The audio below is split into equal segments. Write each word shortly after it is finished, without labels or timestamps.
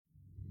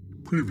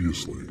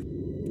Previously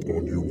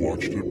on You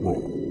Watched It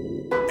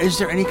Wrong. Is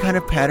there any kind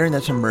of pattern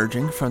that's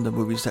emerging from the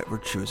movies that we're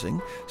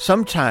choosing?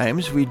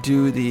 Sometimes we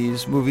do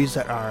these movies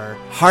that are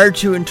hard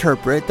to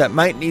interpret, that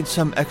might need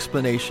some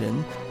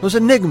explanation. Those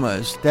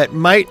enigmas that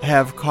might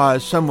have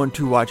caused someone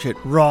to watch it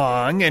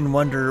wrong and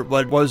wonder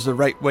what was the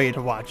right way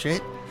to watch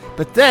it.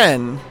 But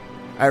then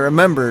I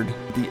remembered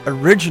the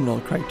original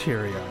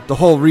criteria. The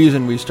whole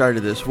reason we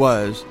started this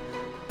was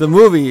the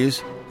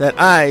movies that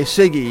I,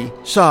 Siggy,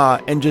 saw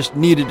and just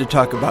needed to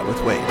talk about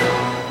with Wade.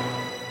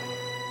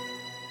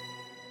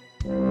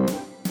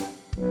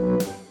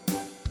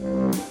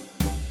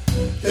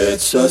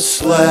 It's a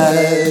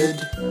sled,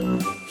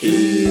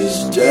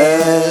 he's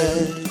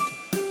dead.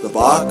 The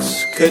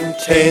box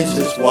contains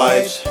his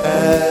wife's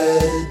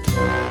head.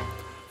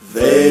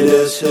 Wade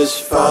is his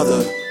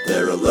father,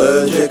 they're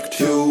allergic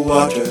to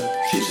water.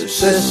 She's a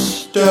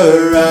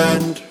sister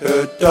and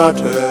her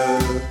daughter.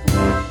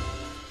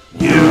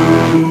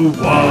 You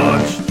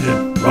watched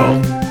it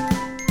wrong.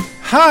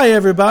 Hi,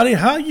 everybody.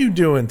 How you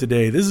doing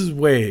today? This is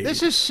Wade.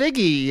 This is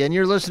Siggy, and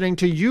you're listening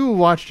to You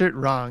Watched It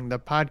Wrong, the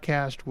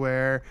podcast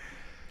where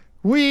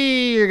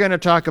we are going to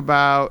talk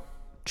about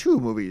two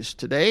movies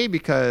today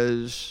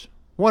because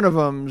one of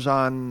them's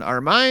on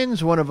our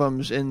minds, one of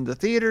them's in the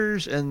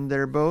theaters, and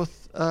they're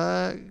both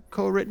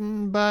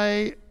co-written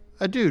by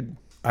a dude.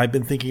 I've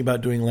been thinking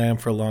about doing Lamb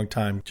for a long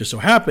time. Just so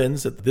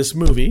happens that this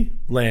movie,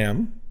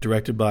 Lamb,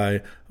 directed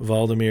by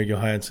Valdemar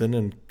Johansen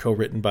and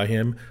co-written by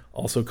him,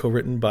 also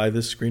co-written by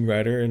this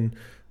screenwriter and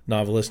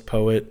novelist,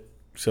 poet,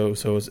 so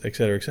et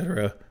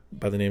cetera,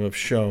 by the name of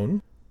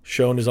Sjón.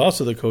 Sjón is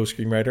also the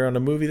co-screenwriter on a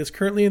movie that's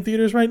currently in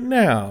theaters right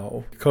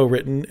now,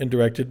 co-written and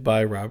directed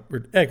by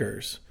Robert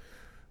Eggers,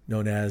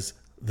 known as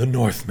The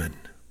Northman.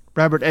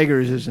 Robert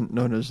Eggers isn't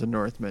known as the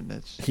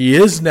Northman. He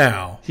is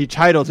now. He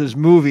titled his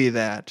movie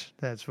that.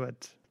 That's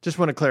what. Just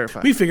want to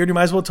clarify. We figured we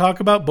might as well talk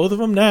about both of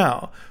them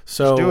now.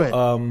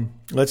 So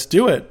let's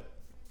do it.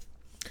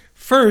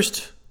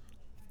 First,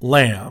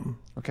 Lamb.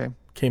 Okay.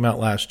 Came out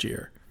last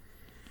year.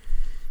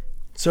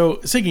 So,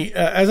 Siggy,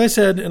 as I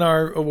said in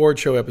our award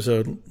show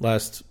episode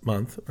last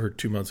month or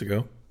 2 months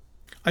ago,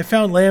 I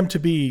found Lamb to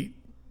be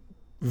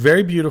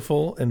very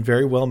beautiful and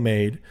very well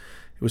made.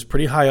 It was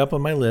pretty high up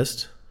on my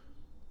list.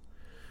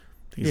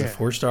 I think it's a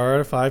 4-star out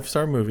of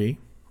 5-star movie.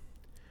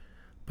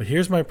 But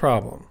here's my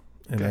problem,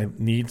 and I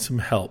need some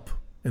help.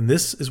 And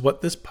this is what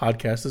this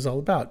podcast is all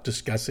about,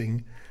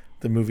 discussing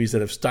the movies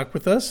that have stuck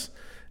with us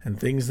and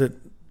things that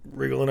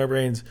wriggle in our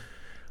brains.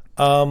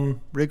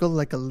 Wriggle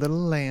like a little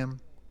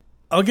lamb.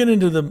 I'll get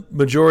into the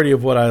majority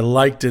of what I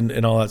liked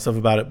and all that stuff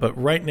about it. But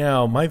right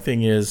now, my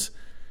thing is,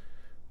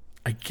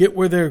 I get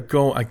where they're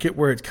going. I get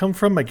where it's come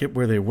from. I get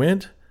where they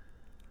went.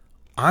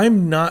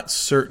 I'm not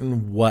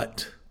certain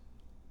what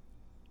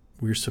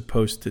we're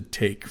supposed to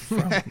take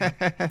from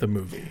the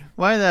movie.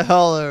 Why the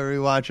hell are we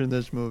watching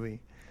this movie?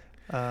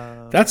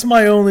 That's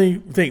my only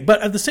thing.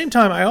 But at the same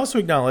time, I also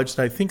acknowledge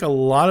that I think a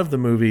lot of the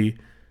movie,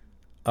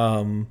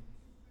 and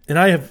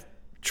I have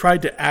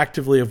tried to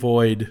actively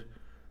avoid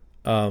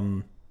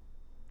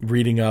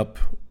reading up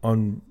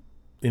on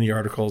any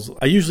articles.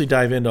 I usually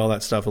dive into all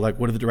that stuff, like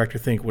what did the director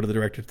think, what did the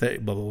director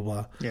think, blah, blah,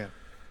 blah. Yeah.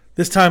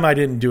 This time I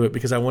didn't do it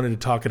because I wanted to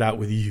talk it out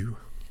with you.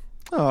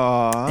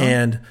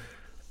 Aww.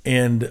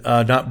 And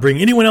not bring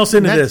anyone else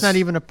into this. That's not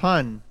even a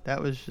pun.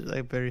 That was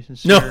like very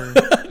sincere.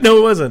 No,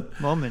 it wasn't.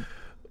 Moment.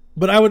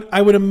 But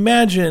I would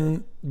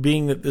imagine,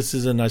 being that this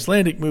is an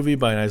Icelandic movie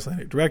by an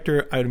Icelandic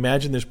director, I would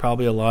imagine there's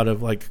probably a lot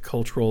of like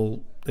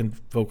cultural and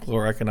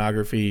folklore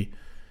iconography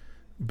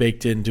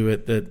baked into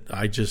it that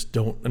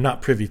I'm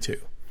not privy to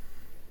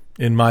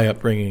in my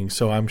upbringing.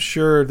 So I'm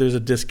sure there's a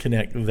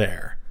disconnect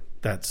there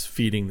that's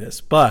feeding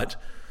this. But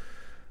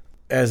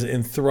as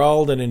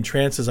enthralled and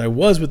entranced as I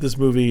was with this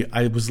movie,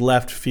 I was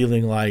left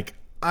feeling like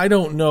I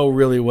don't know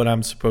really what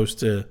I'm supposed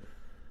to.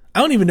 I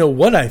don't even know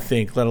what I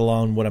think, let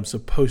alone what I'm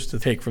supposed to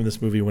take from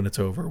this movie when it's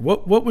over.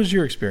 What was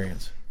your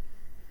experience?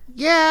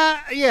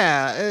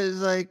 Yeah. It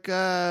was like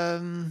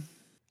I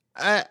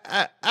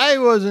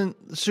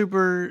wasn't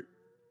super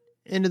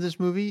into this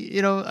movie.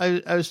 You know,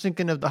 I was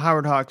thinking of the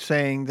Howard Hawks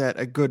saying that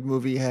a good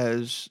movie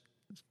has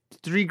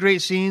 3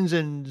 great scenes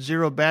and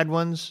 0 bad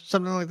ones,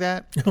 something like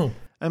that. Oh.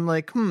 I'm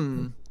like,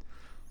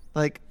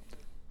 like,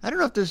 I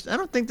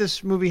don't think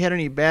this movie had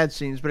any bad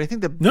scenes, but I think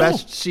the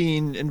best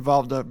scene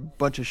involved a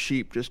bunch of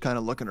sheep just kind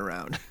of looking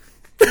around.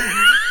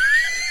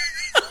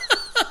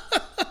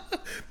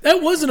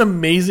 That was an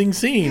amazing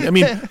scene. I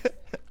mean,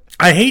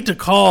 I hate to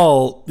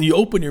call you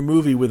open your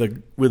movie with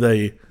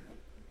a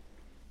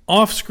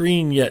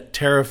off-screen yet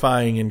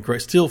terrifying and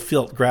still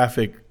felt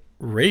graphic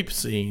rape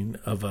scene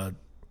of a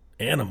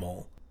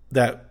animal.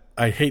 That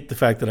I hate the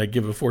fact that I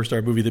give a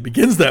 4-star movie that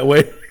begins that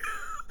way.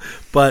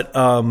 But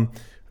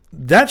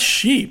that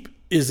sheep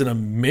is an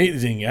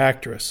amazing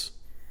actress.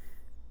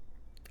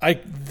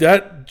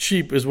 That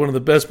sheep is one of the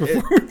best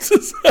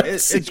performances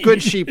I've seen. It's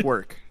good sheep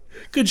work.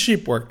 Good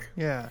sheep work.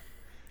 Yeah.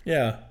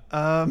 Yeah.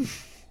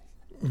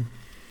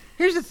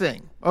 Here's the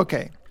thing.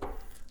 Okay.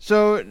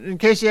 So in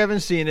case you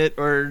haven't seen it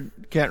or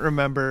can't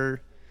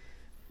remember,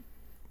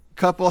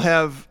 couple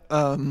have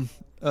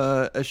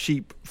a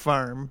sheep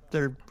farm.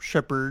 They're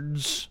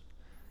shepherds.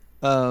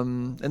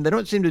 And they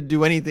don't seem to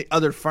do anything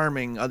other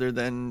farming other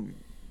than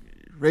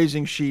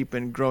raising sheep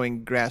and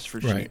growing grass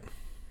for sheep, Right.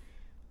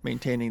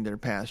 maintaining their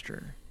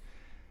pasture.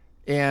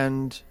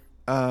 And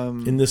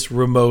In this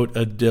remote,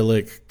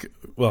 idyllic,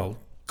 well,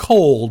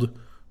 cold,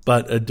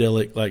 but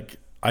idyllic, like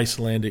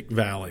Icelandic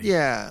valley.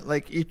 yeah,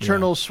 like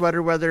eternal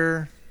sweater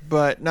weather,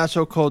 but not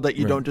so cold that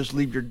you don't just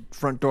leave your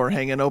front door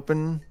hanging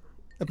open,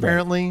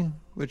 apparently,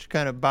 which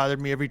kind of bothered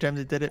me every time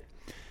they did it.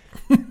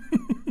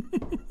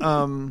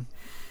 I'm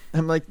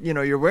like,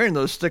 you're wearing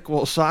those thick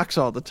wool socks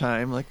all the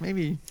time. Like,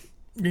 maybe,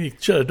 You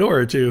shut a door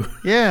or two.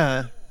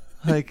 yeah,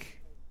 like,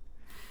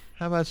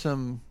 how about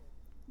some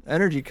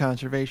energy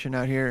conservation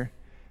out here?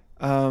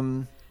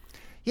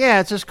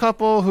 Yeah, it's this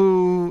couple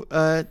who,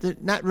 they're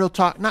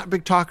not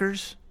big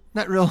talkers,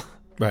 not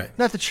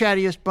the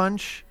chattiest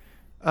bunch.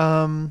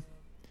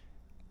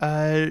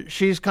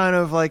 She's kind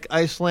of like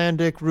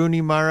Icelandic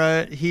Rooney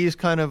Mara. He's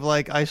kind of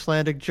like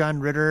Icelandic John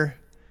Ritter.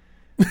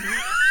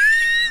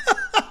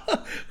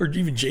 Or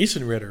even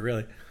Jason Ritter,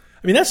 really.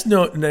 I mean, that's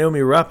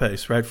Naomi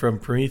Rapace, right, from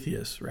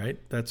Prometheus, right?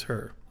 That's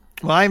her.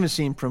 Well, I haven't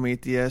seen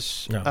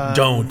Prometheus. No,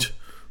 don't.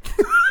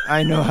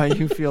 I know how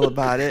you feel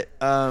about it.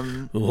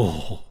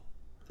 Oh.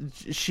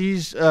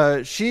 She's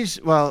the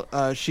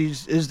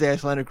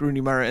Icelandic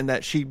Rooney Mara in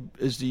that she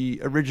is the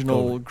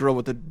original girl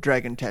with the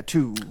dragon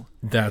tattoo.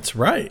 That's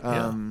right.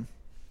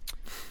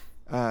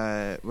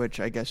 Which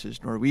I guess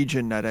is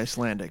Norwegian, not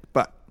Icelandic.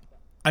 But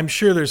I'm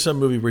sure there's some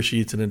movie where she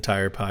eats an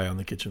entire pie on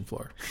the kitchen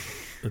floor.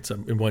 It's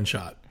in one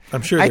shot.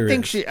 I'm sure there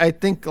is. I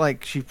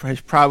think she has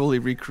probably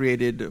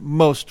recreated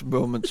most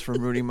moments from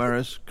Rooney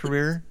Mara's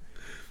career.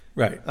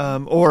 Right.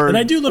 And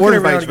I do look at her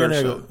around again and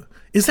I go,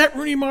 is that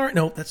Rooney Mara?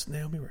 No, that's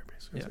Naomi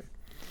Rapace. Yeah.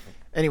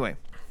 Anyway,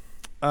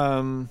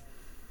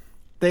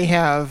 they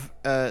have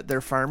they're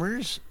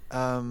farmers.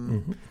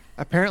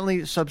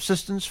 Apparently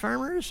subsistence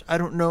farmers. I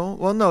don't know.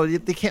 Well, no,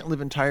 they can't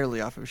live entirely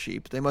off of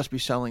sheep. They must be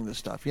selling the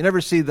stuff. You never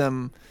see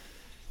them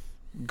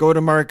go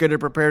to market or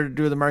prepare to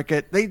do the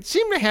market. They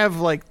seem to have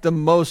like the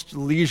most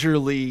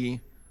leisurely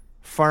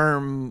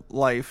farm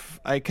life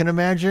I can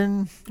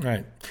imagine.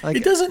 Right. Like,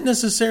 it doesn't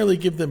necessarily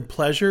give them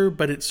pleasure,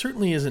 but it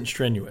certainly isn't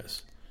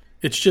strenuous.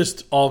 It's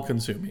just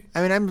all-consuming.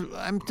 I mean,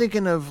 I'm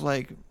thinking of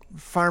like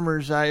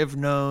farmers I have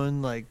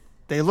known. Like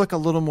they look a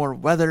little more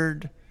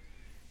weathered.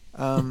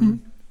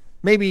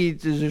 Maybe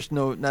there's just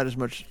not as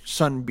much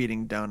sun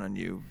beating down on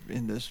you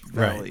in this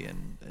valley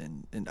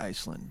in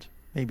Iceland.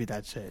 Maybe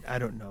that's it. I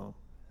don't know.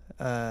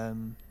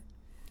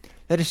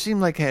 That just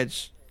seemed like had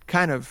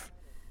kind of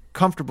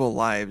comfortable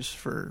lives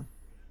for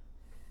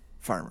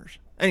farmers.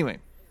 Anyway.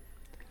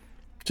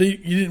 So you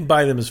didn't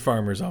buy them as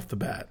farmers off the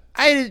bat?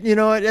 It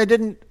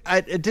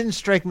didn't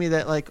strike me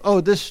that like,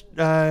 oh, this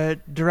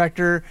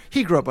director,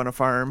 he grew up on a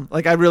farm.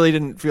 Like I really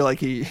didn't feel like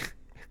he,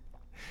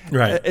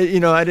 right.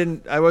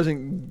 I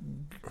wasn't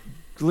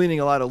gleaning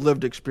a lot of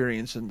lived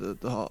experience in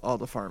all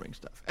the farming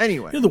stuff.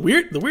 Anyway. The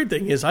weird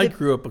thing is I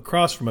grew up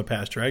across from a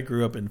pasture. I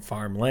grew up in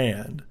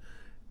farmland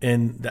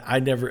and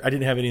I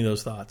didn't have any of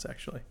those thoughts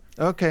actually.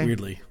 Okay.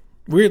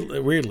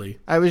 Weirdly.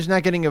 I was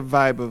not getting a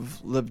vibe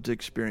of lived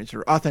experience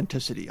or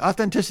authenticity.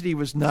 Authenticity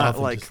was not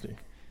like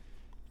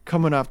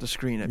coming off the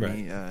screen at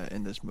me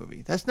in this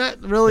movie. That's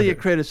not really a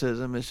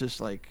criticism. It's just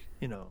like,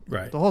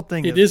 the whole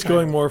thing. It is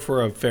going more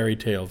for a fairy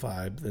tale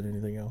vibe than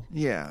anything else.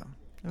 Yeah.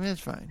 I mean,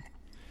 that's fine.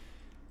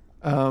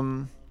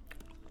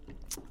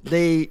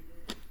 They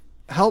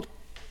help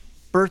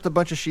birth a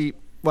bunch of sheep.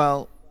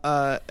 Well,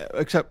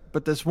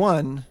 but this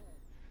one,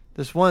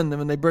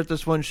 when they birth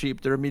this one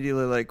sheep, they're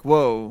immediately like,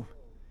 whoa,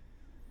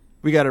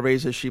 we got to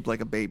raise this sheep like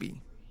a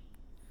baby.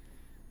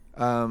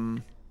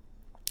 And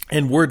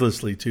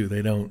wordlessly too.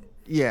 They don't.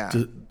 Yeah.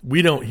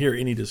 We don't hear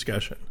any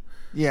discussion.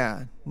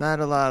 Yeah.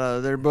 Not a lot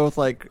of. They're both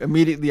like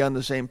immediately on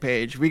the same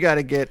page. We got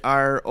to get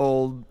our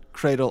old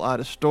cradle out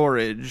of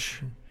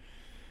storage,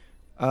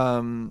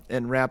 and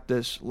wrap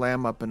this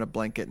lamb up in a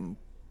blanket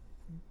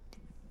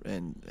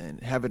and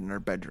have it in our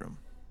bedroom.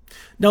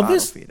 Now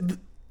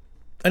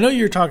I know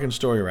you're talking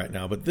story right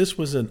now, but this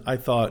was I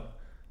thought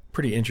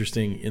pretty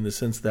interesting in the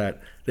sense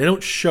that they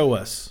don't show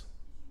us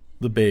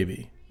the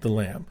baby, the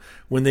lamb.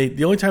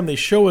 The only time they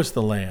show us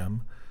the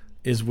lamb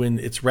is when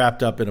it's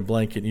wrapped up in a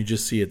blanket and you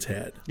just see its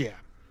head. Yeah.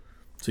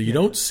 So you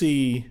don't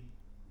see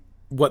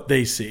what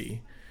they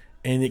see.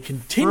 And it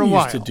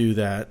continues to do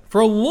that for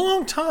a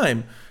long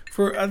time,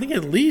 for I think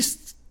at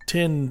least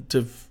 10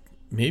 to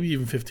maybe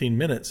even 15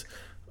 minutes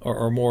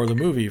or more of the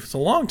movie. It's a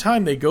long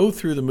time they go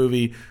through the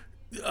movie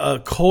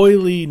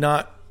coyly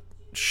not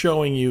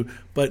showing you,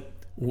 but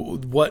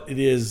what it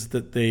is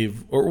that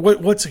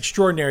what's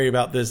extraordinary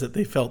about this that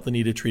they felt the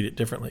need to treat it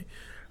differently.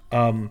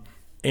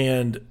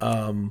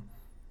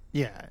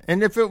 Yeah,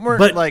 and if it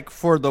weren't like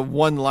for the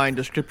one-line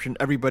description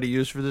everybody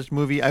used for this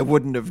movie, I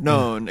wouldn't have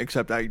known,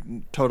 except I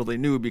totally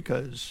knew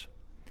because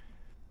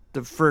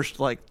the first,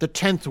 the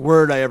 10th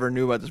word I ever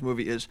knew about this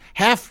movie is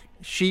half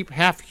sheep,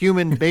 half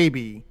human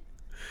baby.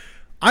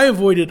 I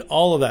avoided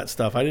all of that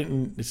stuff. I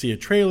didn't see a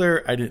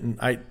trailer. I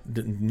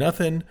didn't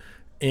nothing.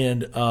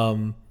 And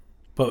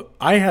but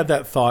I had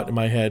that thought in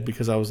my head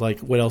because I was like,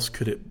 what else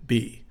could it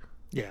be?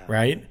 Yeah.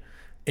 Right?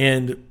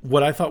 And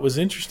what I thought was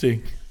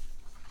interesting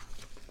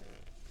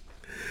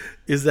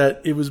is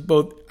that it was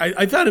both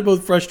I found it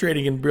both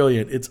frustrating and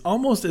brilliant. It's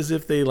almost as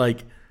if they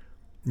like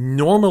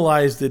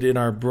normalized it in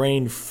our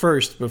brain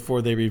first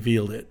before they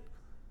revealed it.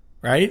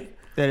 Right?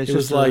 That it's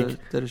just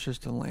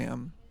a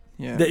lamb.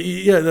 Yeah.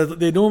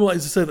 They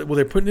normalize to say that, well,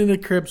 they're putting it in a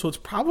crib, so it's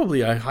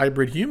probably a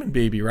hybrid human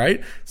baby,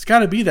 right? It's got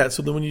to be that.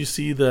 So then when you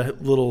see the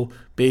little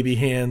baby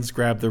hands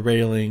grab the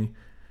railing,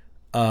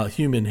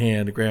 human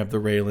hand grab the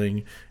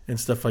railing and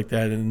stuff like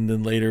that, and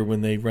then later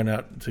when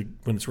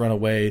it's run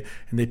away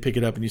and they pick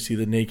it up and you see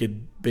the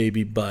naked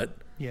baby butt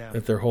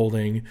that they're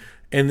holding,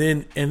 and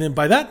then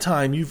by that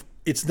time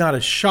it's not a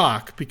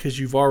shock because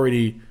you've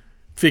already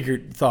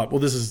thought, well,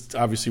 this is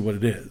obviously what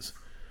it is.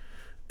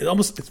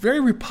 It's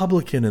very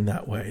Republican in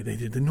that way. They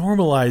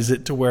normalize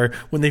it to where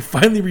when they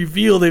finally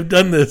reveal they've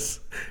done this,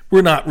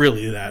 we're not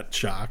really that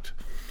shocked.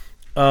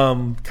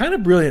 Kind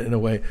of brilliant in a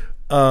way.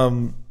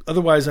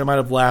 Otherwise, I might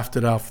have laughed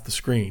it off the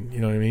screen. You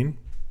know what I mean?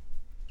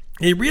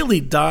 They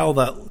really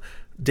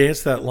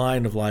dance that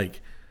line of like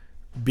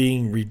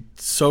being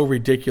so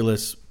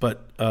ridiculous,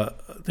 but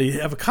they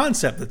have a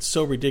concept that's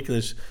so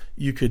ridiculous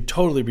you could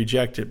totally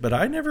reject it. But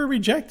I never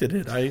rejected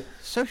it.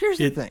 So here's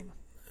the thing.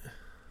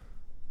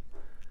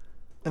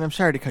 And I'm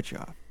sorry to cut you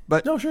off,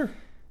 but no, sure.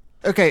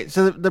 Okay,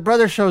 so the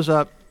brother shows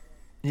up.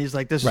 He's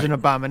like, "This is an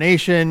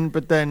abomination,"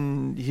 but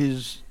then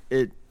his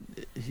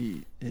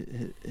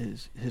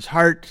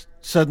heart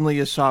suddenly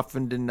is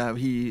softened, and now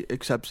he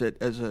accepts it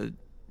as a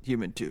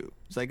human too.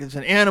 It's like it's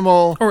an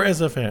animal, or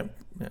as a fan.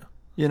 Yeah,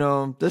 you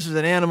know, this is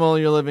an animal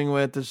you're living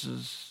with. This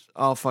is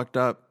all fucked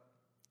up.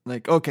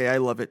 Like, okay, I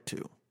love it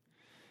too.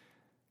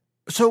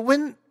 So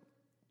when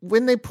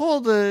they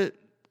pull the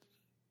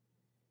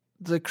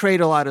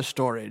cradle out of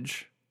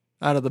storage,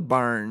 out of the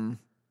barn,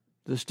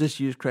 this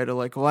disused cradle,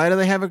 like, why do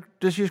they have a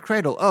disused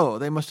cradle? Oh,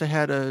 they must have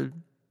had a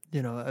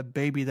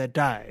baby that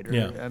died, or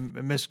a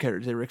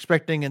miscarriage. They were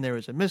expecting and there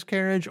was a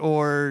miscarriage,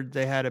 or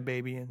they had a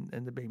baby and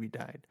the baby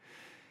died.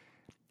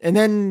 And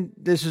then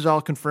this is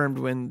all confirmed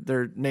when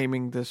they're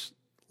naming this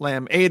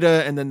lamb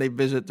Ada, and then they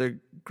visit the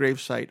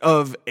gravesite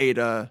of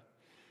Ada.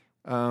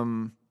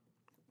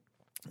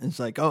 It's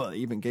like, oh, they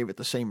even gave it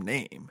the same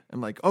name.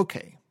 I'm like,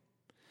 okay.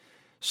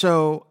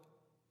 So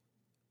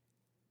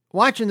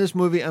watching this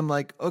movie, I'm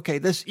like, okay,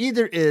 this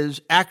either is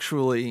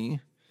actually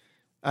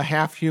a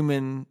half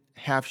human,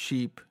 half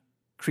sheep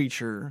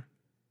creature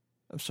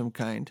of some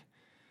kind,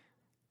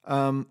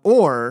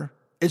 or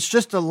it's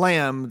just a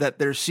lamb that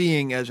they're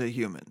seeing as a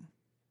human.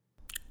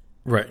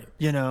 Right.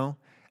 You know?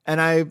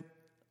 And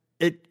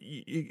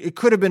it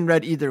could have been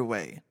read either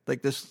way.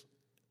 Like, this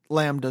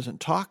lamb doesn't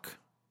talk.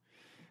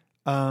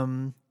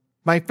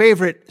 My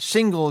favorite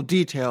single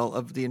detail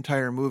of the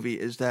entire movie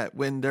is that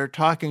when they're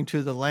talking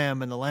to the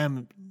lamb and the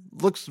lamb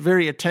looks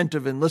very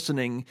attentive and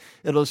listening,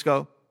 it'll just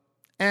go,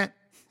 eh.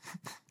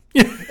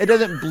 It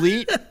doesn't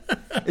bleat.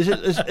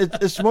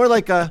 It's more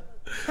like a,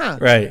 huh.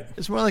 Right.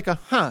 It's more like a,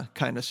 huh,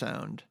 kind of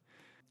sound.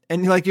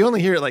 And like you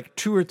only hear it like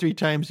 2 or 3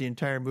 times the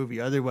entire movie.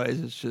 Otherwise,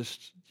 it's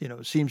just,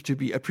 seems to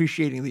be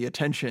appreciating the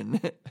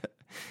attention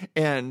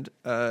and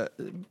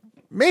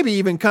maybe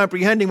even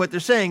comprehending what they're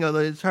saying, although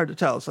it's hard to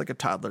tell. It's like a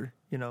toddler,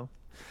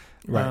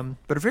 Right.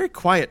 But a very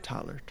quiet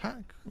toddler.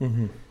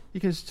 Mm-hmm. You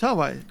can tell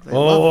why.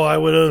 I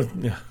would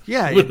have.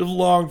 Yeah, would have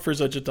longed for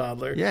such a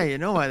toddler. Yeah, you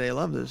know why they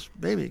love this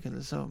baby, because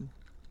it's so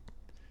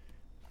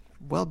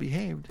well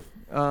behaved.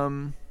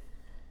 And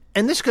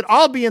this could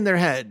all be in their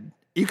head.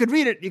 You could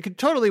read it. You could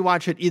totally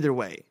watch it either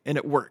way, and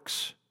it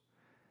works.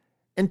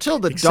 Until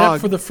the dog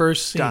for the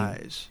first scene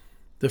dies.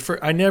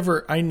 I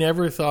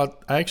never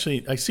thought. I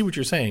see what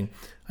you're saying.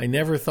 I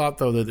never thought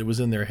though that it was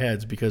in their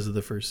heads because of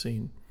the first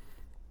scene.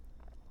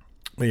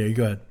 Oh, yeah, you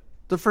go ahead.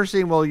 The first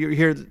scene. Well, you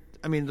hear.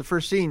 The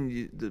first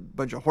scene, the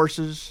bunch of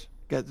horses,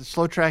 got the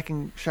slow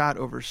tracking shot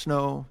over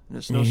snow in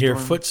a snowstorm. You hear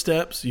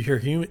footsteps. You hear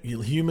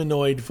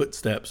humanoid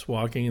footsteps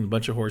walking, and a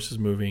bunch of horses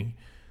moving.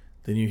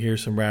 Then you hear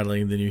some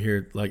rattling. Then you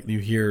hear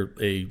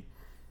a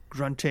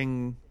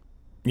grunting.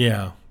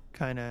 Yeah,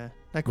 kind of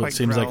not quite. What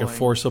seems growling. like a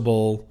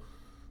forcible,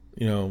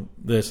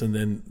 this, and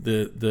then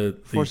the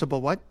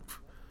forcible what?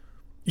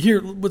 You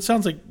hear what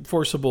sounds like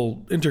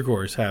forcible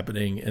intercourse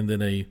happening, and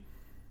then a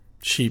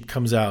sheep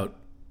comes out.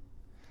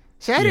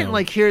 See, I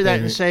didn't hear that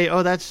and say,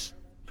 "Oh, that's."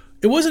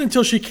 It wasn't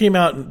until she came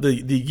out, the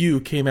ewe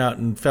came out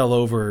and fell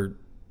over,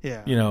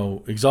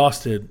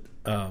 exhausted,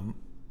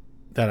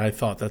 that I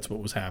thought that's what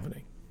was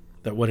happening,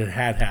 that what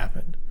had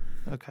happened.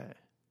 Okay.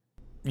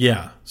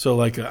 Yeah,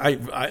 so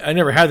I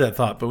never had that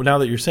thought, but now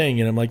that you're saying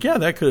it, I'm like, yeah,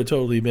 that could have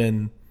totally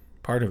been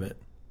part of it.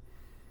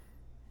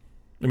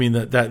 I mean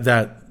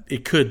that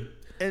it could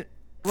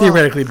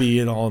theoretically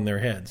be all in their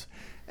heads.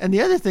 And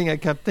the other thing I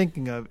kept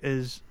thinking of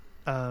is.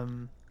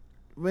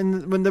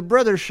 When the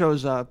brother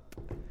shows up,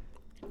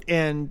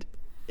 and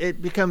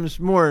it becomes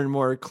more and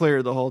more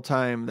clear the whole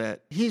time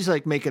that he's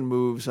like making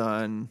moves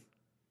on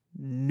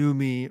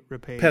Numi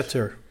Rapace.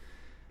 Petter.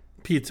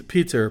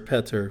 Peter.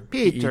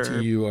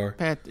 P-E-T-U-R.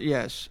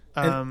 Yes.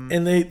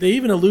 And they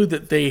even allude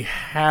that they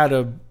had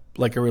a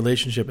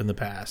relationship in the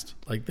past.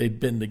 Like they'd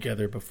been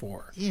together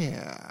before.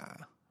 Yeah.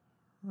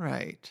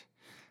 Right.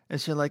 And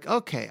so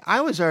okay,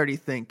 I was already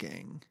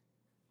thinking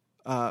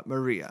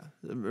Maria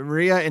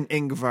and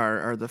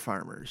Ingvar are the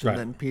farmers. Right. And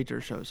then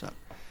Peter shows up.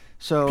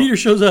 So Peter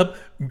shows up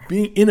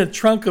being in a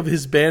trunk of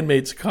his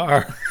bandmate's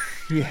car.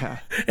 Yeah.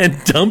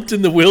 And dumped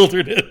in the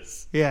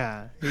wilderness.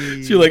 Yeah. So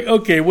you're like,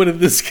 okay, what did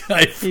this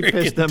guy He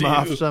pissed them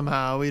off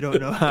somehow. We don't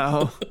know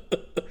how.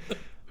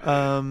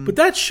 But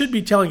that should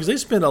be telling, because they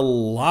spent a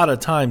lot of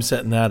time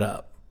setting that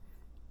up,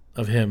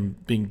 of him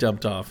being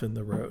dumped off in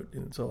the road.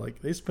 And so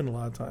they spend a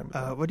lot of time.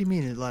 What do you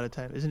mean a lot of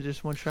time? Isn't it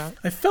just one shot?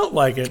 I felt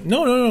like it.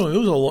 No.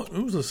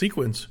 It was a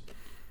sequence.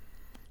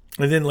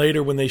 And then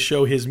later when they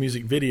show his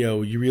music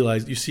video, you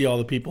realize, you see all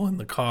the people in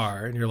the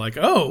car, and you're like,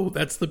 oh,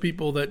 that's the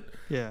people that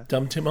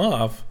dumped him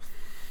off.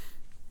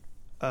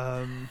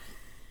 Yeah,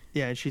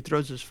 and she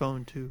throws his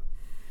phone too.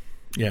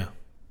 Yeah.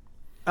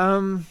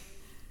 So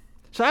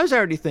I was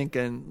already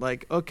thinking,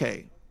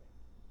 okay,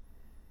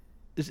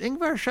 is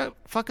Ingvar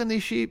fucking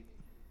these sheep?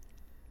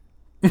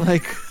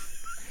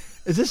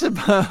 Is this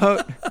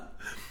about...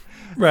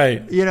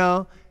 Right.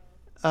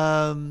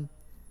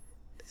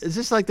 Is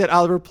this like that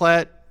Oliver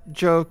Platt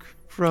joke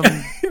from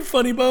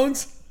Funny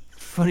Bones?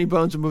 Funny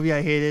Bones, a movie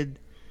I hated.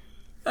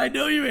 I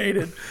know you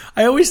hated.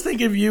 I always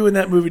think of you and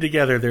that movie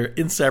together. They're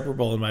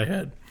inseparable in my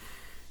head.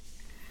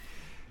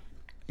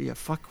 Yeah,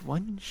 fuck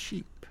one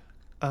sheep.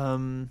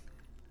 And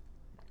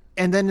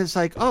then it's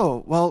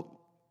oh,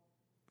 well,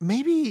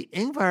 maybe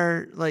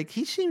Ingvar,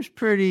 he seems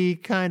pretty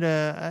kind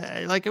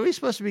of, are we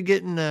supposed to be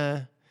getting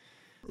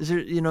is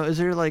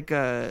there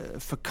a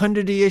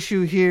fecundity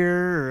issue here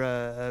or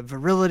a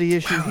virility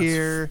issue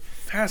here?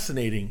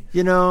 Fascinating.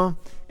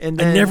 And then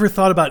I never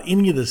thought about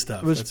any of this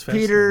stuff. Was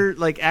Peter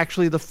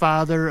actually the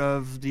father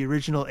of the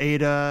original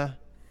Ada?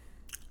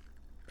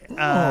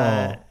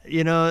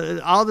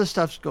 All this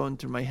stuff's going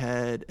through my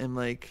head, and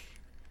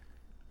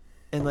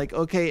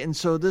okay, and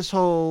so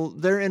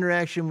their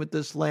interaction with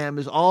this lamb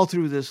is all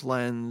through this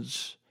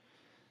lens,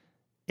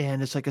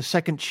 and it's like a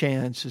second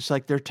chance. It's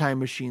like their time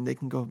machine.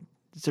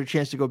 It's their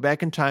chance to go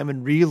back in time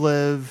and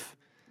relive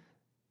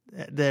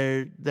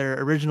their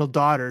original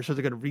daughter, so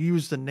they're going to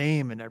reuse the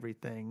name and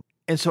everything.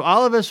 And so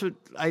all of us would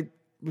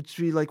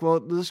be well,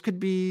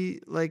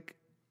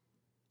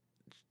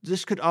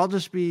 this could all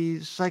just be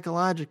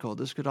psychological.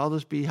 This could all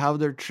just be how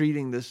they're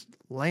treating this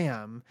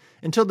lamb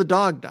until the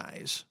dog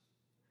dies.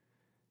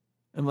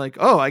 I'm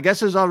oh, I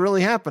guess it's all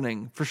really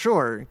happening for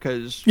sure,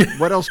 because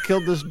what else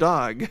killed this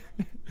dog?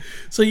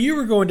 So you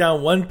were going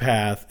down one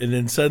path, and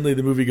then suddenly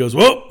the movie goes,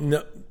 whoa,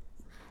 no.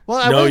 Well,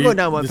 I wasn't going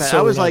down one path.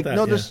 I was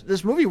that,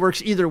 this movie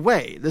works either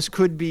way. This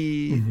could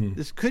be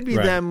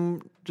Right.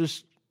 them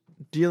just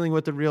dealing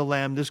with the real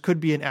lamb. This could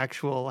be an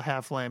actual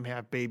half lamb,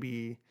 half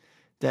baby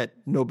that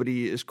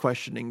nobody is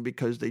questioning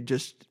because they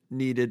just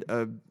needed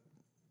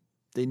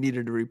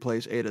to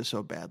replace Ada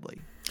so badly.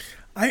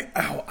 I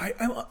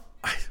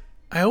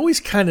always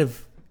kind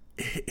of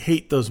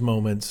hate those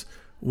moments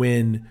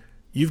when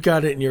you've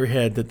got it in your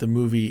head that the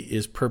movie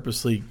is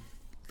purposely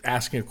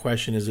asking a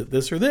question, is it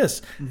this or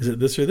this? Mm-hmm. Is it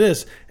this or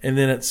this? And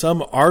then at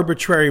some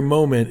arbitrary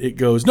moment it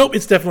goes, nope,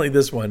 it's definitely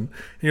this one. And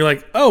you're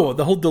like, oh,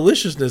 the whole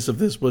deliciousness of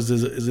this was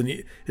is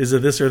it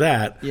this or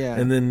that? Yeah.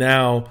 And then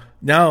now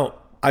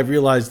I've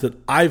realized that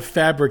I've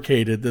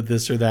fabricated that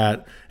this or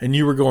that, and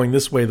you were going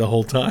this way the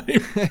whole time.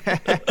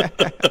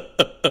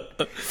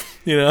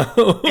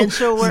 And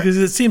so because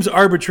it seems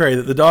arbitrary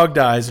that the dog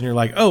dies, and you're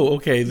like, oh,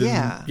 okay,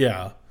 then,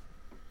 yeah.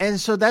 And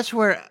so that's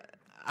where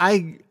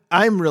I'm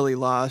really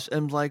lost.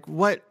 And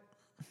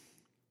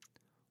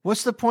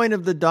what's the point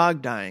of the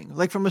dog dying?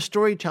 From a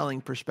storytelling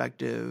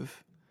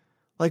perspective,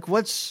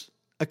 what's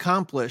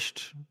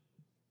accomplished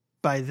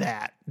by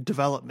that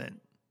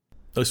development?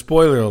 Oh,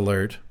 spoiler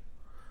alert.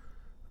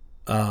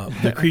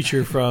 The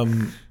creature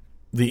from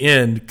the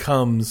end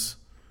comes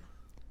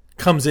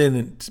in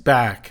its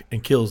back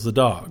and kills the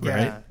dog,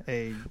 right?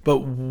 But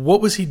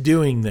what was he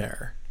doing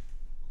there?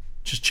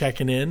 Just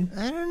checking in?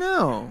 I don't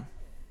know.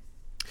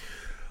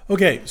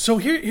 Okay, so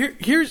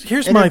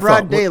here's and my in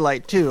broad thought.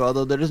 Daylight too,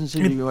 although there doesn't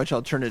seem to be much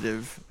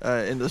alternative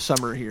in the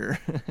summer here.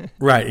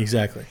 Right,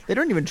 exactly. They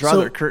don't even draw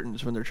their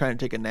curtains when they're trying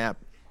to take a nap.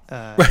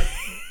 Right.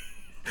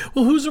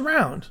 Well, who's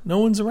around? No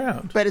one's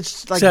around. But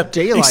it's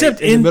daylight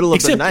in the middle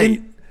of the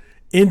night.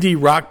 Indie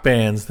rock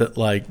bands that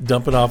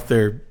dumping off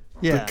their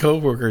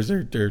coworkers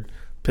they're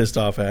pissed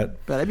off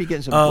at. But I'd be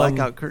getting some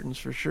blackout curtains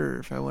for sure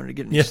if I wanted to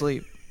get into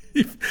sleep.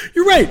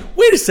 You're right.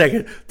 Wait a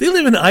second. They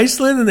live in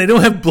Iceland and they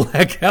don't have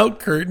blackout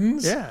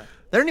curtains? Yeah.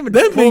 They don't even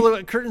pull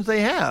the curtains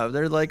they have.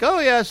 They're like, oh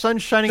yeah,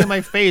 sun's shining in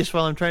my face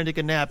while I'm trying to take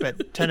a nap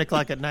at 10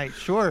 o'clock at night.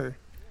 Sure.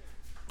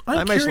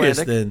 I'm curious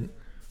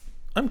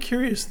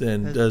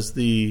then. Does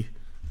the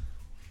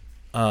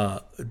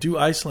do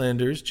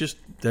Icelanders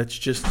that's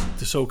just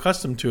so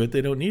accustomed to it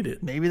they don't need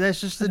it? Maybe that's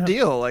just the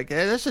deal.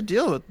 That's the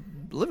deal with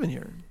living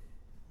here.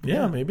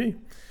 Yeah, maybe.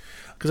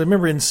 Because I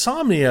remember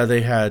Insomnia they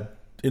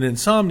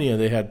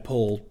had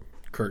pull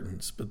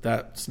curtains, but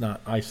that's not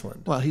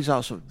Iceland. Well, he's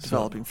also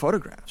developing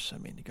photographs. I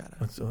mean, you got to.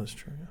 That's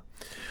true.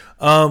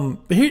 Yeah.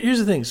 But here's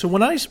the thing. So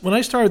when I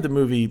started the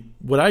movie,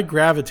 what I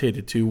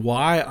gravitated to,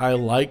 why I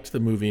liked the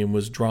movie and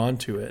was drawn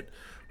to it,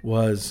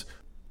 was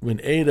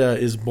when Ada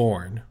is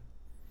born,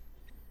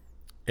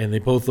 and they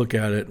both look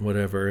at it and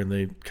whatever, and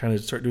they kind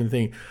of start doing the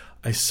thing.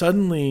 I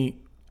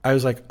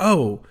was like,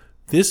 oh,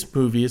 this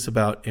movie is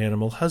about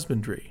animal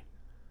husbandry.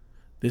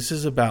 This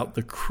is about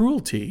the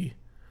cruelty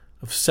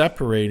of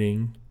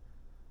separating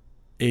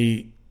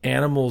a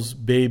animal's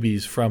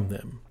babies from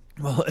them.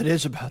 Well, it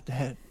is about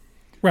that.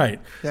 Right.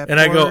 And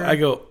I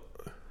go.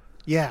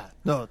 Yeah.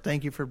 No,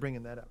 thank you for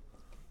bringing that up.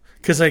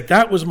 Because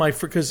that was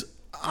because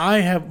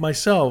I have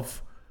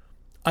myself,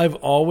 I've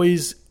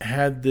always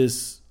had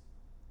this,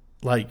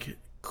 like,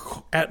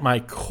 at my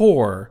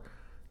core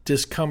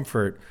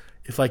discomfort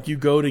if, like, you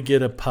go to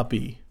get a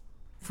puppy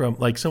from,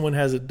 like, someone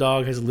has a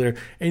dog, has a litter,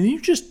 and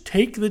you just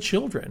take the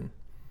children,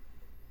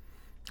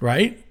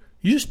 right?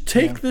 You just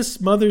take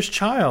this mother's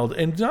child,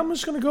 and I'm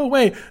just going to go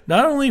away,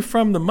 not only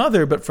from the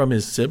mother, but from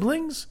his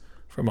siblings,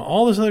 from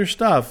all this other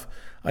stuff.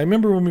 I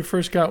remember when we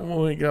got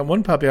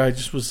one puppy, I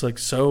just was like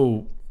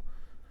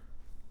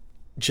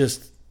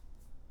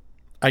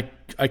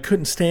I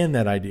couldn't stand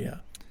that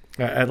idea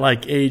at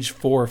like age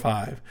 4 or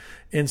 5.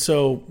 And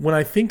so when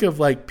I think of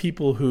like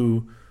people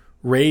who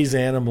raise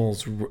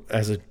animals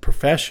as a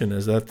profession,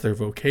 as that's their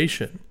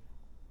vocation,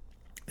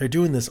 they're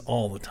doing this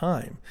all the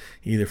time,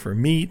 either for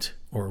meat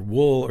or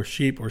wool or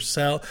sheep or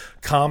sell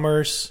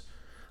commerce.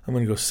 I'm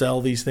going to go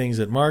sell these things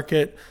at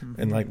market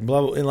and like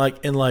blah, blah, and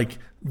like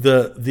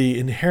the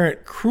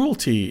inherent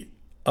cruelty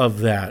of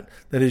that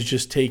is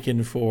just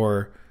taken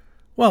for,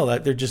 well,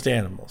 that they're just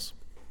animals.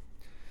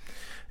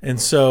 And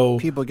so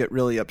people get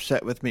really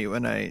upset with me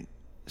when I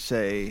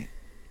say,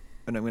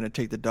 when I'm going to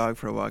take the dog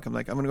for a walk, I'm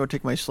like, I'm going to go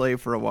take my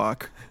slave for a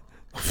walk.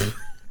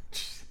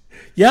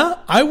 Yeah,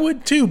 I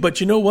would too.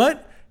 But you know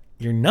what?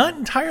 You're not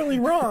entirely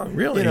wrong,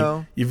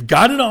 really. You've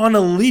got it on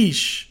a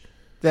leash.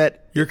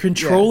 That you're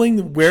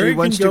controlling where she it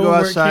wants can go, to go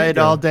where outside it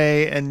all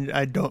day, and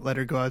I don't let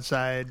her go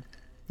outside.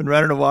 When we're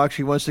out on a walk,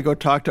 she wants to go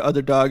talk to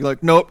other dogs.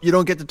 Like, nope, you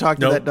don't get to talk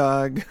to that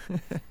dog.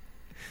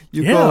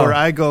 You go where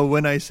I go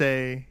when I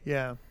say,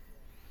 yeah.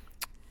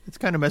 It's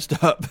kind of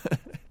messed up.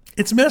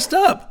 It's messed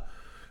up.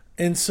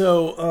 And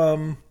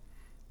so,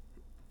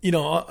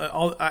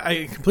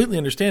 I completely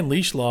understand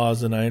leash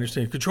laws, and I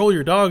understand control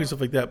your dog and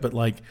stuff like that. But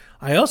like,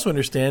 I also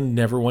understand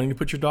never wanting to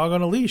put your dog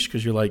on a leash,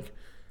 because you're like,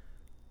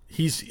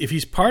 if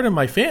he's part of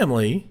my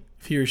family,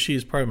 if he or she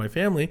is part of my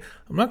family,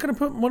 I'm not going to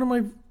put one of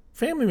my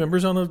family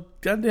members on a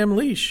goddamn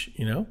leash,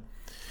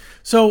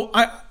 So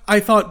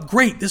I thought,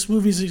 great, this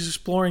movie is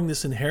exploring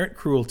this inherent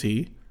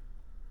cruelty,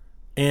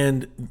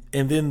 and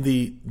then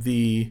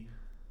the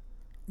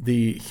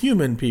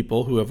human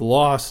people who have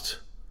lost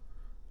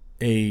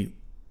a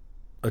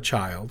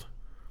child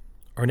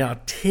are now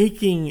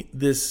taking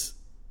this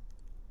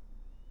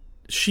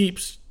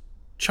sheep's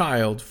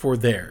child for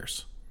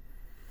theirs.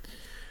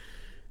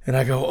 And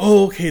I go,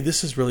 oh, okay,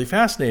 this is really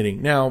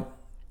fascinating. Now,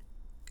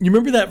 you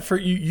remember that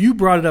you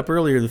brought it up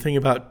earlier, the thing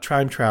about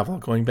time travel,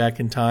 going back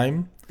in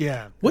time?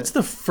 Yeah. What's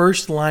the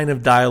first line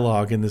of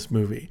dialogue in this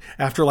movie?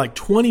 After like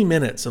 20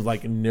 minutes of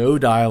like no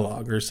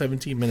dialogue, or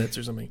 17 minutes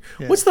or something.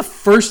 Yeah. What's the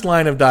first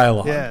line of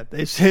dialogue? Yeah,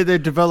 they say they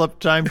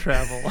developed time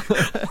travel.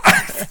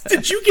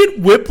 Did you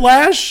get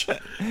whiplash?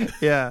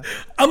 Yeah.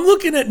 I'm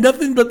looking at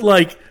nothing but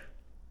like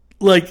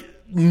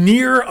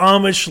near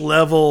Amish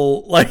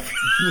level, like,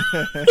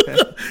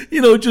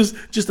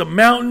 just a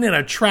mountain and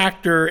a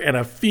tractor and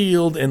a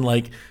field and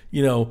like,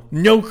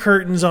 no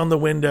curtains on the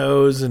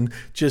windows and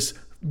just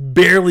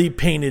barely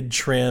painted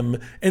trim.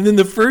 And then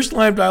the first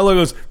line of dialogue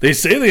goes, they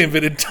say they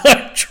invented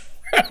time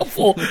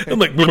travel. I'm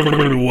like,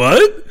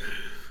 what?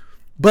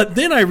 But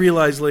then I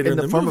realized later in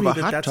the form movie of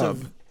a hot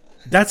tub.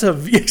 That's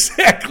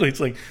exactly.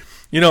 It's like,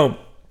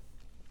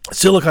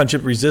 silicon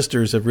chip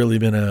resistors have really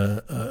been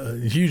a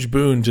huge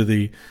boon to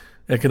the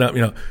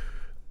economic,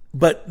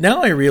 But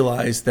now I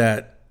realize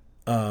that.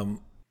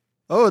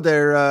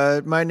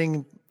 They're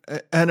mining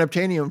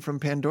unobtainium from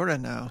Pandora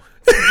now.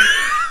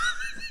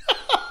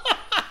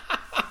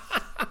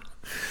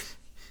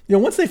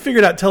 Once they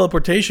figured out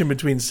teleportation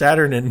between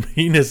Saturn and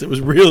Venus,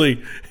 it's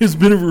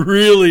been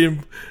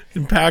really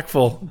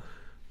impactful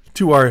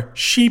to our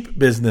sheep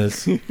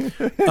business.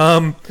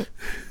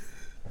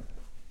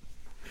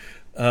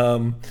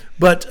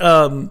 But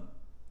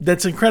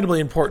that's an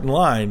incredibly important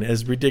line,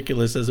 as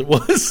ridiculous as it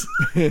was.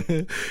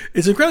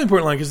 It's an incredibly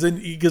important line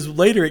because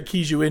later it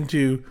keys you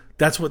into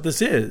that's what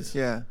this is.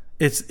 Yeah,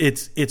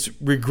 it's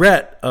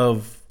regret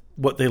of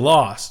what they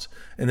lost,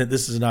 and that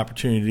this is an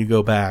opportunity to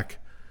go back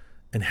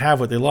and have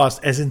what they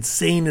lost, as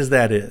insane as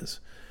that is.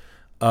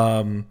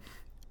 Well,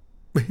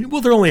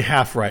 they're only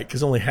half right,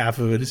 because only half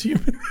of it is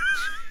human.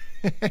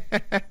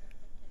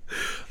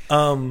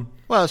 Well,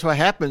 that's what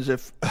happens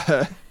if,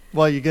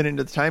 while you get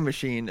into the time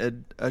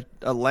machine,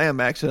 a lamb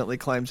accidentally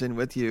climbs in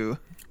with you,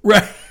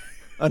 right,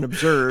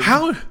 unobserved.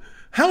 How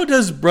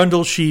does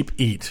Brundle sheep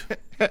eat?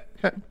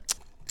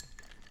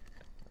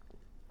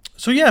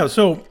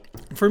 So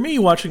for me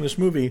watching this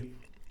movie,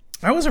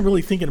 I wasn't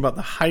really thinking about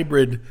the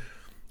hybrid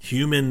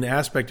human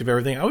aspect of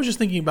everything. I was just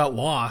thinking about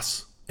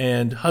loss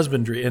and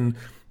husbandry and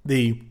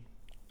the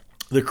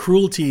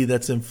cruelty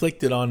that's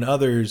inflicted on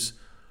others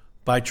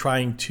by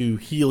trying to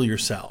heal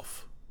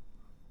yourself,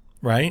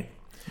 right?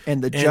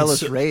 And the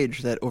jealous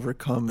rage that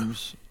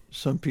overcomes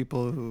some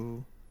people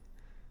who,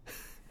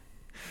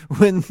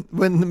 when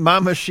the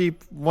mama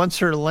sheep wants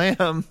her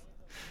lamb,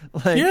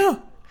 like, yeah,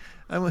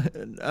 I'm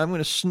going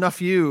to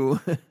snuff you.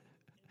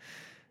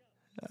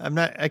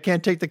 I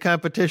can't take the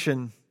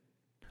competition.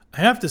 I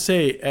have to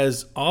say,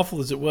 as awful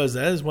as it was,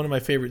 that is one of my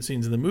favorite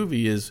scenes in the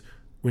movie is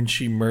when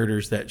she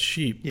murders that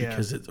sheep,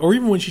 because or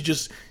even when she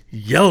just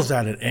yells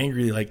at it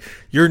angrily, like,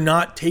 you're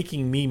not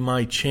taking me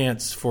my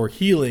chance for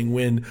healing,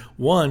 when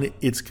one,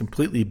 it's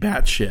completely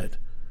batshit.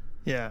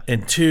 Yeah.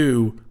 And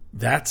two,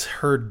 that's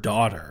her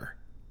daughter.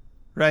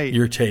 Right.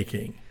 You're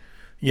taking.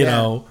 You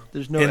know,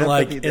 there's no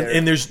empathy there.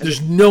 And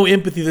there's no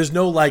empathy. There's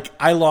no like,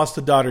 I lost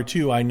a daughter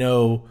too. I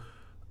know,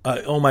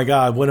 oh my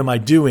God, what am I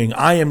doing?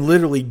 I am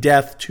literally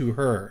death to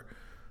her.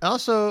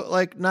 Also,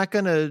 like, not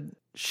going to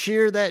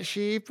shear that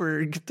sheep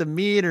or get the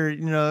meat, or,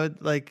 you know,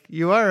 like,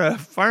 you are a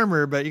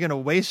farmer, but you're going to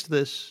waste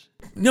this.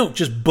 No,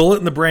 just bullet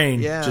in the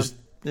brain. Yeah. Just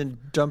and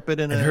dump it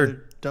in a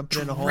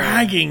hole.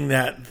 Dragging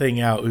that thing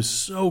out was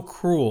so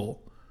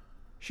cruel.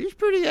 She's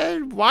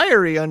pretty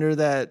wiry under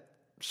that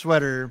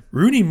sweater.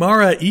 Rooney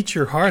Mara, eat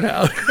your heart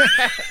out.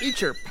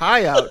 Eat your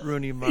pie out,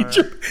 Rooney Mara. Eat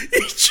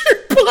your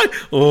pie.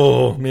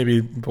 Oh,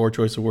 maybe poor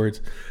choice of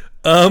words.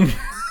 But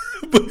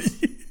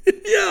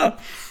yeah,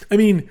 I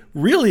mean,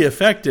 really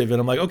effective. And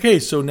I'm like, okay,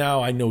 so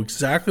now I know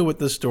exactly what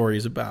this story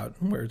is about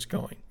and where it's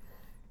going.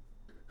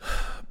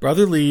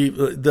 Brotherly,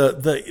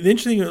 the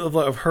interesting thing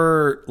of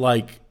her,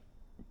 like,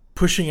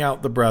 pushing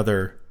out the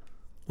brother,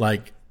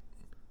 like,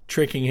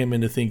 tricking him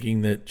into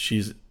thinking that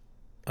she's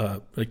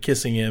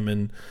kissing him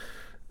and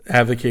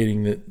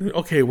advocating that,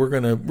 okay, we're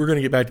gonna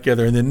get back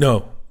together, and then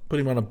no, put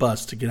him on a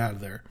bus to get out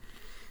of there.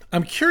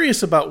 I'm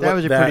curious about that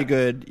was pretty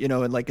good, you know,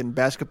 like in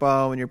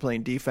basketball when you're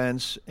playing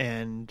defense,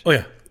 and oh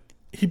yeah,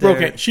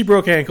 she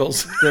broke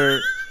ankles.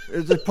 They're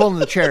pulling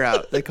the chair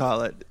out, they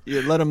call it.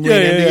 You let them lean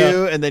into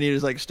you, and then you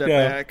just like step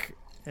back,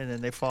 and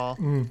then they fall.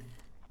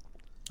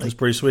 That's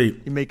pretty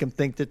sweet. You make them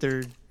think that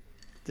they're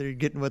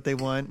getting what they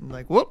want, and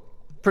like, whoop,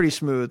 pretty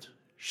smooth.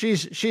 She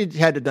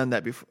had to done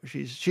that before.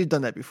 She's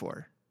done that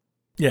before.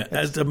 Yeah,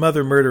 as a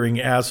mother murdering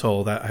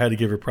asshole, that I had to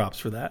give her props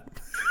for that.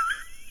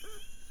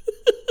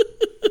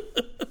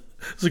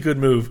 It's a good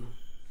move.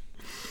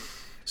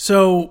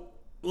 So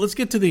let's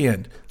get to the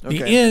end. Okay.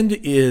 The end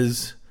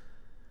is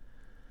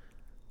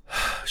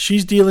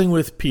she's dealing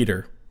with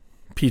Peter.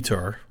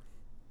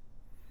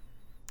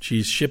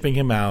 She's shipping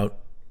him out,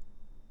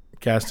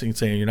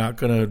 saying, you're not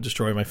going to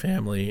destroy my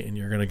family, and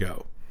you're going to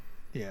go.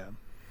 Yeah.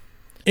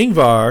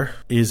 Ingvar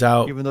is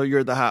out. Even though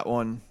you're the hot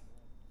one.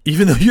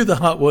 Even though you're the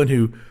hot one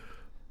who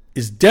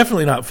is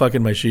definitely not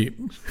fucking my sheep.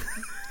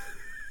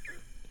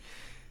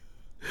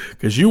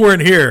 Because you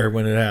weren't here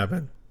when it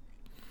happened.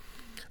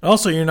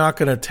 Also, you're not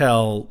going to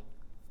tell.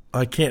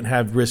 I can't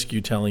risk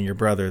you telling your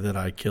brother that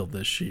I killed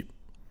this sheep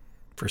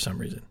for some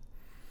reason.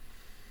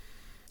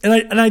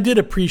 And I did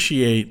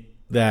appreciate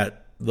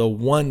that the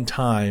one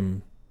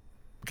time,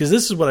 because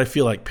this is what I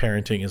feel like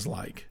parenting is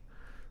like.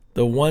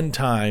 The one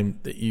time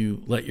that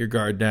you let your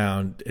guard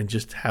down and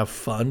just have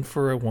fun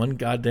for one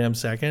goddamn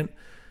second,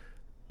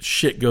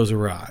 shit goes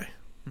awry.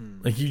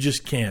 Like, you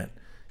just can't.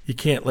 You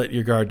can't let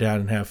your guard down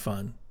and have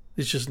fun.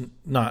 It's just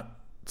not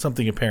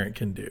something a parent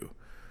can do,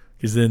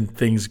 because then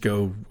things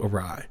go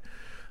awry.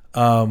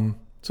 So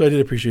I did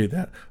appreciate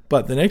that.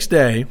 But the next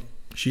day,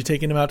 she's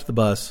taking him out to the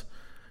bus,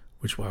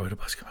 which, why would a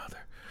bus come out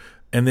there?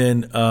 And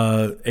then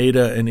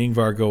Ada and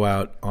Ingvar go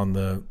out on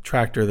the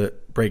tractor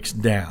that breaks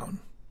down,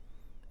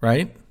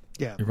 right?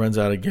 Yeah. It runs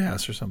out of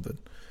gas or something.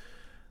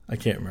 I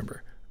can't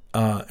remember.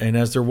 And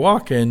as they're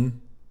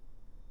walking,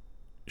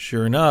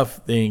 sure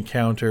enough, they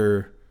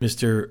encounter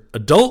Mr.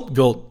 Adult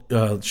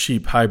Goat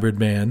Sheep Hybrid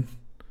Man.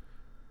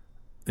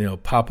 You know,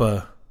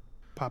 Papa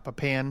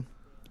Pan.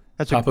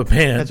 Papa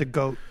Pan. That's a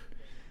goat.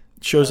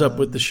 Shows up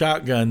with the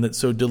shotgun that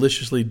so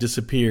deliciously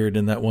disappeared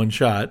in that one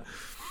shot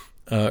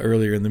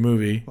earlier in the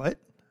movie. What?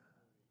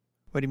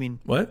 What do you mean?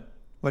 What?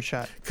 What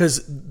shot?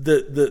 Because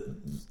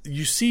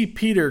you see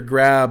Peter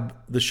grab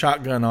the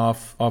shotgun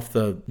off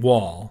the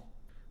wall.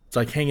 It's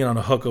like hanging on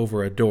a hook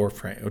over a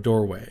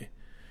doorway.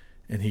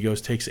 And he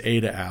takes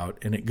Ada out,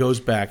 and it goes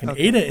back. And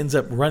Ada ends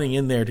up running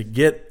in there to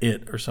get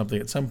it or something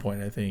at some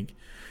point, I think.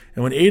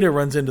 And when Ada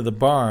runs into the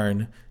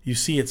barn, you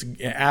see it's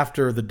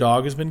after the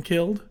dog has been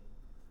killed.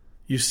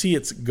 You see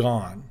it's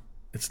gone.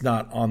 It's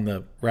not on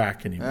the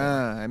rack anymore.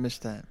 I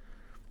missed that.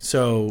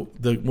 So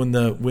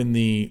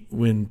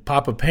when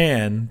Papa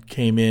Pan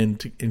came in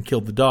and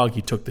killed the dog,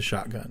 he took the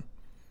shotgun.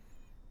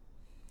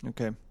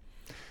 Okay,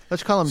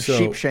 let's call him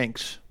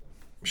Sheepshanks.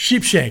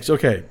 Sheepshanks,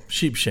 okay,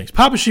 Sheepshanks.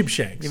 Papa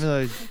Sheepshanks. Even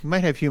though he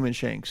might have human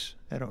shanks,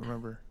 I don't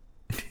remember.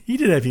 He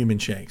did have human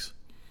shanks,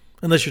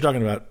 unless you're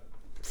talking about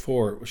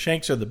 4.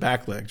 Shanks are the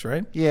back legs,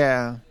 right?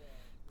 Yeah.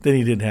 Then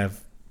he didn't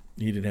have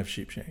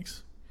sheep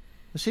shanks.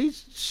 Was he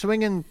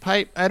swinging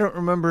pipe? I don't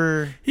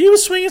remember. He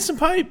was swinging some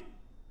pipe.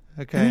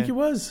 Okay. I think he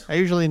was. I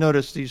usually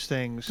notice these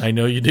things. I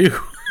know you do.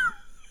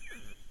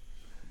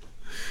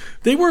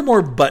 They were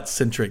more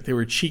butt-centric. They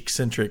were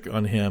cheek-centric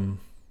on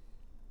him.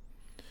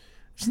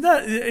 It's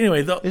not...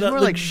 Anyway, it's more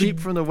like sheep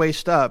from the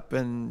waist up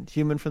and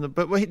human from the...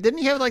 But didn't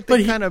he have like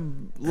the kind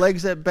of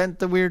legs that bent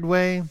the weird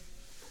way?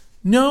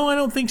 No, I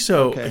don't think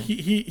so. Okay.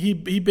 He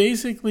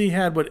basically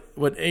had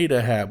what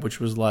Ada had, which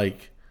was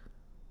like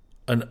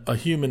a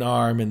human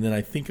arm and then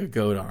I think a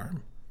goat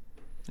arm.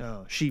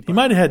 Oh, sheep. He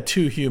might have had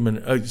 2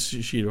 human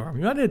sheep arm.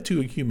 He might have had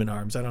 2 human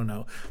arms. I don't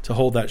know, to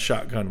hold that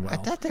shotgun well. I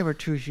thought they were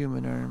 2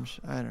 human arms.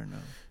 I don't know.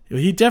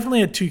 He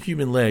definitely had 2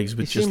 human legs,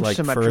 but just like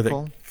fur that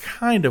symmetrical.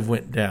 kind of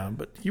went down.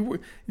 But he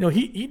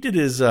did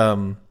his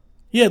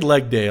he had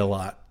leg day a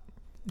lot.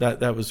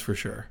 That was for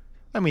sure.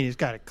 I mean, he's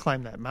got to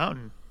climb that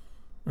mountain.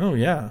 Oh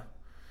yeah,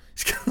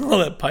 he's got all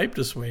that pipe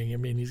to swing. I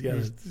mean, he's got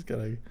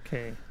to.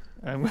 Okay,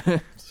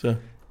 So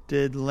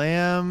did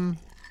lamb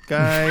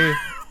guy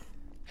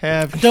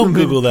have? Don't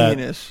human Google that.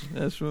 Penis?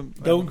 That's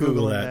what don't I'm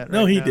Google Googling that. right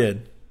No, he now.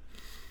 did.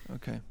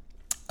 Okay.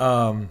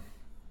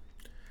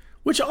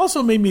 Which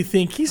also made me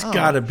think he's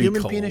got to be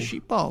human cold. penis,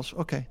 sheep balls.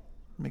 Okay,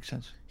 makes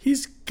sense.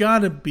 He's got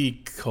to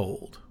be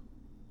cold.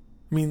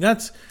 I mean,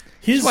 that's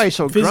his. That's why he's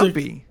so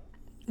grumpy.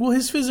 Well,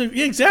 his physical,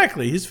 yeah,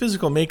 exactly. His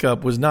physical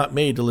makeup was not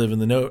made to live in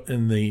the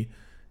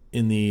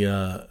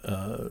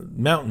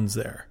mountains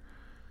there.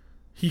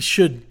 He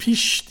should be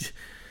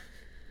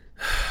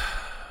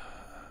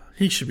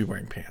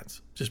wearing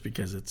pants just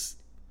because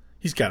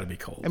he's got to be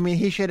cold. I mean,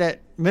 he should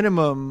at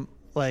minimum,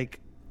 like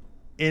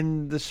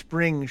in the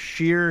spring,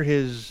 shear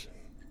his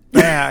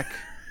back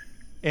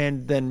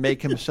and then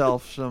make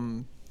himself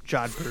some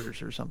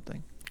jodhpurs or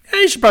something.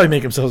 Yeah, he should probably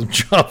make himself some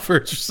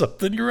choppers or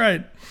something. You're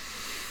right.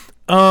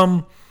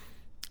 So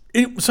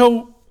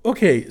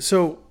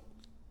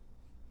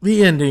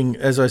the ending,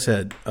 as I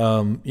said,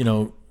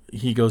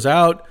 he goes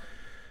out.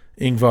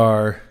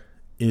 Ingvar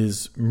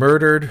is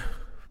murdered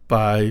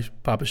by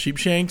Papa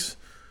Sheepshanks.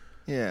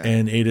 Yeah.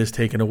 And Ada's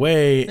taken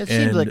away. It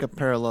seems like a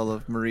parallel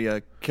of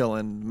Maria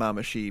killing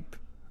Mama Sheep.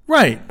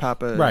 Right.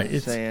 Papa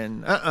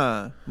saying,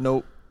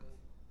 nope.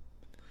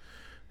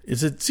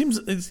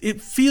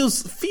 It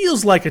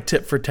feels like a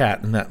tit for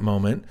tat in that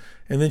moment.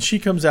 And then she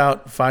comes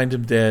out, finds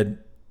him dead,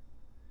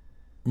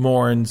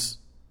 mourns,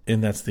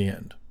 and that's the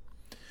end.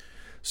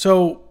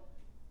 So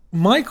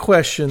my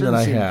question that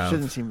I have... She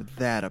doesn't seem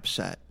that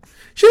upset.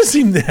 She doesn't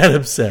seem that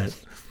upset.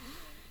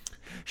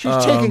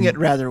 She's taking it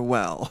rather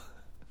well.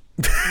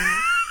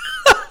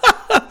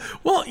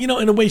 Well, in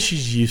a way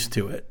she's used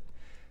to it.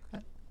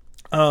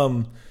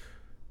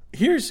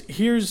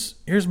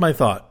 Here's my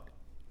thought.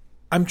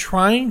 I'm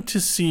trying to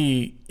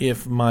see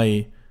if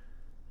my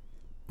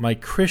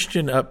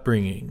Christian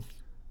upbringing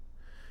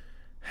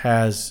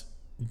has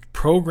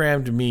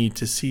programmed me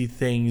to see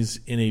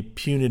things in a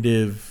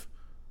punitive,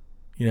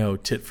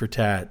 tit for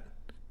tat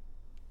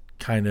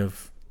kind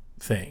of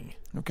thing.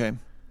 Okay.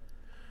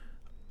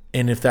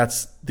 And if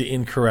that's the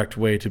incorrect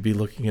way to be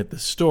looking at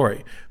this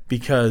story,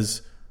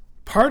 because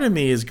part of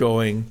me is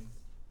going,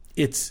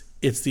 it's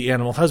the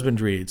animal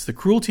husbandry. It's the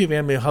cruelty of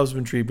animal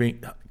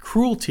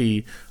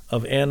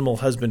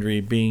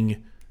husbandry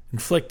being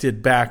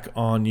inflicted back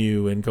on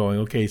you and going,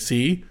 okay,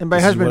 see? And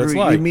by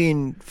husbandry, you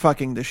mean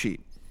fucking the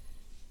sheep.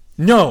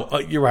 No,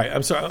 you're right.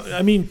 I'm sorry.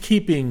 I mean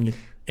keeping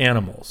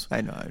animals.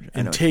 I know.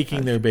 And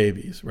taking their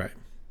babies. Right.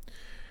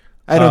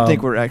 I don't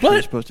think we're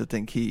actually supposed to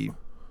think he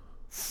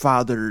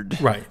fathered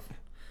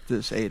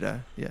this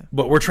Ada. Yeah.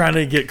 But we're trying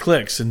to get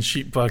clicks, and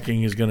sheep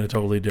fucking is going to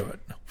totally do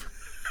it.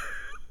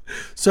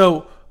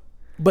 So,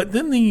 but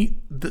then the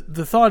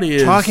thought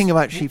is... Talking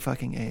about sheep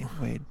fucking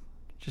Wade.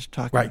 Just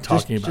talking. Right,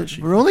 talking about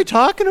sheep. We're only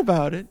talking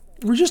about it.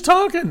 We're just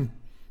talking.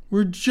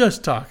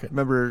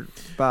 Remember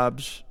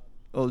Bob's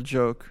old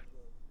joke?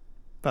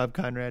 Bob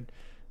Conrad.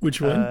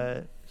 Which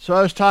one? So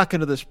I was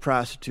talking to this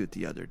prostitute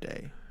the other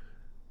day.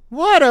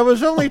 What? I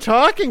was only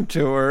talking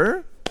to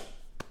her.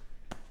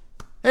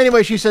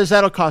 Anyway, she says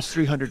that'll cost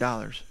 $300.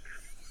 I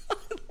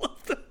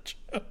love that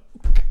joke.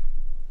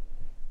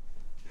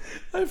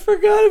 I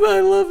forgot about it.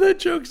 I love that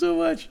joke so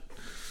much.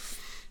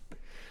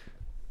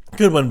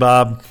 Good one,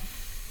 Bob.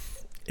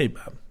 Hey,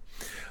 Bob.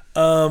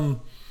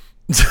 What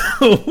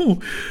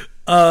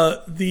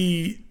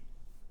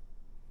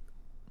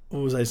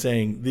was I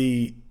saying?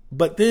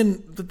 But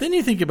then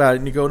you think about it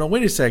and you go, no,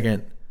 wait a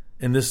second.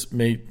 And this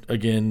may,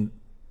 again,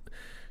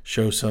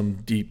 show some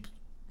deep,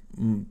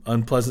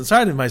 unpleasant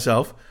side of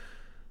myself.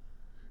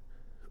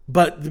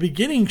 But the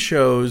beginning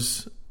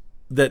shows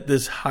that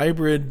this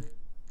hybrid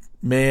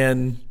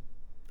man,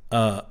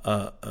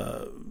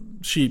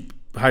 sheep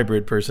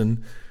hybrid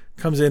person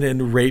comes in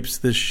and rapes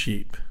this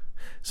sheep.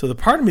 So the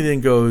part of me then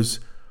goes,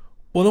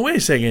 well, no, wait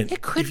a second.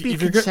 It could be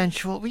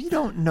consensual. We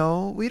don't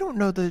know. We don't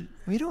know.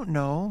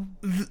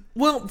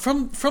 Well,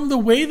 from the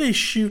way they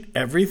shoot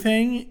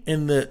everything,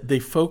 and they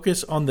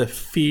focus on the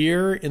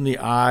fear in the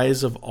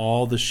eyes of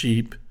all the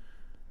sheep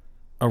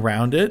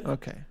around it.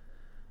 Okay.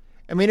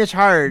 I mean, it's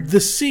hard. The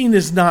scene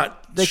is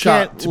not They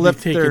shot can't to lift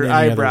be taken their any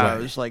other way.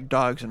 eyebrows like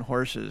dogs and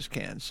horses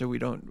can, so we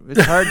don't.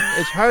 It's hard.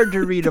 It's hard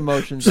to read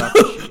emotions off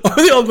the sheet. Are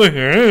they all going?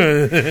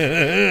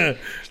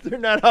 They're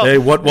not all. Hey,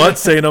 what?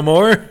 Say no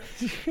more.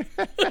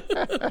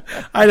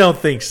 I don't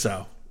think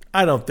so.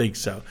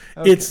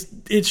 Okay.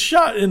 It's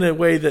shot in a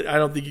way that I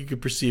don't think you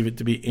could perceive it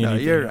to be anything. No,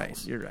 you're else.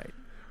 right. You're right.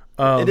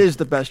 It is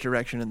the best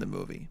direction in the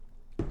movie.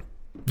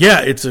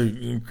 Yeah, it's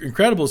an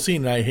incredible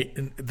scene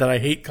that I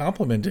hate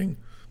complimenting,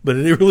 but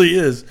it really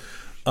is.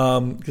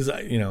 Because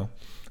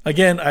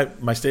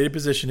my stated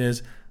position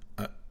is,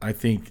 I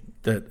think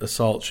that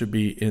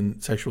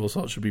sexual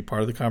assault should be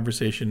part of the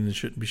conversation and it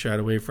shouldn't be shied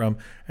away from.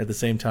 At the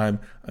same time,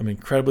 I'm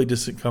incredibly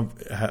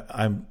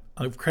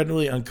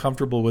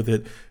uncomfortable with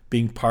it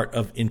being part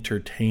of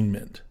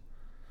entertainment.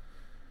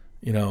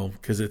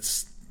 Because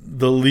it's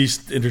the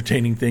least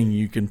entertaining thing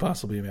you can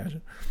possibly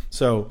imagine.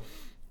 So,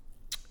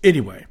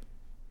 anyway,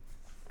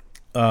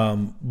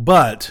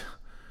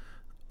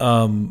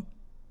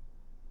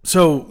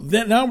 so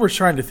then now we're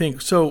trying to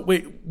think. So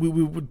wait, we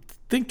would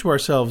think to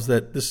ourselves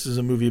that this is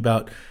a movie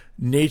about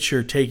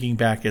nature taking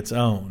back its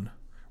own,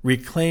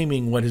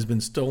 reclaiming what has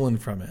been stolen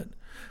from it.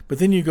 But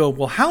then you go,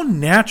 well, how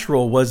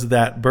natural was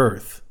that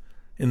birth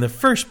in the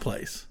first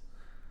place?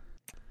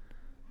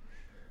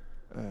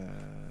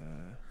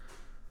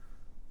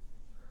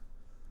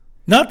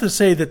 Not to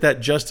say that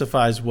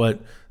justifies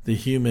what the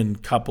human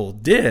couple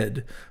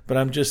did, but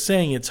I'm just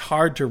saying it's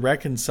hard to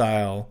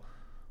reconcile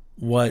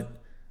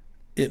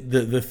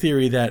the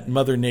theory that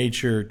Mother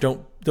Nature,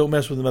 don't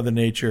mess with Mother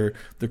Nature,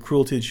 the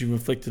cruelty that you've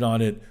inflicted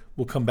on it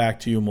will come back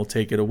to you and will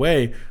take it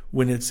away,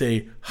 when it's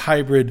a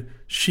hybrid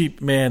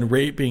sheep man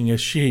raping a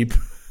sheep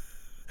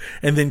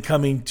and then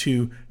coming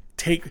to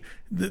take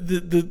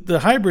the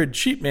hybrid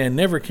sheep man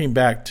never came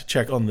back to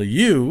check on the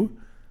ewe,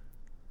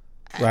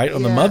 right?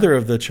 On the mother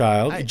of the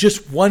child. It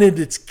just wanted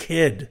its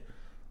kid,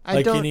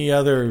 like any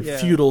other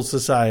feudal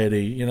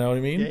society. You know what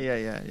I mean?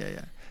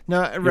 Yeah.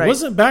 No, right. It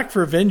wasn't back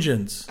for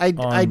vengeance. I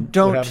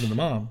don't. What happened to the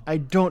mom? I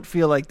don't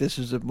feel like this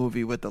is a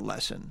movie with a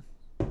lesson.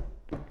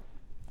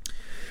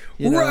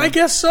 I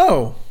guess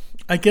so.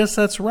 I guess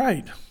that's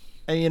right.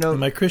 And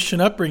my Christian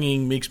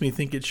upbringing makes me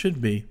think it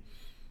should be,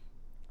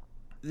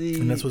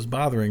 and that's what's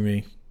bothering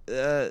me.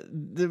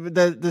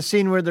 The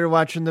scene where they're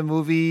watching the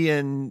movie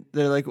and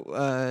they're like,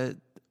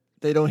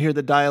 they don't hear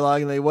the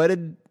dialogue and they, what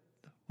did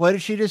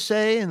she just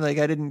say? And like,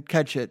 I didn't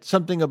catch it.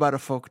 Something about a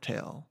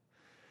folktale,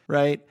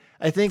 right?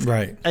 I think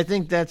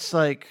that's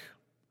like,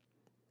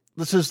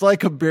 this is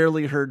like a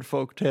barely heard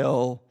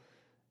folktale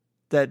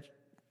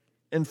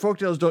and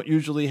folktales don't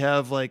usually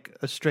have like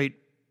a straight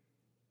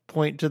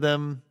point to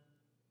them,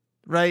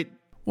 right?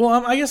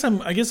 Well, I guess I'm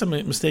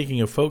mistaking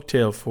a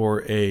folktale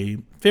for a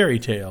fairy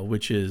tale,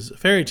 which is a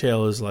fairy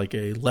tale is like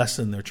a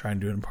lesson they're trying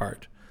to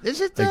impart.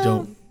 Is it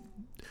though?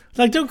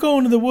 Don't go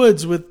into the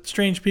woods with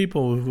strange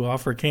people who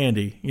offer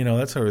candy,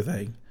 that sort of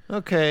thing.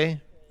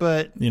 Okay.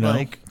 But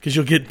because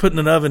you'll get put in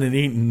an oven and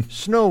eaten.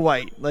 Snow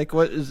White, like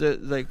what is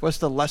it? Like what's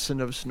the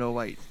lesson of Snow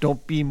White?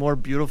 Don't be more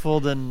beautiful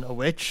than a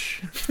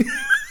witch.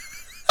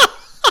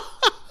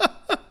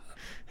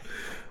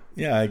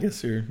 Yeah, I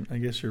guess you're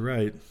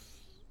right.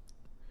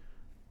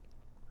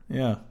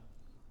 Yeah,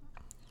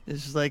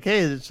 it's just like,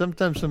 hey,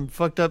 sometimes some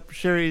fucked up,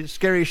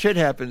 scary shit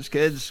happens,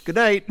 kids. Good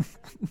night.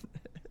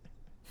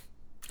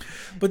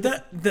 But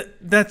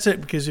that's it.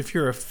 Because if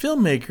you're a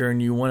filmmaker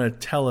and you want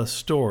to tell a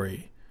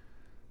story.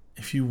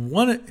 If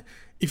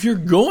you're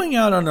going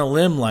out on a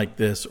limb like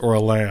this, or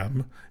a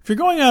lamb, if you're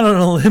going out on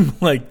a limb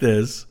like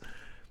this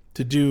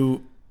to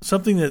do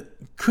something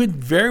that could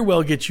very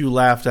well get you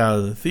laughed out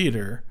of the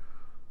theater,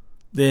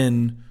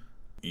 then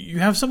you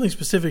have something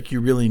specific you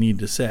really need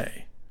to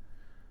say.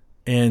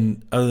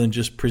 And other than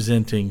just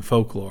presenting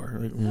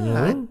folklore. It's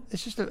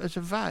a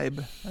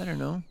vibe. I don't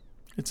know.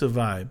 It's a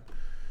vibe.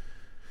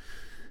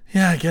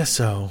 Yeah, I guess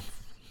so.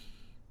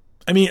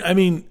 I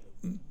mean,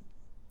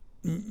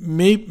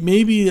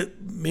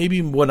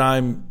 maybe what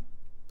I'm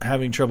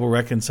having trouble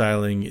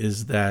reconciling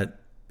is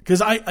that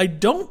because I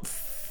don't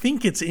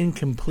think it's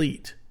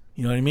incomplete.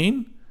 You know what I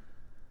mean?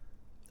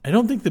 I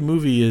don't think the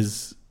movie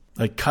is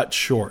like cut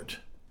short,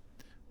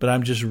 but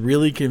I'm just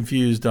really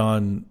confused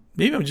on.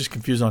 Maybe I'm just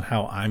confused on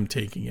how I'm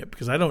taking it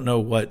because I don't know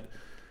what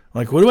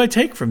do I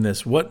take from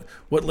this? What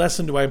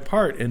lesson do I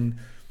impart and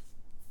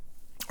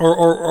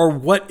or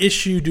what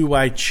issue do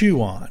I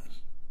chew on?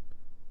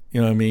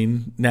 You know what I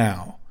mean?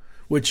 Now.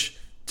 Which,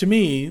 to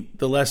me,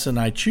 the lesson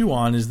I chew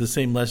on is the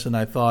same lesson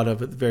I thought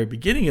of at the very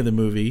beginning of the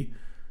movie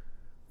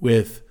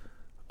with,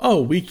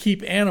 we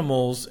keep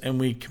animals and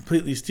we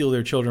completely steal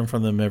their children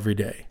from them every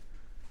day.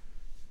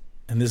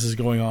 And this is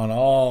going on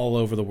all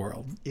over the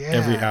world,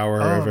 every hour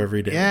of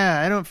every day.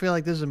 Yeah, I don't feel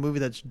like this is a movie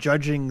that's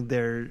judging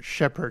their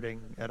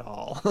shepherding at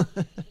all.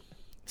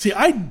 See,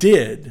 I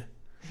did.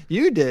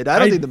 You did. I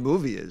don't think the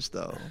movie is,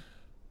 though.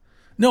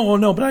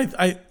 No, but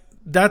I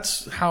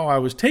that's how I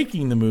was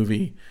taking the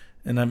movie.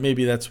 And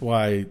maybe that's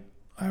why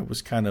I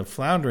was kind of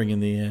floundering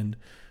in the end,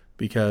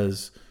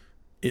 because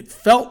it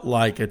felt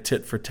like a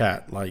tit for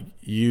tat. Like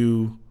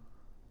you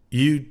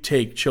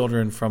take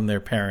children from their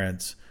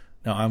parents.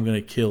 Now I'm going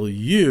to kill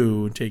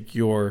you.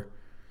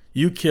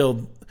 You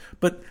killed.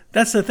 But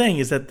that's the thing,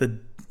 is that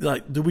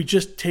do we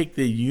just take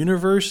the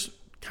universe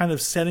kind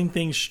of setting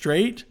things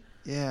straight?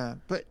 Yeah,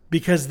 but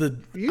because I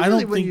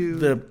don't think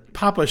the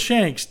Papa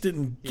Shanks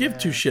didn't give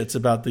two shits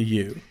about the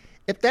you.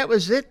 If that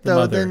was it,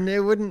 though, then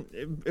they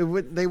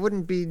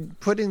wouldn't be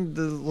putting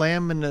the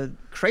lamb in a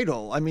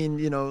cradle. I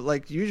mean,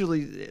 like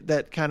usually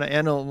that kind of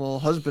animal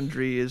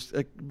husbandry is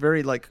a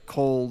very like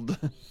cold,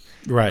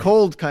 right,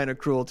 cold kind of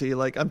cruelty.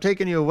 Like, I'm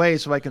taking you away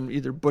so I can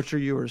either butcher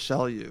you or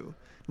sell you,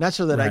 not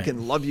so that I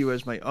can love you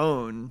as my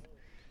own,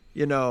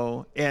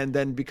 and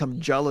then become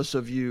jealous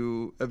of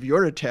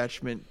your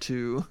attachment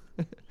to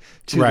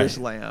this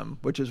lamb,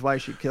 which is why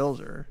she kills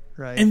her.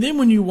 Right. And then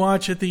when you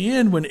watch at the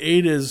end, when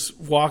Ada's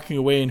walking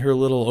away in her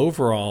little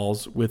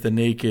overalls with a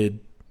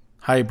naked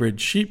hybrid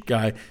sheep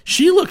guy,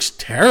 she looks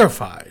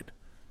terrified.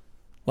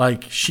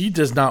 Like she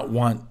does not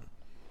want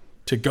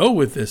to go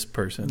with this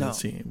person, it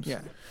seems.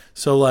 Yeah.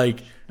 So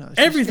like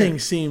everything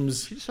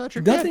seems... She saw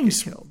her dad get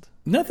killed.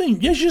 Nothing...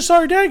 Yeah, she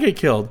saw her dad get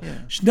killed. Yeah.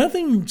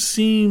 Nothing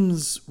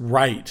seems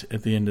right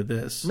at the end of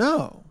this.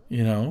 No.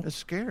 It's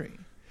scary.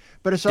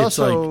 But it's It's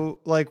also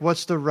like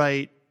what's the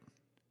right...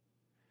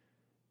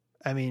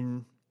 I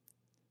mean,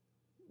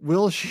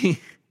 will she?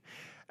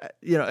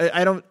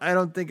 I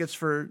don't think it's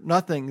for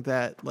nothing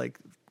that like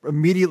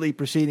immediately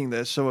preceding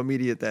this, so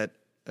immediate that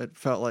it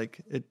felt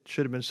like it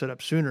should have been set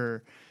up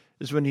sooner,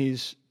 is when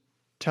he's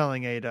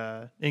telling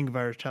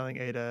Ingvar's telling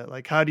Ada,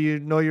 like, how do you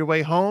know your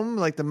way home?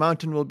 Like the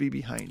mountain will be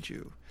behind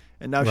you,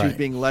 and now she's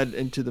being led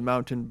into the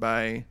mountain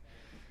by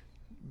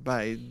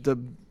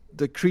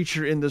the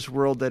creature in this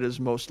world that is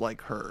most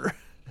like her,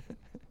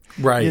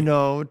 right?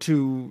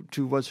 To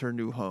what's her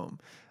new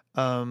home.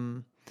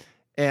 And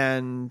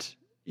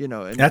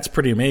that's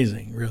pretty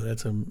amazing. Really,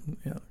 that's I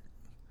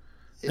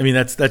mean,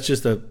 that's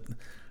just a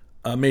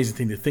amazing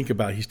thing to think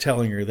about. He's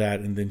telling her that,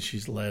 and then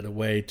she's led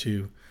away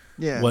to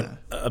what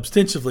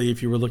ostensibly,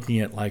 if you were looking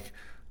at like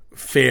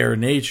fair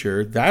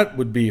nature, that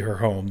would be her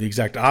home. The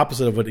exact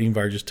opposite of what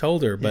Ingvar just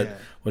told her. But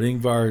what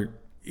Ingvar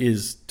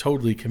is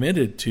totally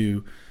committed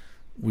to,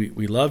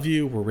 we love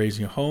you. We're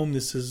raising a home.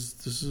 This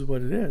is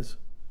what it is.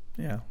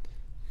 Yeah.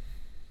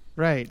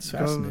 Right. It's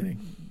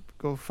fascinating.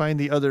 Go find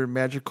the other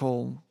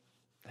magical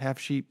half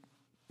sheep,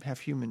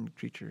 half human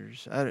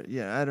creatures. I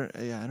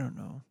don't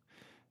know.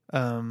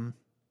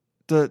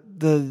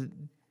 The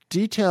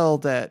detail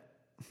that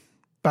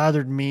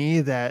bothered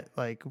me, that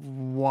like,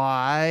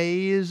 why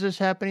is this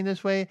happening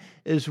this way,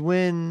 is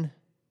what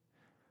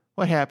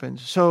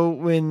happens? So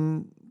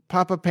when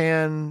Papa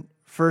Pan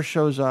first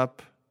shows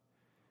up,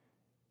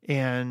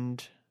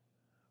 and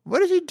what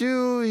does he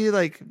do?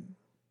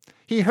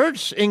 He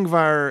hurts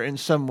Ingvar in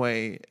some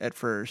way at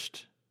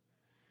first.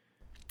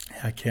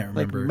 I can't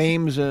remember. Like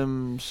maims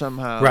him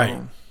somehow. Right.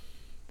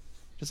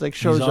 Just like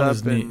shows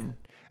up and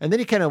then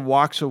he kind of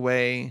walks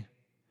away,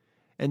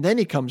 and then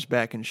he comes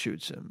back and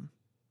shoots him.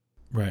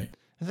 Right.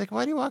 It's like,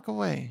 why do you walk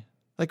away?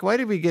 Like, why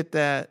did we get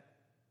that?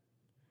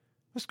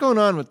 What's going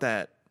on with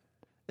that?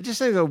 It's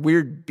just like a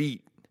weird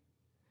beat.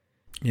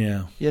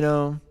 Yeah.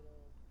 And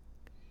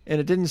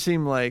it didn't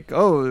seem like,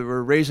 oh,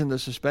 we're raising the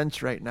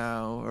suspense right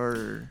now,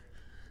 or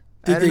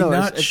I don't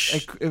know.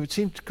 It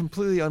seemed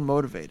completely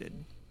unmotivated.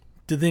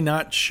 Did they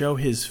not show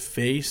his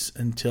face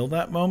until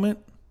that moment?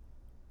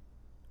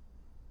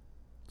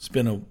 It's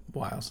been a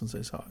while since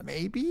I saw it.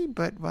 Maybe,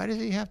 but why does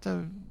he have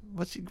to?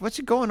 What's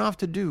he going off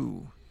to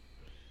do?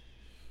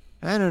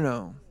 I don't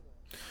know.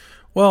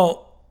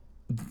 Well,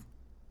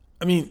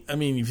 I mean, if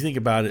you think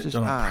about it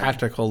on odd. A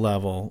practical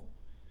level,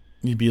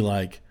 you'd be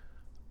like,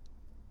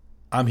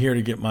 I'm here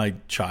to get my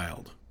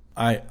child.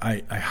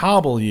 I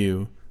hobble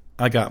you.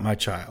 I got my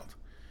child.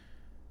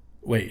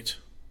 Wait.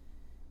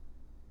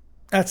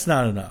 That's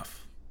not enough.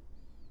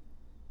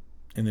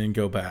 And then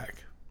go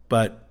back.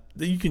 But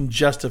you can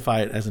justify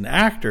it as an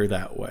actor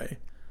that way.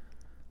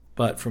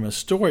 But from a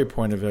story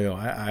point of view,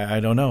 I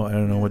don't know. I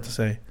don't know what to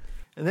say.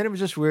 And then it was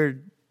just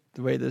weird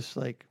the way this,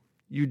 like,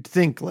 you'd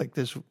think like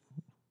this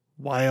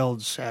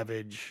wild,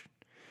 savage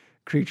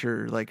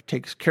creature like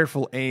takes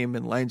careful aim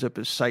and lines up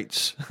his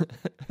sights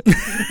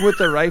with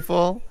the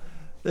rifle.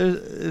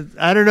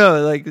 I don't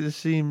know. Like, this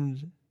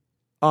seemed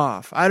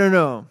off. I don't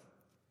know.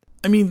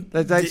 I mean,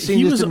 that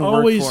scene just didn't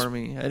work for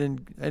me. I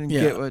didn't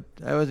get what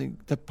I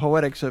wasn't. The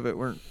poetics of it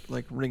weren't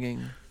like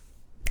ringing.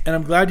 And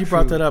I'm glad you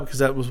brought that up, because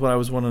that was what I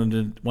was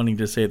wanting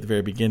to say at the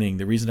very beginning.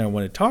 The reason I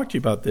want to talk to you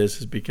about this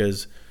is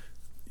because,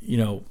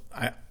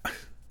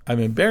 I'm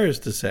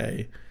embarrassed to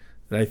say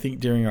that I think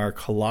during our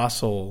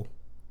Colossal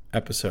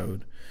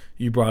episode,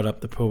 you brought up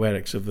the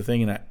poetics of the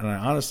thing, and I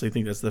honestly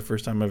think that's the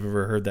first time I've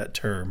ever heard that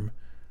term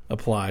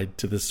applied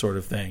to this sort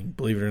of thing,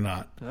 believe it or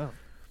not. Oh.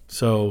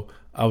 So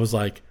I was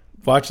like,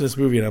 watching this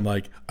movie, and I'm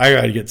like, I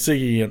got to get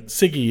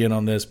Siggy in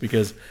on this,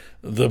 because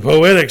the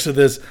poetics of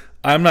this,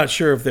 I'm not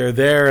sure if they're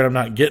there and I'm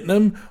not getting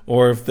them,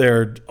 or if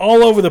they're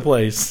all over the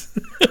place.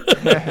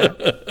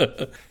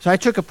 So I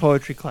took a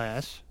poetry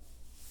class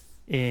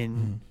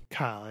in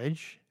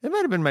college. It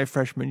might have been my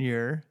freshman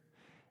year.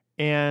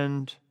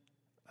 And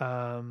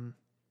the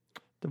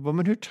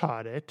woman who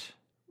taught it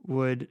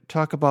would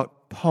talk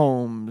about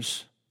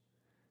poems.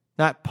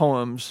 Not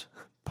poems,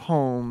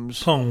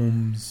 poems.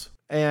 Poems.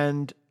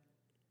 And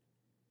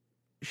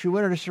she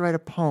wanted us to write a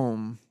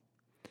poem.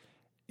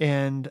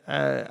 And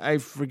I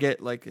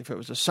forget, like, if it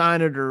was a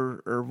sonnet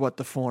or what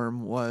the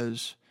form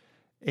was.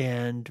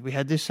 And we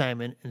had the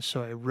assignment, and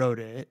so I wrote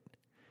it.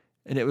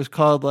 And it was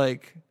called,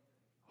 like,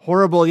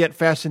 Horrible Yet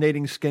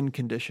Fascinating Skin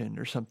Condition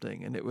or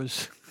something. And it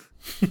was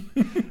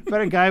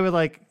about a guy with,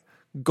 like,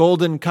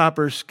 golden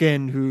copper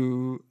skin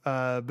who,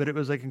 but it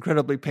was, like,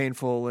 incredibly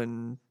painful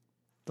and,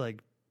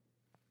 like,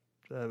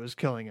 it was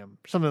killing him.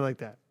 Something like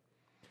that.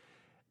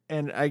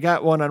 And I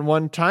got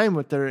one-on-one time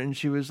with her, and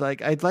she was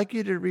like, I'd like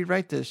you to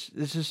rewrite this.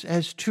 This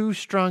has too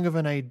strong of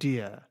an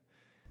idea.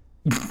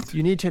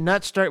 You need to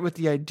not start with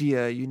the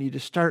idea. You need to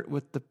start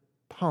with the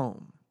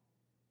poem.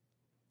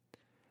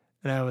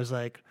 And I was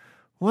like,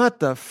 what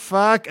the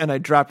fuck? And I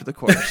dropped the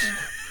course.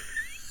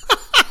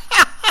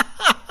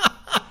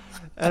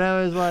 And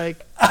I was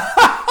like,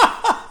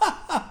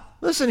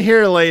 listen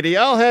here, lady,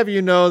 I'll have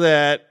you know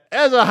that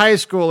as a high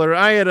schooler,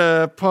 I had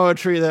a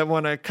poetry that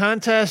won a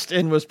contest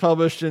and was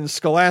published in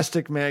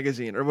Scholastic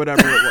magazine or whatever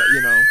it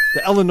was,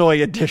 the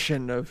Illinois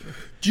edition of.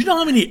 Do you know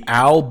how many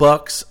owl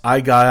bucks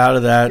I got out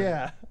of that?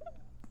 Yeah.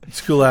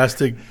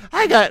 Scholastic.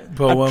 I got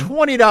poem. A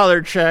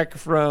 $20 check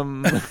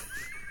from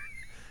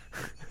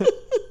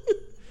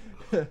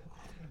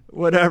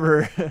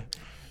whatever.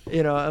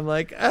 I'm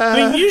like, I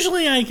mean,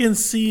 usually I can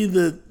see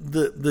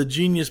the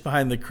genius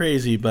behind the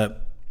crazy,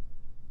 but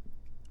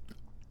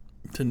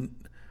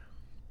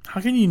how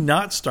can you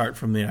not start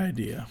from the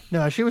idea?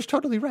 No, she was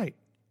totally right.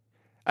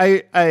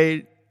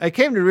 I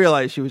came to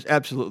realize she was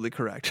absolutely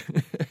correct,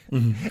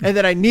 and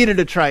that I needed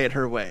to try it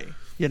her way.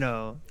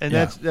 And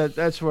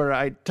that's where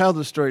I tell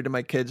the story to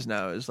my kids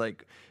now. Is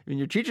like, when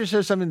your teacher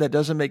says something that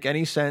doesn't make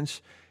any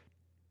sense,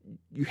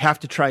 you have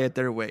to try it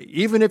their way,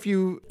 even if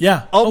you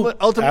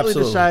ultimately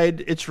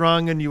decide it's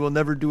wrong and you will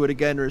never do it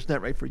again or it's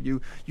not right for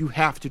you. You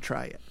have to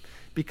try it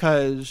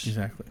because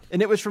exactly.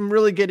 And it was from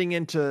really getting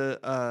into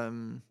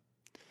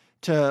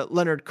to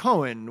Leonard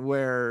Cohen,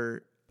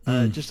 where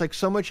just like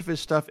so much of his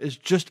stuff is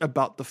just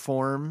about the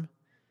form,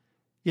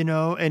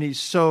 and he's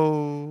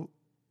so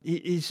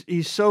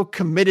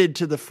committed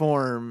to the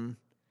form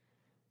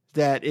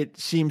that it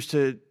seems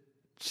to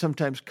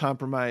sometimes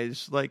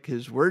compromise like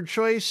his word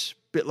choice,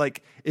 but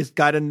like it's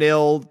got to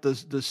nail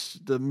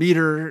the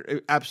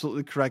meter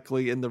absolutely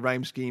correctly in the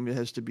rhyme scheme. It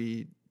has to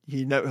be,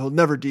 he'll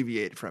never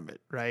deviate from it.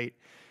 Right.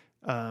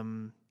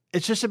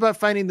 It's just about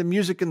finding the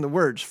music in the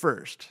words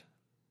first,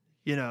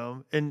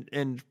 and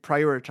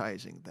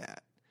prioritizing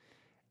that.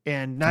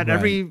 And not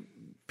every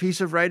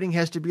piece of writing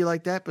has to be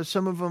like that, but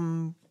some of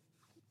them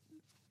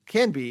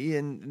can be,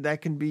 and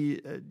that can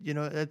be,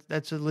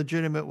 that's a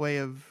legitimate way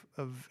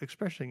of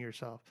expressing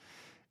yourself.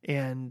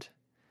 And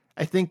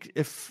I think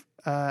if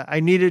I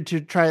needed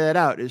to try that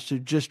out, is to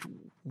just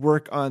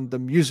work on the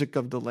music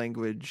of the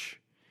language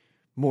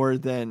more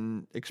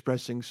than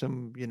expressing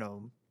some,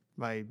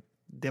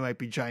 they might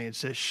be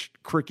giants-ish,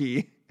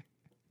 quirky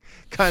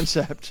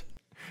concept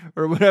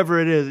or whatever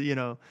it is,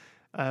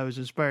 I was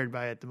inspired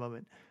by at the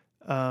moment.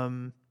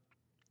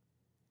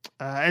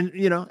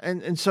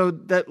 And so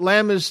that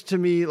Lamb is to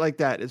me like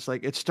that. It's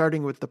like, it's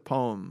starting with the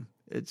poem.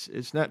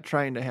 It's not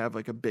trying to have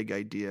like a big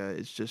idea.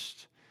 It's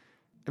just,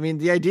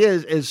 the idea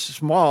is as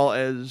small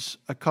as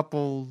a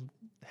couple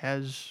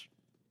tries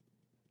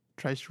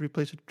to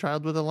replace a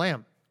child with a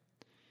lamb.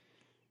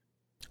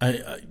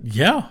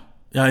 Yeah,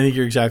 I think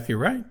you're exactly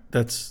right.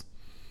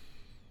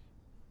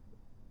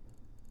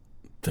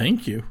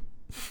 Thank you.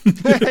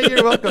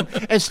 You're welcome.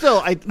 And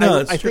still, I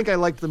think I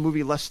liked the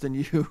movie less than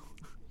you.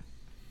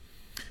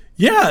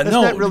 Yeah, that's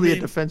not really a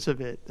defense of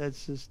it.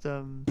 That's just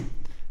I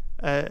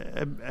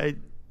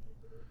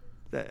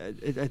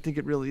think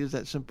it really is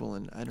that simple,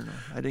 and I don't know.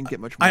 I didn't get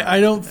much more. I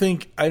don't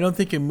think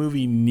a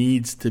movie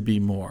needs to be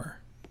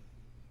more,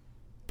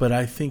 but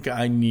I think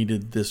I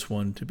needed this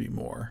one to be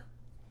more.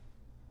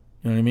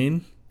 You know what I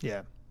mean?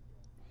 Yeah.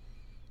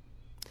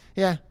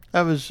 Yeah,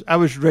 I was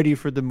ready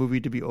for the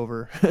movie to be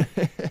over.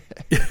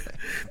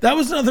 That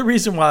was another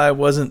reason why I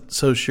wasn't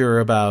so sure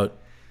about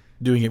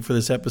doing it for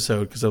this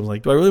episode, because I was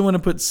like, do I really want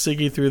to put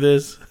Siggy through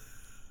this?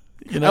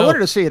 I wanted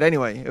to see it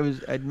anyway.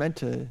 I'd meant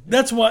to.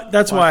 That's why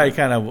I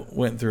kind of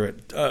went through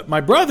it.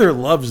 My brother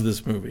loves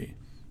this movie.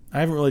 I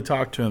haven't really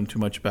talked to him too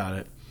much about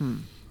it,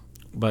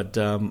 but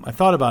I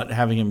thought about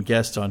having him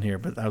guest on here,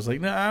 but I was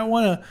like,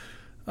 no,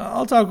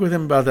 I'll talk with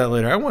him about that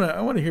later. I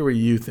want to hear what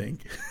you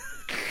think.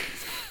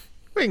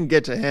 We can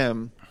get to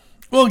him.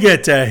 We'll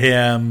get to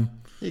him.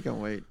 He can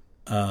wait.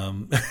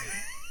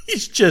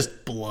 He's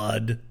just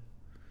blood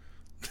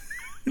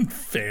and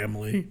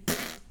family.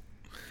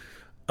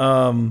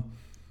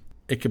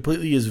 It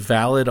completely is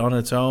valid on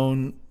its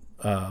own,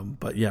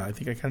 but yeah, I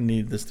think I kind of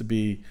needed this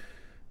to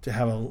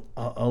have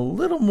a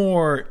little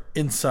more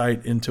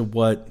insight into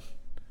what.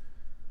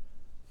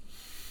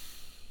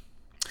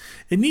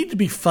 It needed to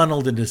be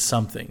funneled into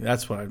something.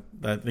 That's what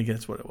I think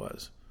that's what it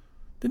was.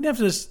 Didn't have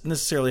to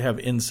necessarily have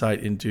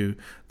insight into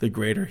the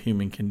greater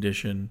human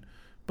condition,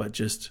 but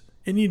just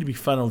it needed to be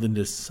funneled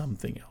into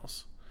something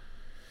else.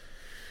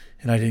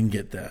 And I didn't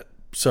get that.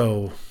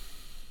 So,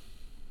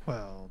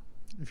 well,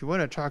 if you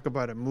want to talk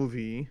about a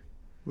movie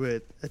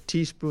with a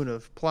teaspoon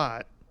of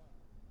plot,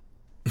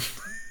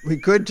 we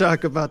could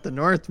talk about The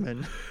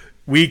Northman.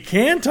 We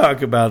can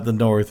talk about The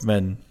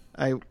Northman.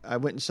 I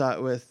went and saw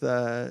it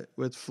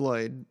with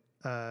Floyd,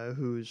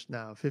 who's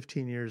now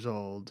 15 years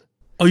old.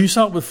 Oh, you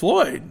saw it with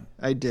Floyd?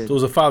 I did. So it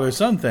was a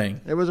father-son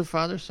thing. It was a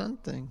father-son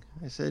thing.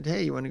 I said,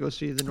 hey, you want to go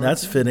see The Northman?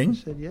 That's fitting.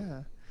 He said,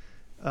 yeah.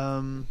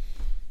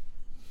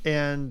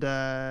 And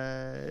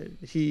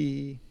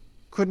he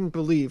couldn't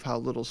believe how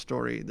little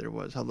story there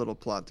was, how little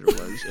plot there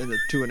was in the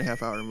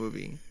 2.5-hour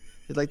movie.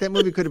 He's like, that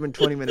movie could have been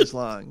 20 minutes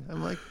long.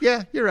 I'm like,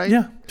 yeah, you're right.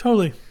 Yeah,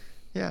 totally.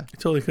 Yeah. It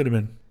totally could have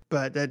been.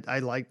 But I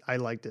liked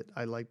it.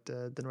 I liked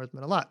The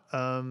Northman a lot.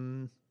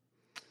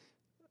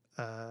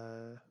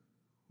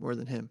 More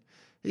than him.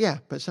 Yeah,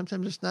 but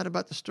sometimes it's not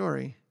about the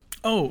story.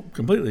 Oh,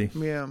 completely.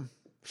 Yeah.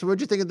 So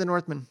what'd you think of The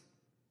Northman?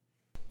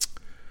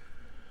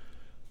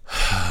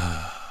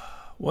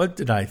 What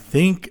did I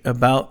think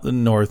about The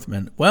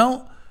Northman?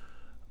 Well,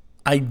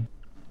 I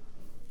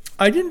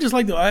didn't just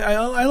like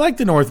I liked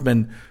The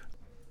Northman,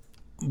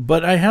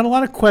 but I had a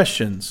lot of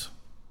questions.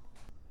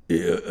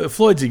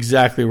 Floyd's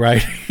exactly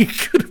right. He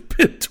could have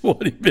been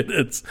 20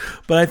 minutes,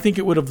 but I think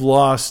it would have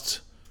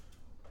lost.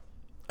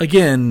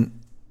 Again,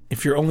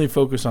 if you're only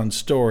focused on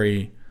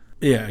story,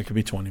 yeah, it could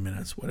be 20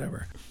 minutes,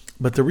 whatever.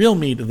 But the real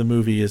meat of the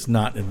movie is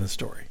not in the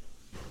story.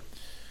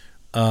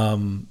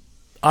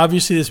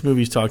 Obviously, this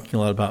movie's talking a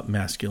lot about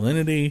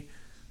masculinity.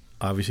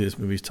 Obviously, this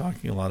movie's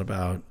talking a lot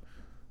about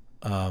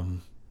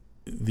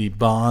the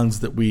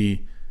bonds that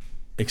we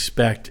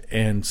expect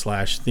and /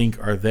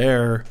 think are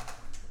there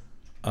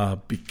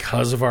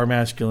because of our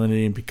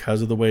masculinity and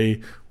because of the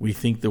way we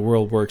think the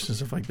world works and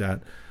stuff like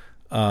that.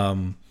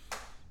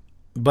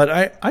 But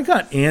I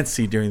got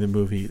antsy during the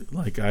movie.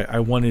 Like I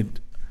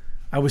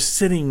was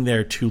sitting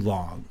there too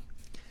long.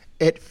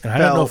 I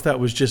don't know if that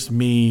was just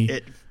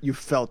me. You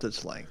felt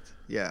its length.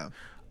 Yeah.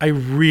 I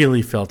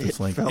really felt its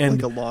length. It felt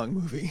like a long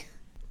movie.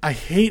 I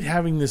hate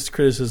having this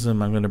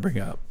criticism I'm going to bring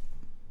up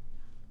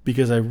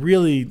because I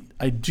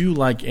do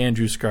like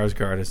Andrew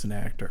Skarsgård as an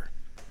actor,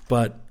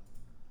 but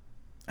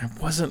I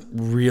wasn't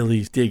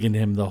really digging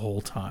him the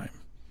whole time.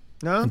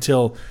 No?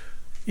 Until,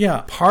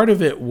 yeah, part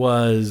of it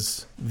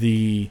was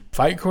the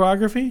fight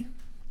choreography,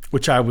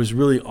 which I was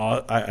really,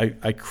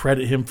 I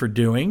credit him for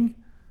doing.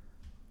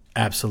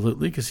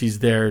 Absolutely, because he's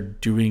there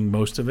doing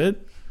most of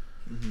it,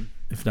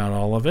 if not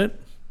all of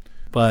it.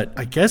 But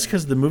I guess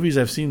because the movies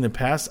I've seen in the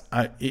past,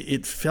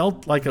 it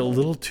felt like a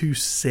little too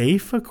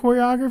safe a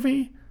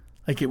choreography.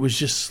 Like it was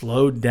just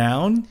slowed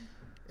down.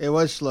 It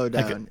was slowed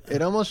down.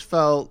 It almost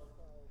felt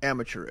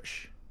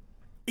amateurish.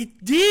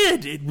 It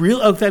did. It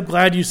really. Oh, I'm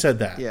glad you said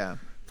that. Yeah.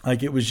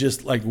 Like it was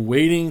just like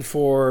waiting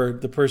for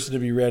the person to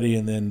be ready,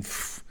 and then,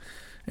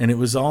 and it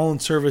was all in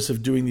service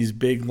of doing these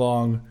big,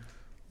 long,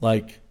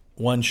 like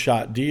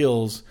one-shot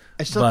deals.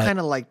 I still kind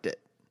of liked it,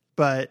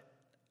 but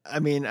I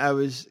mean, I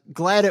was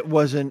glad it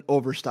wasn't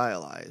over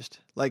stylized.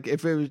 Like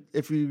I'd rather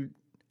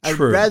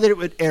it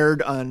would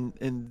aired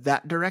in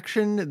that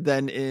direction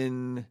than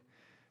in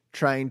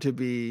trying to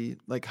be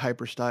like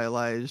hyper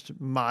stylized,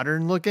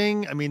 modern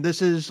looking. I mean,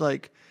 this is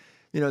like,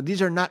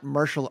 these are not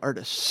martial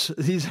artists.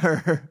 These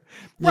are,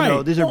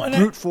 these are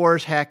brute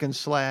force hack and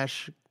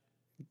slash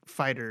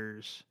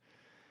fighters.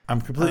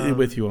 I'm completely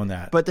with you on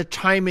that. But the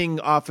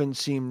timing often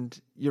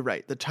seemed, you're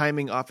right, the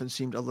timing often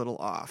seemed a little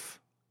off.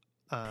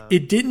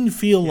 It didn't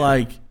feel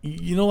like,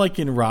 like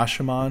in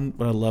Rashomon,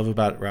 what I love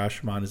about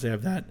Rashomon is they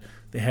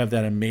have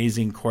that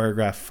amazing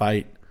choreographed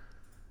fight,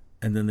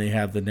 and then they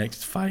have the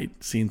next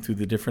fight seen through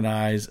the different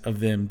eyes of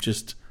them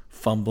just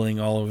fumbling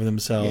all over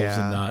themselves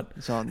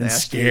and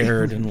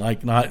scared and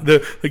like not I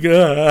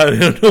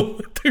don't know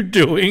what they're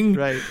doing.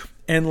 Right.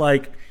 And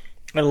like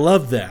I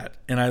love that.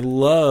 And I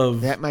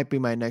love that might be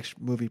my next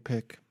movie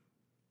pick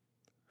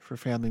for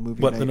family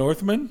movie What, night. The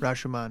Northman?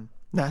 Rashomon.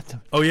 Not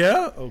the Oh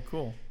yeah? Oh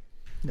cool.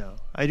 No.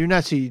 I do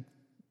not see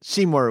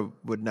Seymour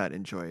would not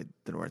enjoy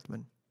The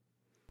Northman.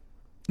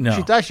 No.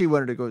 She thought she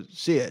wanted to go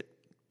see it,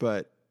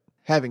 but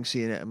having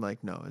seen it, I'm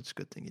like, no, it's a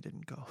good thing you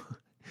didn't go.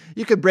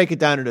 You could break it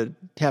down into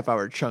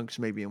half-hour chunks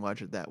maybe and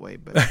watch it that way.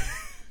 But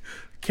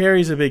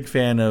Carrie's a big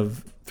fan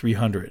of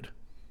 300,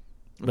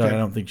 but I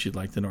don't think she'd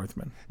like The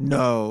Northman.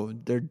 No,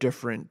 they're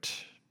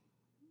different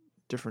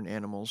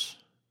animals.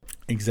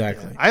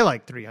 Exactly. Yeah, I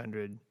like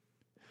 300.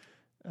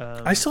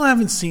 I still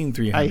haven't seen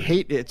 300. I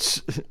hate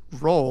its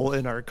role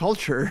in our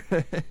culture.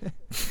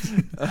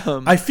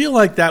 I feel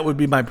like that would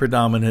be my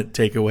predominant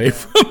takeaway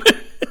from it.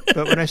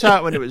 But when I saw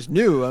it when it was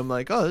new, I'm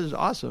like, oh, this is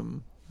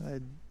awesome.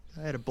 I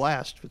had a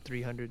blast with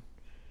 300.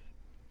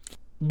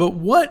 But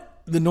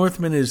what The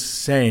Northman is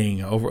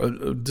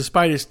saying,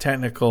 despite his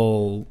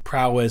technical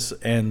prowess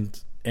and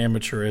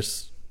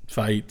amateurish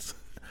fights,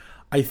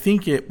 I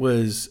think it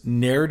was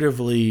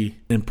narratively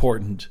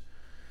important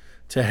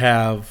to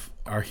have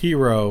our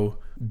hero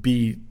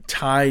be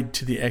tied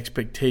to the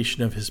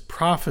expectation of his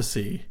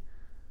prophecy,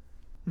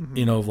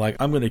 of like,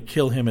 I'm going to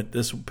kill him at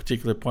this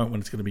particular point when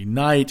it's going to be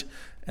night,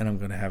 and I'm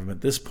going to have him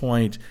at this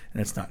point,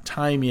 and it's not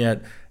time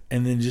yet.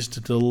 And then just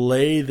to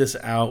delay this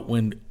out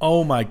when,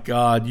 oh my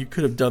God, you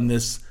could have done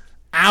this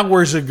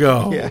hours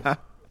ago. Yeah.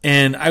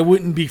 And I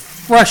wouldn't be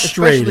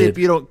frustrated. Especially if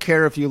you don't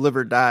care if you live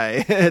or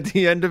die at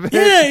the end of it.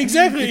 Yeah,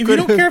 exactly. If you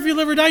don't care if you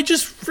live or die,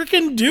 just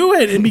freaking do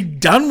it and be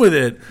done with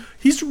it.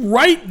 He's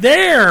right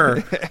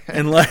there.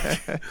 And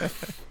like,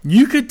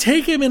 you could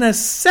take him in a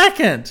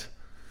second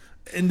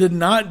and to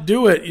not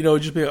do it,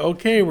 just be,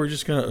 okay, we're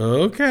just going to,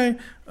 okay.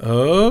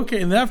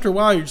 And after a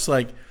while, you're just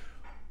like,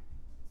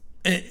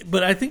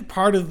 but I think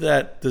part of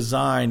that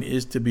design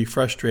is to be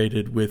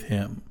frustrated with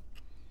him.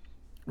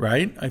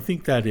 Right? I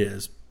think that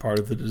is part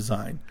of the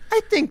design.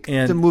 I think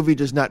the movie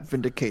does not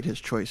vindicate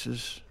his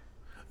choices.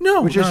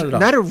 No, which not is at all.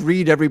 not a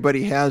read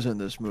everybody has in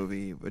this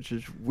movie, which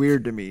is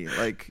weird to me.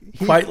 Like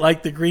quite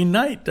like the Green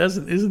Knight,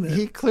 isn't it?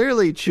 He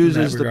clearly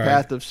chooses the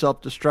path of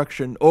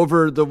self-destruction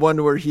over the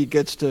one where he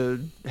gets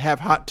to have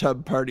hot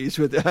tub parties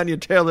with Anya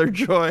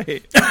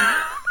Taylor-Joy.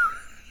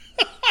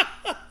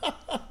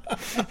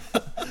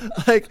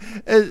 Like,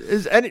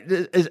 is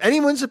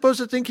anyone supposed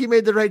to think he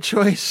made the right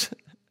choice?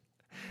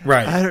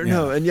 Right. I don't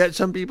know. And yet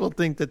some people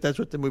think that that's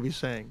what the movie's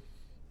saying.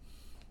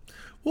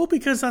 Well,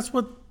 because that's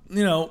what,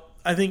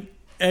 I think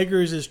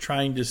Eggers is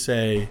trying to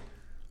say,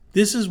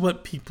 this is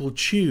what people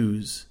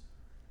choose,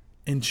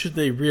 and should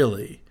they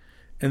really?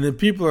 And then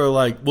people are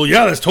like, well,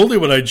 yeah, that's totally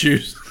what I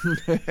choose.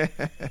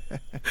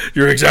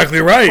 You're exactly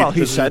right. Well,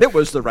 he said it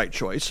was the right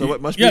choice, so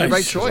it must be the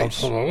right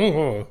choice.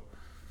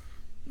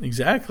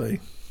 Exactly.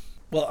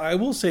 Well, I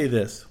will say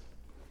this,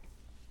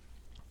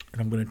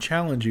 and I'm going to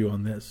challenge you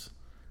on this,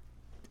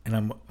 and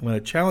I'm going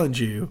to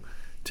challenge you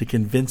to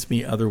convince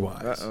me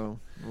otherwise. Uh-oh.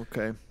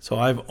 Okay. So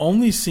I've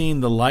only seen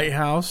The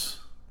Lighthouse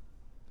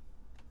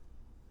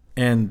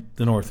and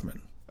The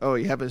Northman. Oh,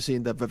 you haven't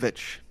seen The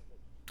Vivitch?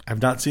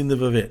 I've not seen The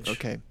Vivitch.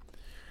 Okay.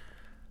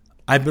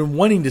 I've been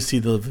wanting to see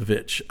The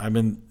Vivitch.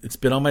 It's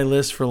been on my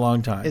list for a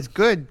long time. It's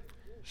good.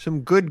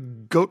 Some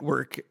good goat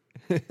work.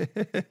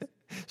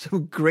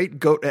 Some great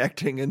goat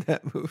acting in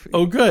that movie.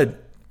 Oh, good.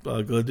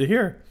 Well, good to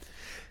hear.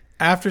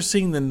 After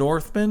seeing The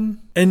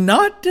Northman, and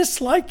not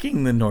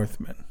disliking The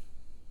Northman,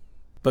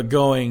 but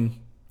going,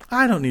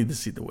 I don't need to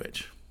see The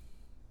Witch.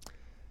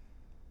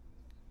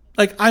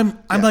 Like, I'm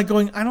like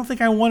going, I don't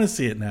think I want to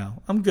see it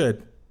now. I'm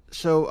good.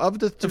 So of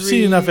the three, I've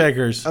seen enough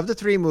Eggers. Of the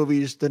three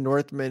movies, The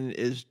Northman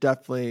is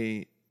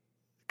definitely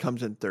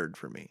comes in third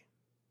for me.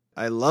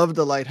 I love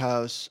The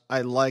Lighthouse.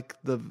 I like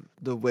The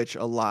Witch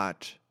a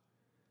lot.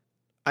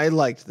 I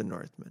liked The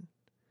Northman.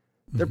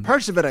 There are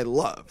parts of it I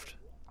loved.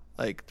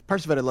 Like,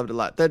 parts of it I loved a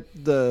lot. That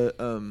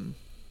the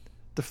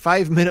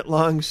 5-minute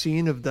long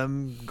scene of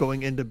them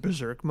going into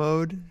berserk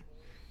mode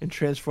and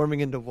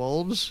transforming into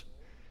wolves,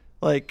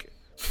 like,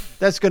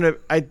 that's gonna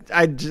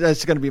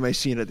be my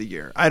scene of the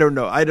year. I don't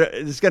know.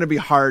 It's gonna be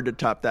hard to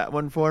top that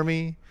one for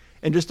me.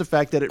 And just the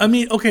fact that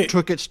it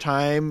took its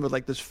time with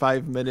like this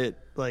 5-minute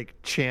like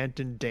chant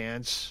and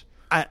dance.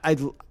 I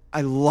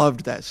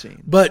loved that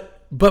scene.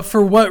 But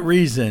for what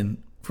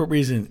reason? For what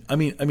reason? I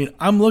mean,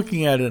 I'm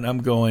looking at it and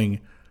I'm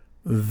going,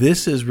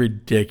 this is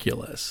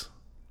ridiculous.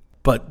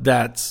 But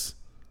that's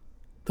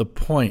the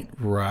point,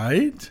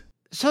 right?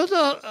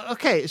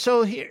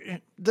 So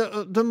here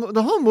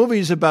the whole movie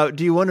is about,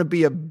 do you want to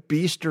be a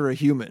beast or a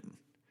human?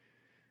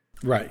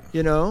 Right.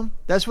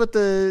 That's what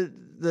the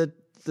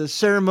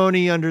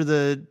ceremony under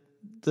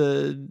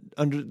the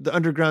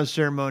underground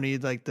ceremony,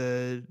 like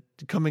the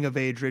coming of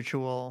age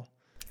ritual.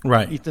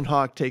 Right. Ethan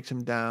Hawke takes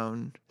him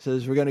down,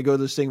 says we're going to go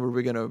this thing where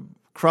we're going to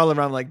crawl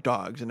around like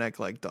dogs and act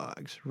like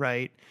dogs,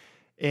 right?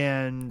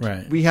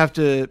 And we have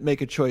to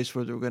make a choice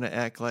whether we're going to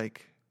act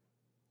like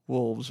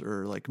wolves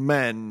or like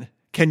men.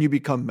 Can you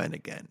become men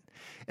again?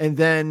 And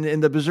then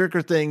in the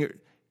Berserker thing,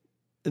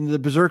 in the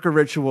Berserker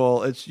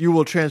ritual, it's you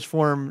will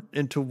transform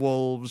into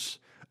wolves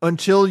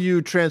until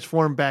you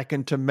transform back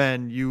into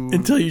men.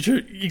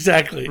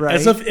 Exactly. Right?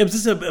 As if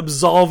it's just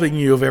absolving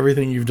you of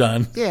everything you've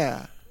done.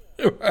 Yeah.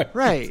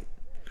 Right.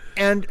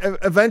 And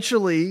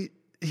eventually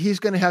he's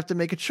going to have to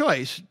make a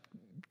choice.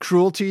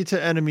 Cruelty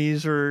to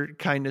enemies or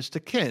kindness to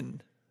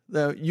kin.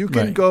 Now, you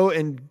can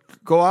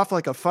go off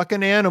like a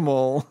fucking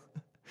animal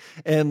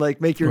and like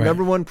make your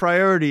number one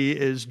priority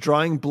is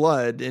drawing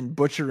blood and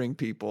butchering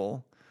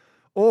people,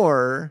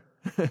 or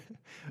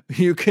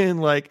you can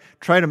like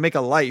try to make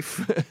a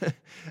life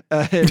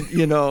and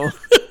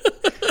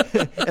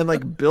and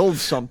like build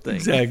something.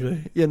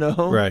 Exactly.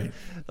 Right.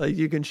 Like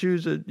you can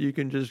choose it. You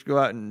can just go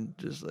out and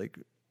just like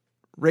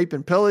rape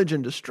and pillage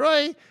and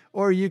destroy,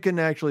 or you can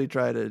actually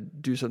try to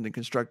do something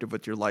constructive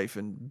with your life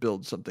and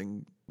build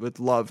something with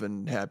love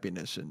and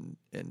happiness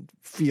and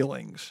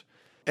feelings.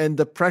 And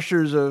the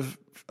pressures of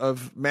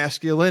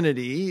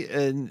masculinity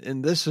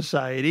in this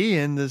society,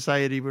 and the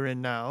society we're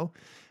in now,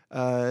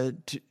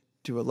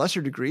 to a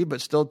lesser degree,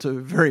 but still to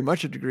very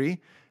much a degree,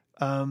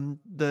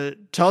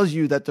 tells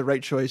you that the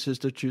right choice is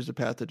to choose the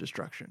path of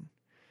destruction,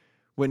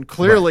 when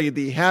clearly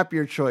the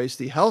happier choice,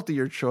 the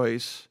healthier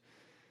choice,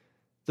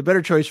 the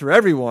better choice for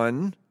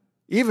everyone,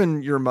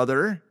 even your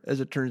mother, as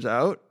it turns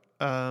out,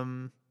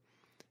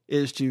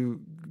 is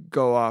to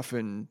go off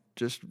and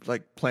just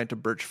like plant a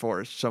birch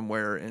forest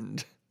somewhere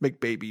and make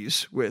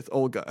babies with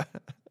Olga.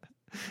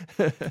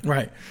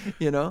 Right.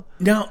 You know?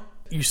 Now,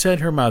 you said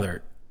her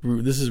mother.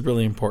 This is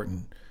really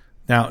important.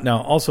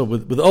 Now, also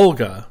with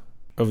Olga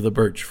of the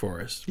birch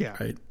forest,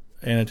 right?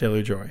 Anna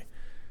Taylor-Joy.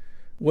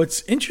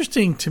 What's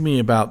interesting to me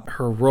about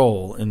her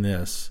role in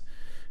this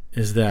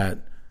is that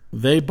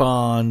they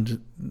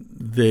bond,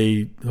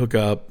 they hook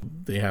up,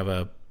 they have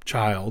a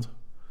child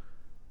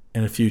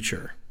and a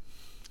future.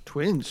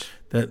 Twins,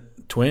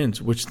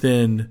 which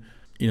then,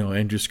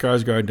 Andrew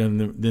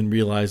Skarsgård then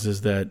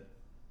realizes that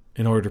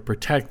in order to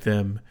protect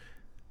them,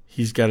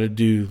 he's got to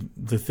do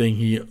the thing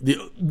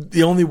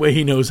the only way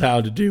he knows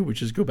how to do,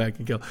 which is go back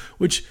and kill.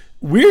 Which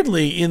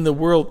weirdly in the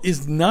world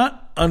is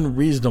not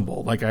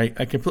unreasonable. Like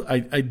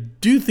I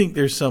do think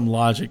there's some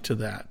logic to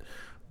that,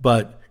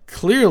 but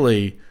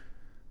clearly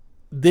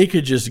they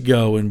could just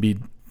go and be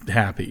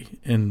happy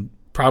and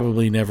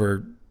probably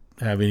never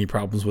have any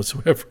problems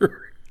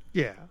whatsoever.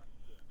 Yeah.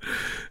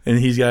 And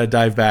he's got to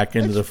dive back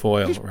into the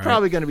foil. He's right?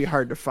 probably going to be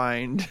hard to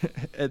find.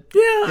 I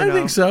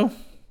think so.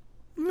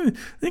 I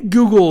think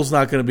Google's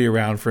not going to be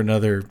around for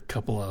another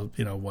couple of,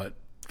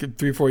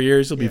 3-4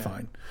 years. He'll be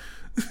fine.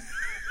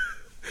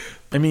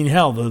 I mean,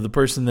 hell, the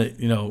person that,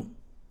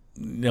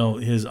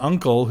 his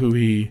uncle, who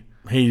he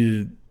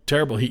hated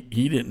terrible, he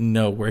didn't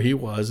know where he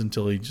was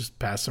until he just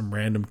passed some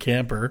random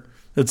camper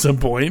at some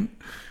point.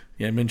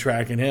 He hadn't been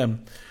tracking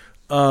him.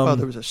 There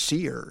was a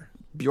seer.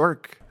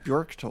 Bjork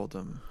told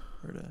him.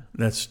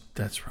 That's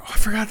right. I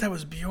forgot that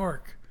was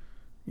Bjork.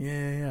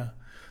 Yeah.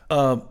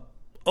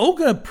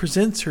 Olga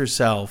presents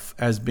herself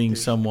as being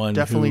someone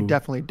definitely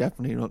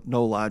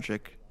no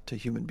logic to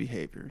human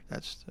behavior.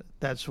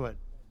 That's what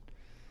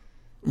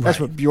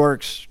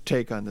Bjork's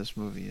take on this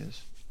movie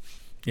is.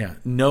 Yeah,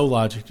 no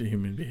logic to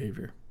human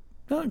behavior.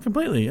 No,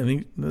 completely. I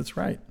think that's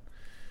right.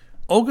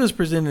 Olga's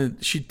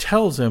presented. She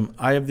tells him,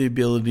 "I have the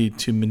ability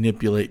to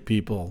manipulate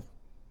people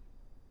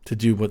to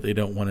do what they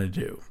don't want to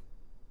do,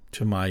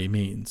 to my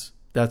means.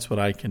 That's what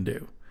I can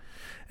do."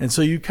 And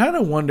so you kind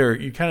of wonder.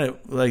 You kind of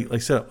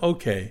like said,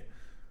 okay.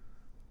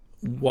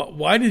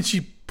 Why did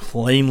she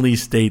plainly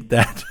state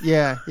that?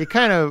 Yeah,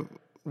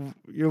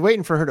 you're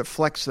waiting for her to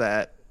flex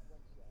that.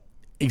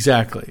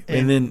 Exactly.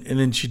 And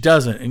then she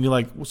doesn't. And you're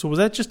like, so was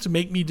that just to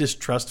make me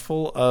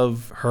distrustful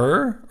of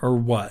her or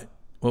what?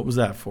 What was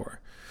that for?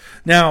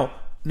 Now,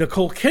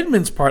 Nicole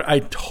Kidman's part,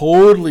 I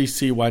totally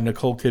see why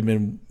Nicole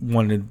Kidman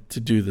wanted to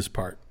do this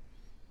part.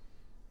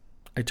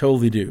 I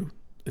totally do.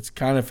 It's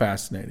kind of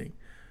fascinating.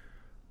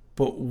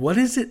 But what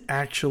is it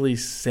actually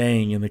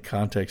saying in the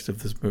context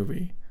of this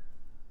movie?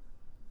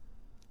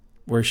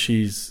 Where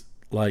she's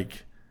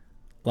like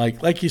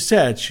you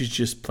said, she's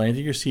just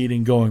planting her seed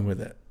and going with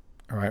it.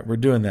 All right, we're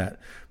doing that.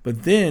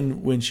 But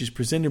then when she's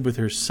presented with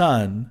her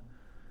son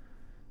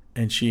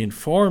and she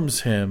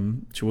informs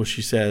him,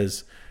 she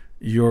says,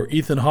 your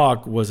Ethan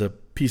Hawke was a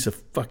piece of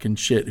fucking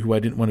shit who I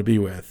didn't want to be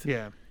with.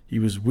 Yeah. He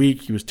was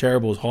weak, he was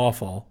terrible, he was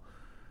awful.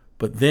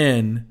 But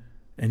then,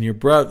 and your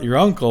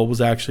uncle was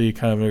actually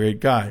kind of a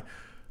great guy.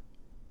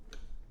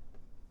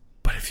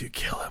 But if you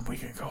kill him, we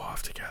can go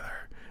off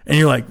together. And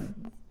you're like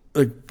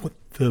what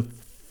the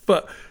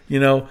fuck,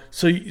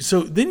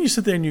 So then you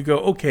sit there and you go,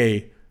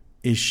 okay,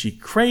 is she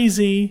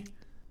crazy?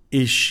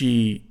 Is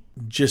she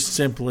just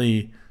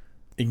simply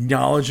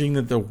acknowledging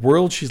that the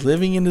world she's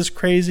living in is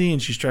crazy and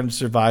she's trying to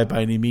survive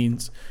by any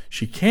means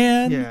she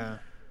can? Yeah.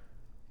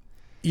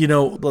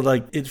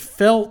 Like it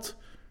felt,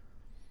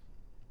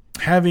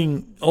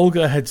 having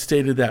Olga had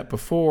stated that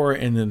before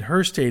and then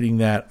her stating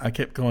that, I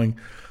kept going,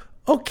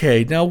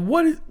 okay, now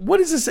what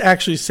is this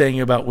actually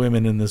saying about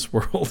women in this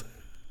world?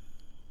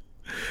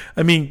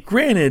 I mean,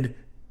 granted,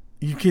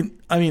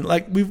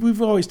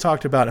 we've always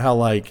talked about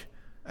how I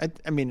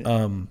think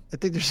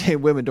they're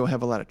saying women don't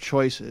have a lot of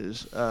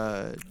choices.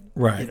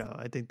 Right.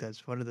 I think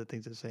that's one of the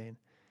things they're saying.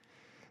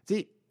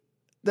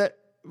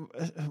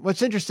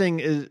 What's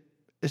interesting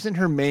isn't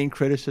her main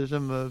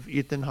criticism of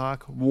Ethan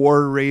Hawke,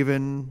 War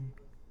Raven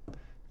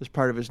is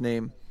part of his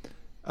name.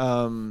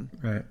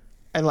 Right.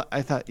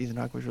 I thought Ethan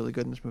Hawke was really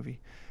good in this movie.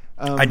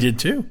 I did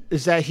too.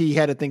 Is that he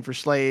had a thing for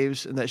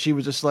slaves and that she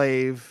was a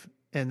slave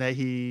and that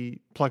he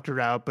plucked her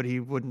out, but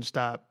he wouldn't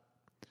stop.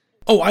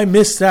 Oh, I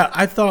missed that.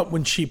 I thought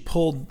when she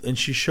pulled and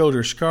she showed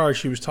her scar,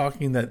 she was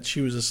talking that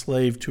she was a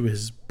slave to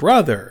his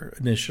brother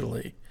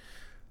initially.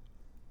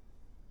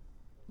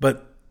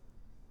 But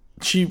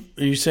are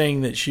you saying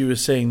that she was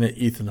saying that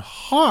Ethan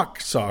Hawke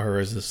saw her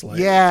as a slave?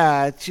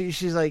 Yeah,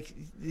 she's like,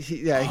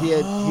 he had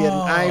an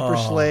eye for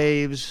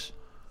slaves.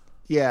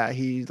 Yeah,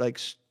 he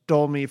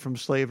stole me from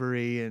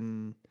slavery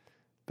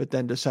but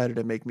then decided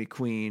to make me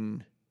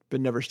queen, but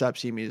never stopped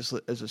seeing me as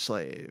a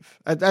slave.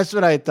 That's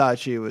what I thought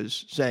she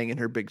was saying in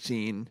her big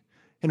scene,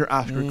 in her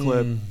Oscar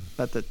clip.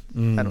 Not that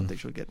I don't think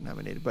she'll get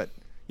nominated, but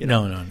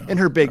no. In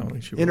her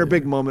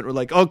big moment, we're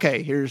like,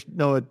 okay, here's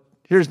Nicole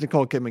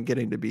Kidman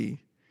getting to be,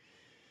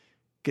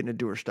 getting to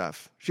do her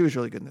stuff. She was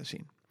really good in that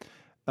scene.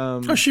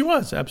 Oh, she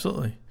was,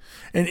 absolutely.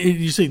 And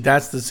you see,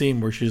 that's the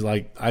scene where she's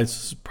like,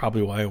 this is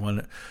probably why I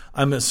wanted.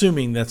 I'm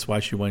assuming that's why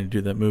she wanted to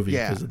do that movie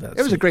because of that.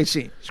 It was a great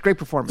scene. It's a great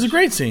performance. It was a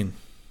great scene.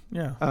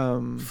 Yeah.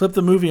 Flip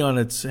the movie on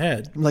its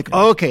head. I'm like,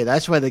 okay,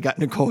 that's why they got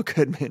Nicole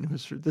Kidman.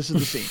 This is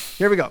the scene.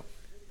 Here we go.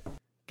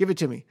 Give it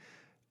to me.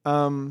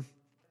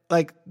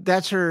 Like,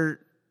 that's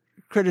her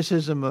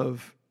criticism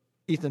of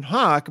Ethan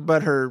Hawke,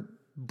 but her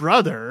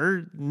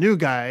brother, new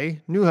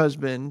guy, new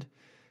husband,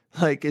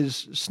 like,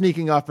 is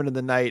sneaking off into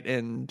the night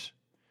and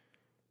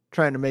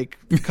trying to make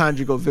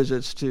conjugal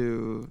visits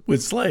to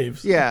with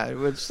slaves. Yeah,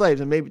 with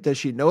slaves. And maybe does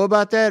she know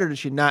about that or does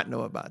she not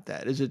know about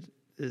that? Is it,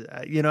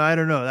 I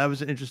don't know. That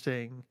was an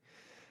interesting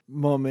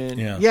moment.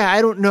 Yeah,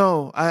 I don't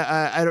know.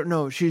 I don't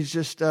know. She's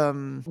just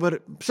what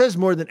it says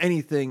more than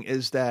anything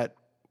is that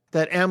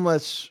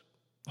Amlet's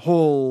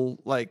whole,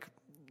 like,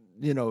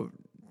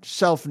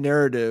 self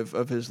narrative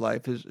of his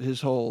life, his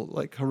whole,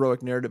 like,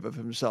 heroic narrative of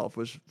himself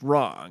was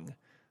wrong.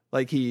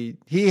 Like, he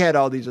had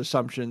all these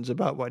assumptions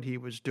about what he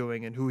was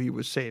doing and who he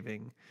was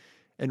saving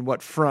and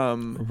what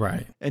from.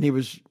 Right. And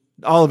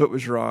all of it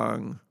was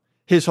wrong.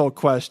 His whole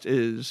quest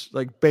is,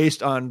 like,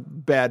 based on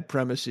bad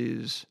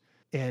premises.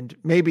 And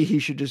maybe he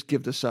should just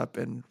give this up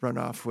and run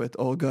off with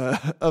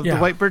Olga of the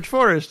White Birch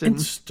Forest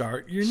and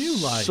start your new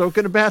life. Soak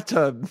in a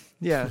bathtub.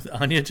 Yeah. With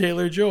Anya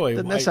Taylor-Joy.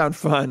 Doesn't that sound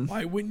fun?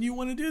 Why wouldn't you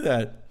want to do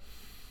that?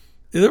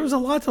 There was a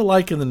lot to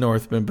like in The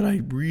Northman, but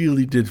I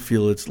really did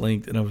feel its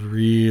length, and I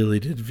really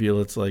did feel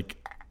it's like,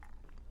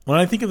 when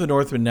I think of The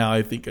Northman now,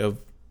 I think of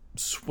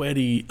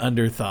sweaty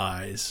under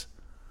thighs.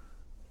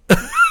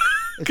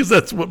 Because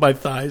that's what my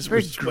thighs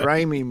were sweaty. Very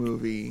grimy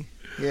movie.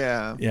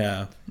 Yeah.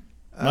 Yeah.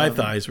 My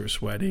thighs were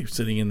sweaty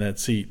sitting in that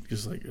seat.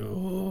 Just like,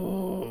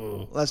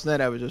 oh. Last night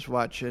I was just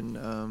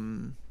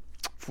watching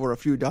For a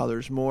Few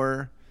Dollars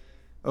More.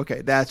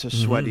 Okay, that's a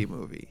sweaty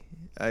movie.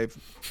 I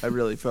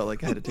really felt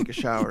like I had to take a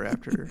shower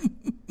after.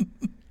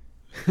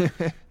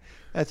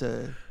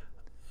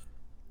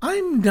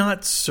 I'm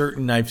not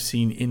certain I've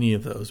seen any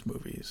of those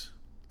movies.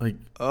 Like,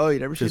 you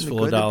never seen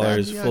Fistful of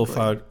Dollars, Full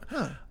Fire.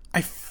 Huh.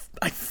 I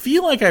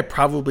feel like I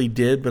probably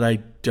did, but I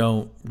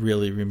don't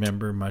really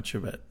remember much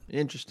of it.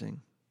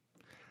 Interesting.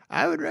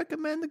 I would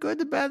recommend The Good,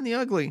 the Bad, and the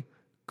Ugly.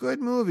 Good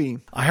movie.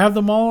 I have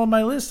them all on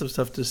my list of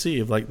stuff to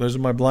see. Like, those are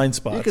my blind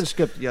spots. You can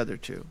skip the other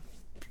two.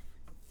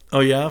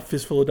 Oh, yeah?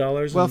 Fistful of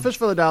Dollars? Well,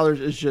 Fistful of Dollars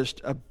is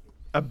just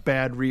a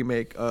bad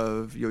remake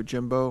of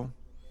Yojimbo.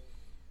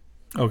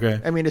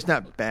 Okay. I mean, it's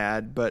not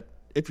bad, but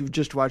if you've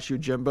just watched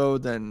Yojimbo,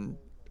 then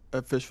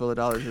A Fistful of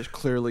Dollars is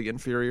clearly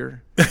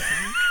inferior.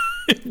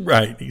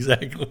 Right,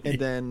 exactly. And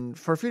then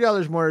For a Few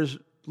Dollars More is...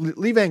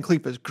 Lee Van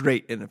Cleef is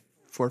great in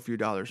For a Few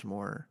Dollars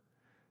More.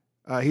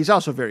 He's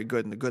also very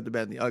good in The Good, the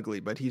Bad, and the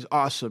Ugly, but he's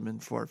awesome in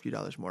For a Few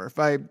Dollars More.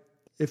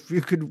 If you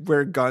could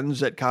wear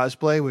guns at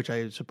cosplay, which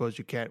I suppose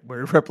you can't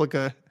wear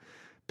replica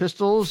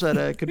pistols at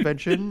a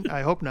convention,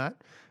 I hope not,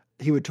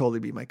 he would totally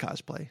be my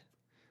cosplay.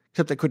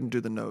 Except I couldn't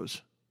do the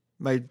nose.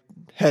 My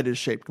head is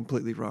shaped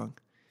completely wrong.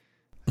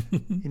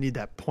 You need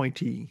that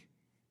pointy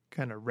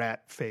kind of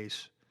rat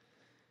face.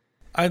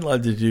 I'd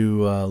love to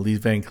do Lee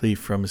Van Cleef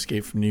from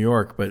Escape from New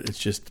York, but it's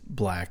just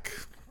black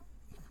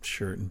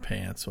shirt and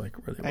pants. So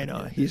I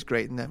know. He's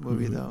great in that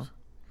movie, though.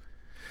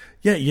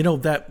 Yeah,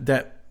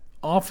 that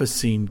office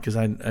scene, because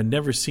I'd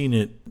never seen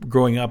it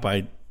growing up.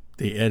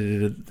 They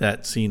edited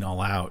that scene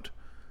all out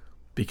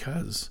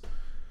because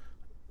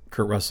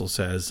Kurt Russell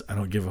says, "I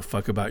don't give a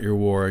fuck about your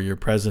war or your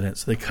president."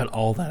 So they cut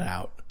all that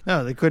out.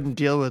 No, they couldn't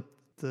deal with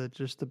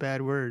just the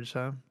bad words,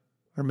 huh?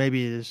 Or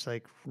maybe it's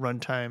like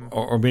runtime.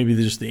 Or maybe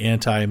just the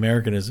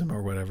anti-Americanism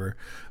or whatever.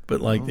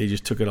 But they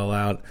just took it all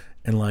out.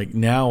 And like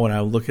now when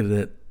I look at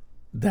it,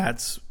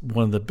 that's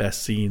one of the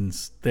best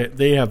scenes.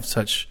 They have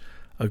such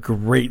a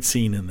great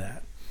scene in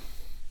that.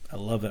 I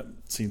love that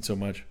scene so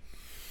much.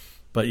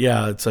 But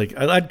yeah, it's like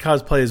I'd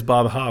cosplay as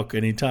Bob Hawke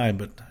anytime,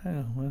 but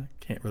I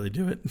can't really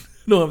do it.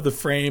 I don't have the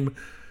frame,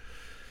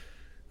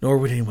 nor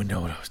would anyone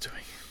know what I was doing.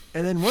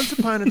 And then Once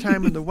Upon a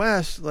Time in the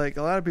West, like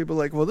a lot of people are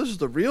like, well, this is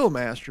the real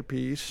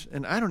masterpiece,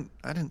 and I don't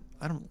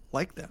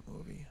like that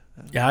movie.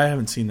 Yeah, I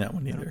haven't seen that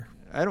one either.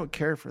 I don't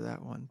care for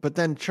that one. But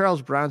then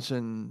Charles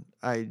Bronson,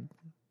 I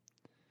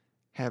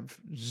have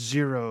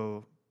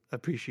zero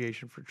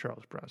appreciation for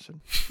Charles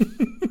Bronson.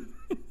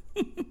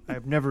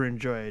 I've never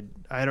enjoyed.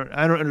 I don't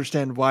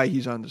understand why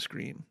he's on the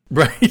screen.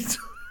 Right. It's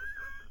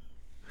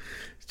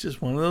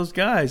just one of those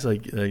guys.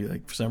 Like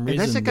for some reason, and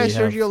that's the guy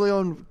Sergio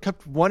Leone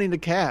kept wanting to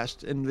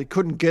cast, and they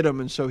couldn't get him,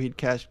 and so he'd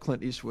cast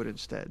Clint Eastwood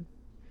instead.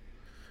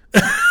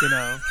 You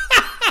know.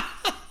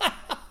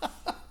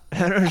 I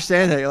don't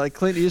understand that. Like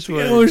Clint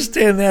Eastwood. I don't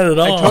understand that at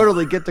all. I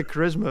totally get the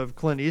charisma of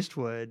Clint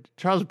Eastwood.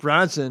 Charles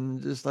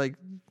Bronson just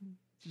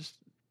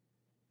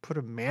put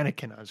a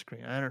mannequin on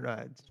screen. I don't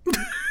know.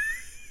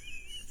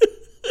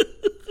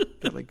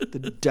 Got like the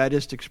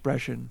deadest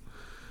expression.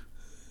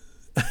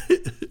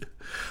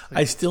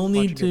 I still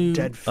need to.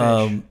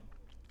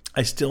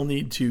 I still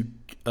need to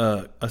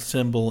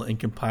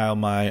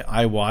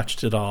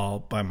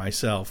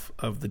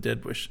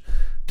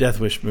Death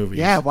Wish movies.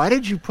 Yeah, why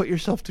did you put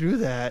yourself through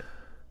that?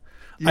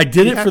 I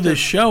did it for this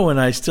show, and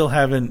I still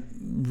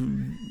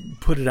haven't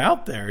put it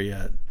out there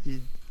yet.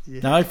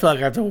 Now I feel like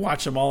I have to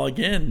watch them all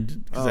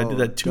again because I did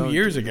that 2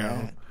 years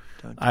ago.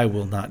 I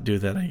will not do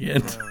that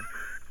again. No.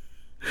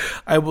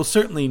 I will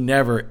certainly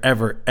never,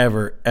 ever,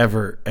 ever,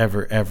 ever,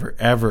 ever, ever,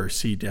 ever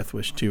see Death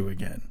Wish 2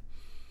 again.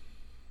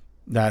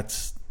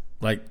 That's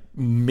like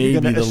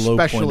maybe the low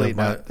point of my... Especially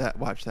not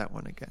watch that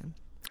one again.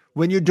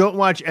 When you don't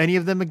watch any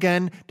of them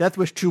again, Death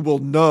Wish 2 will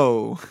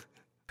know.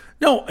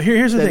 No,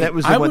 here's the thing. That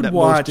was the one that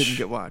most didn't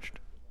get watched.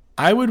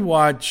 I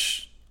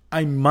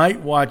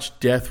might watch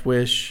Death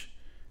Wish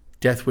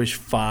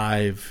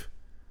 5,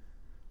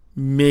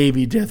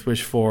 maybe Death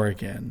Wish 4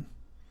 again.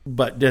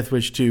 But Death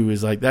Wish 2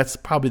 is like, that's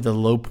probably the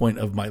low point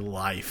of my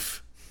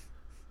life,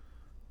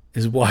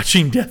 is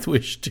watching Death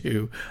Wish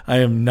 2. I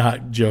am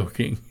not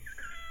joking.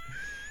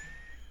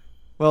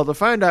 Well, to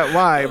find out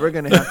why, we're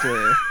going to have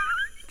to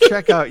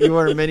check out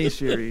your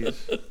miniseries.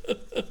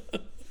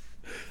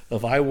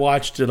 If I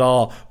watched it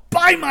all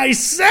by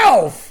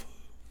myself.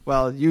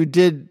 Well, you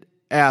did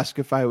ask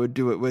if I would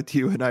do it with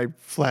you, and I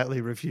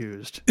flatly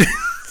refused.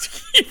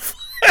 You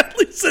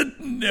flatly said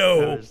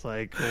no. I was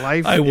like,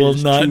 life I will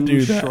is not too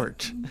do that.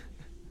 Short.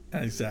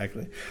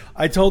 Exactly.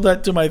 I told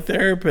that to my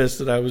therapist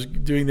that I was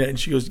doing that, and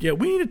she goes, "Yeah,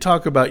 we need to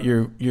talk about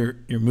your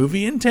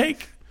movie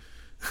intake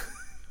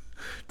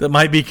that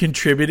might be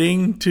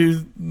contributing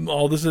to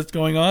all this that's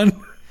going on."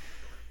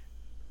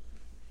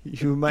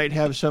 You might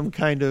have some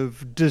kind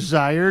of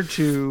desire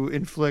to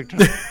inflict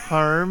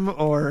harm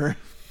or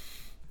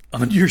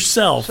on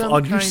yourself,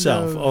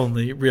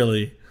 only,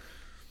 really.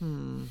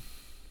 Some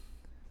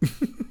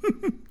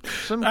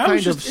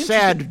kind of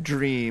sad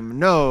dream.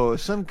 No,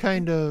 some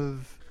kind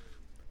of...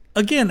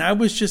 Again, I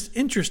was just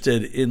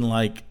interested in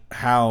like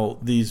how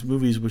these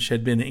movies, which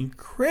had been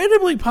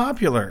incredibly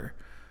popular,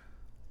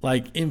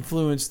 like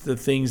influenced the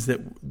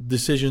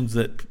decisions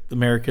that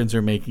Americans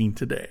are making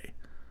today.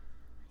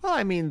 Well,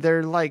 I mean,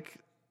 they're like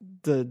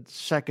the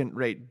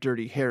second-rate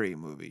Dirty Harry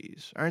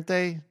movies, aren't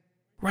they?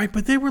 Right,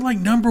 but they were like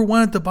number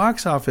one at the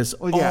box office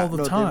all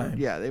the time.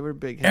 They were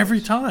big hits. Every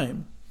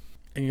time.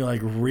 And you're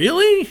like,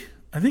 really?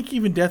 I think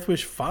even Death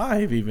Wish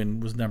 5 even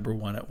was number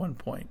one at one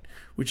point,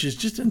 which is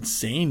just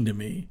insane to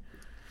me.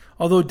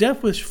 Although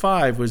Death Wish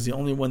 5 was the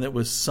only one that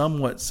was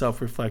somewhat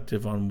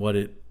self-reflective on what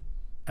it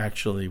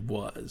actually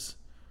was,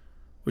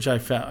 which I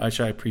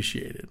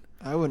appreciated.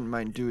 I wouldn't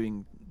mind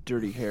doing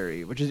Dirty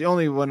Harry, which is the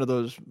only one of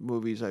those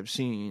movies I've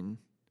seen.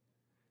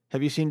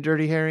 Have you seen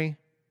Dirty Harry?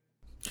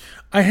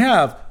 I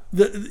have.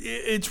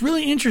 It's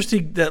really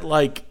interesting that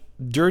like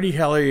Dirty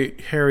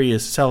Harry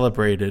is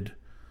celebrated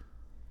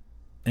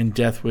and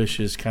Death Wish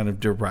is kind of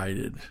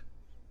derided.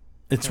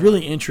 It's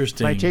really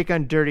interesting. My take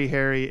on Dirty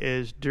Harry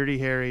is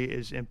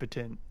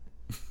impotent.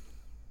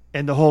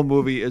 And the whole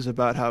movie is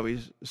about how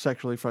he's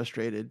sexually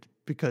frustrated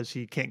because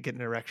he can't get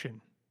an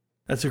erection.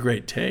 That's a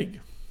great take.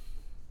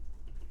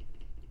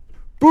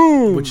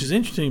 Boom! Which is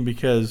interesting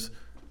because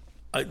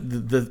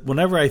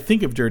whenever I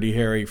think of Dirty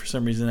Harry, for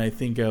some reason I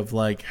think of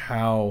like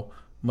how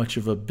much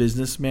of a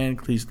businessman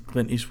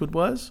Clint Eastwood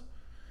was,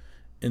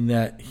 in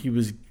that he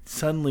was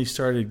suddenly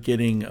started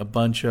getting a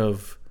bunch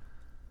of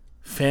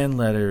fan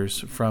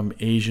letters from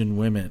Asian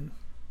women.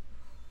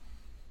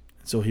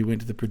 So he went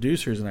to the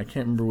producers, and I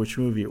can't remember which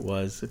movie it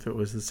was, if it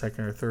was the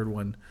second or third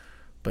one,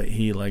 but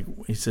he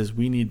says,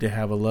 we need to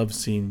have a love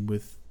scene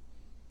with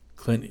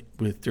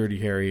Dirty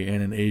Harry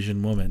and an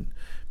Asian woman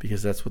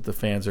because that's what the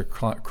fans are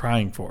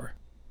crying for.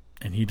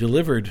 And he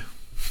delivered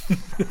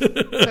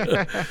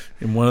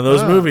in one of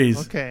those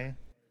movies. Okay.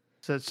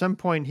 So at some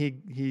point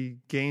he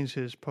gains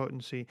his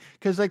potency.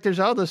 Because like there's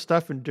all this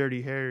stuff in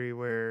Dirty Harry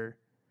where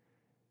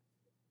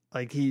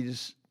like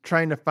he's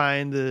trying to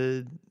find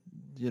the,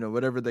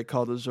 whatever they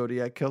call the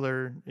Zodiac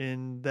killer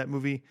in that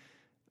movie.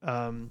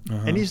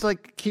 And he's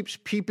like keeps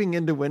peeping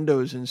into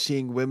windows and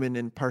seeing women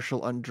in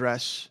partial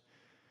undress.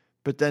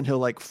 But then he'll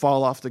like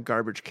fall off the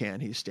garbage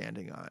can he's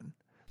standing on.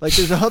 Like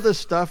there's all this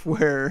stuff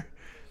where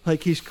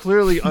like he's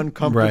clearly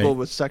uncomfortable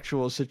with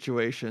sexual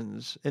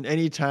situations. And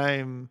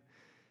anytime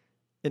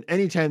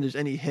there's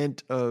any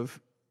hint of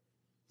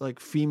like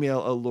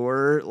female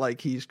allure, like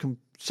he's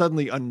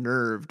suddenly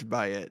unnerved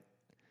by it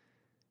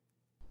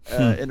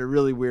in a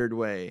really weird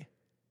way.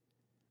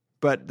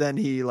 But then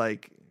he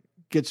like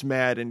gets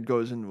mad and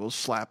goes and will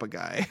slap a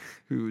guy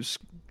who's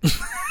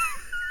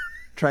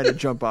trying to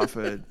jump off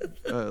a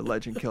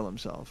ledge and kill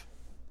himself,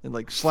 and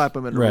like slap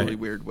him in a really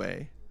weird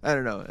way. I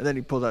don't know. And then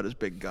he pulls out his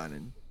big gun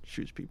and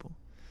shoots people.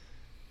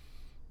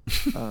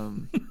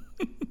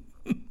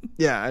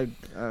 Yeah, I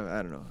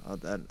don't know.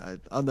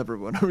 I'll never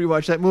want to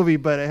rewatch that movie,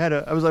 but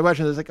I was like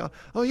watching this, like,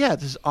 oh yeah,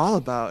 this is all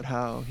about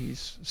how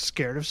he's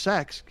scared of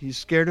sex. He's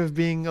scared of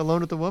being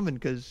alone with a woman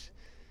because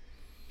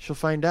she'll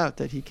find out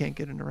that he can't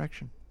get an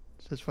erection.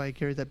 So that's why he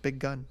carries that big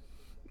gun.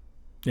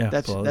 Yeah,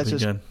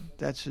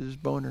 that's his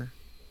boner.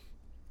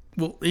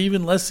 Well,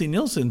 even Leslie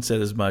Nielsen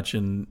said as much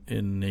in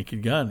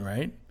Naked Gun,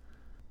 right?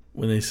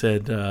 When they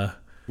said,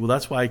 well,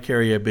 that's why I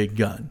carry a big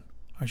gun.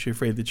 Aren't you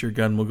afraid that your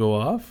gun will go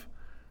off?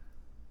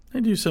 I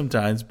do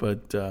sometimes,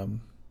 but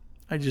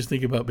I just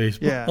think about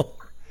baseball. Yeah.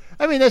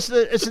 I mean, it's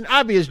an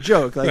obvious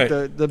joke. Like Right.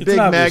 the It's big an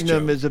obvious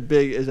magnum joke.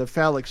 is a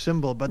phallic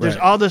symbol, but there's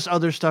Right. all this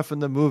other stuff in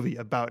the movie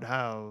about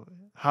how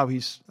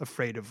he's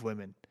afraid of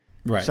women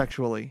Right.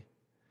 sexually.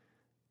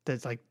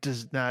 That's like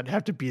does not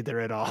have to be there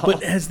at all.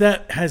 But has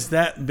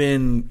that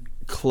been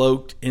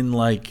cloaked in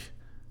like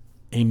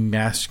a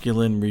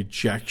masculine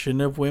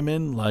rejection of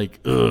women? Like,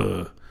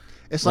 ugh.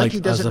 it's like he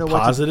doesn't as know a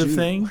what positive to do.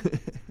 thing.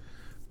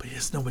 But he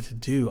doesn't know what to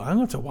do. I'm going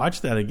to have to watch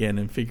that again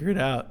and figure it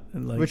out.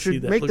 And like, Which see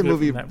would that, make look the at it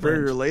movie from that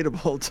very lens.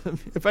 relatable to me.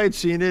 If I had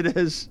seen it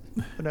as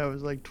when I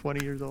was like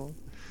 20 years old,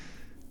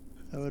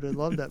 I would have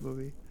loved that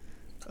movie.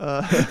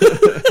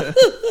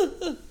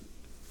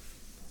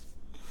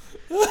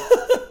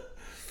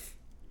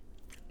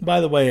 By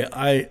the way,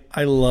 I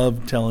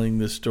love telling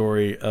the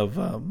story of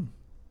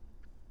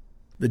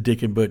the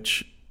Dick and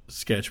Butch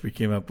sketch we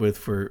came up with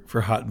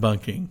for hot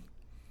bunking.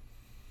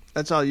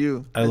 That's all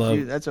you. I love-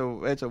 you. That's a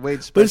Wade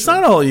special. But it's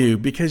not all you,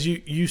 because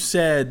you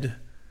said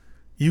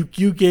you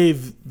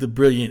gave the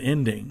brilliant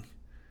ending,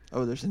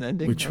 Oh, there's an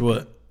ending. which Okay.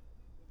 what?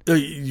 Oh,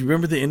 you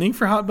remember the ending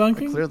for hot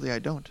bunking? Clearly, I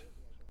don't.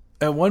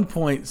 At one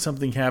point,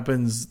 something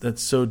happens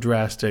that's so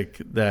drastic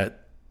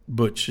that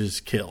Butch is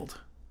killed.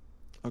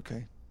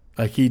 Okay.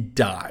 Like he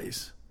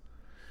dies.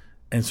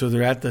 And so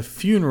they're at the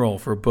funeral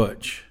for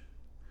Butch.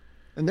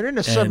 And they're in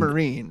a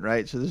submarine,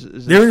 right? So this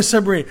is They're in a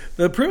submarine.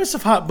 The premise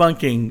of hot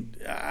bunking,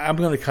 I'm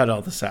going to cut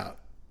all this out.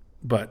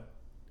 But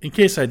in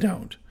case I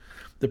don't,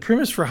 the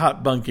premise for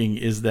hot bunking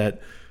is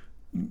that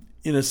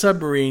in a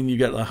submarine, you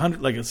got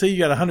 100, like say you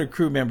got 100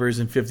 crew members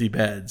and 50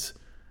 beds,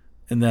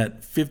 and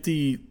that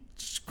 50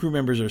 crew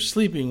members are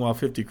sleeping while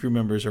 50 crew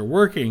members are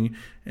working.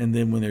 And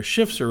then when their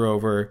shifts are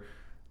over,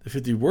 the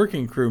 50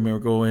 working crew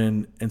members go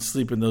in and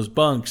sleep in those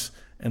bunks,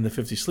 and the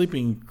 50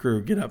 sleeping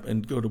crew get up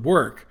and go to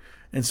work.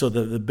 And so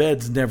the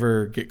beds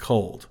never get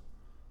cold.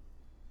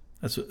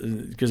 That's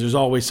because there's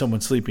always someone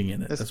sleeping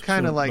in it. That's That's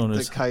kind of like known the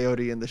as-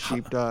 coyote and the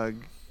sheepdog.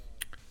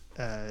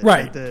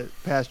 Right. At the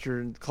pasture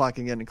and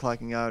clocking in and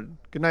clocking out.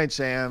 Good night,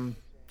 Sam.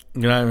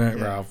 You know,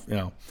 Ralph. You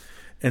know,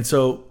 and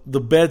so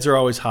the beds are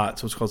always hot,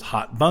 so it's called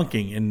hot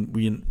bunking. And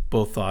we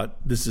both thought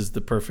this is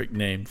the perfect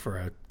name for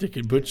a Dick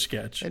and Butch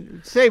sketch.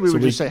 And say we So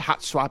would we- just say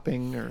hot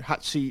swapping or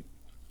hot seat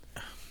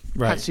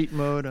Right. seat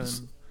mode on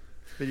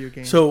video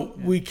games. So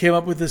we came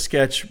up with a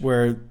sketch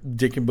where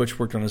Dick and Butch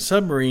worked on a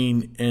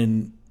submarine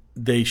and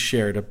they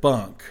shared a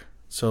bunk.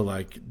 So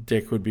like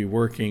Dick would be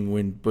working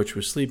when Butch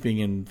was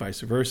sleeping and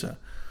vice versa.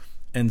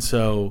 And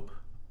so,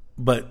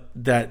 but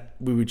that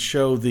we would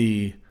show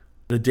the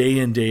day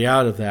in, day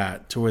out of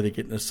that to where they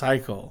get in a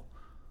cycle.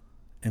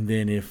 And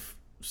then if,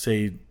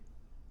 say,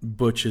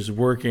 Butch is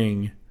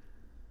working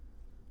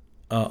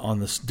on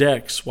this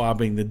deck,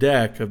 swabbing the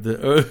deck of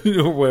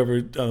the or whatever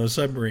on the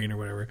submarine or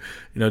whatever,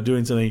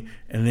 doing something,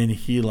 and then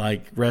he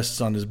like rests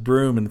on his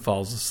broom and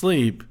falls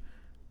asleep,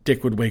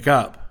 Dick would wake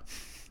up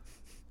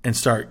and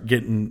start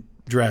getting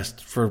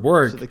dressed for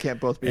work. So they can't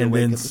both be and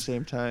awake then at the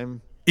same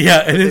time. Yeah,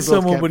 and They then both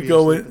someone can't would be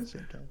go asleep at in. the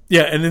same time.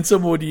 Yeah, and then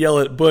someone would yell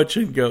at Butch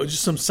and go,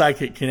 just some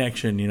psychic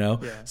connection, Yeah.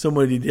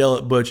 Someone would yell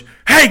at Butch,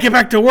 "Hey, get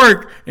back to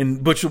work!"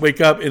 And Butch would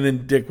wake up, and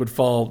then Dick would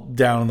fall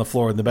down on the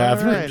floor in the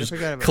bathroom, All right, I just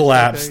forgot about it.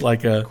 collapse It's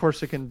like a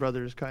Corsican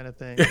Brothers kind of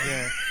thing.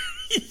 Yeah.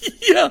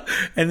 yeah.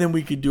 And then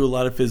we could do a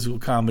lot of physical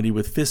comedy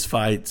with fist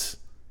fights,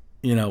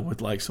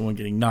 with like someone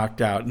getting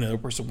knocked out and the other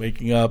person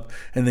waking up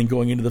and then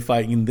going into the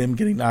fight and them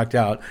getting knocked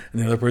out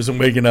and the other person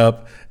waking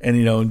up and,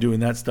 and doing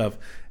that stuff.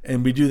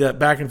 And we do that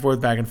back and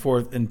forth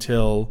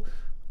until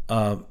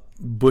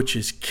Butch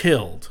is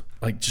killed,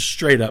 like just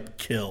straight up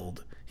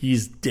killed.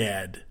 He's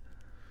dead.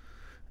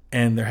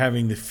 And they're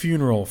having the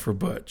funeral for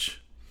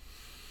Butch.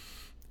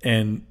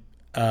 And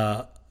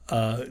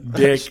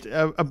Dick...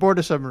 aboard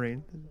a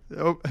submarine.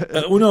 no,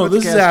 With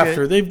this the is casket.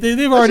 after they've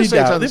Let's already just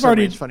say it's on docked. the They've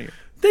already submarine. It's funnier.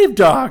 they've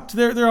docked.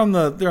 They're on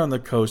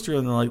the coast. They're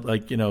in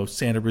like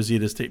Santa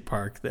Rosita State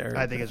Park there.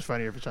 I think it's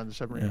funnier if it's on the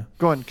submarine. Yeah.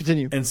 Go on,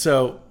 continue. And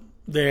so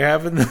they're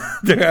having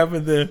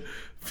the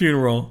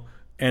funeral,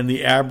 and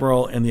the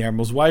admiral and the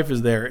admiral's wife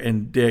is there,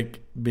 and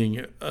Dick,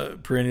 being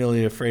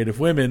perennially afraid of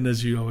women,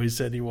 as you always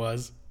said he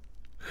was,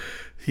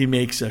 he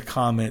makes a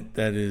comment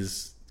that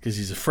is, because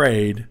he's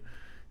afraid,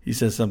 he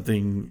says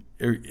something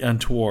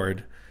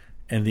untoward,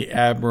 and the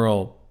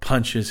admiral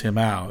punches him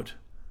out,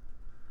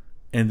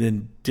 and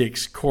then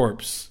Dick's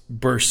corpse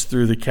bursts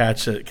through the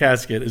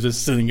casket, is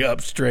just sitting up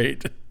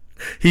straight.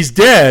 He's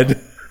dead,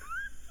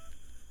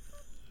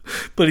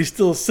 but he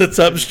still sits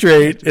up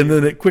straight, and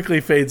then it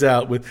quickly fades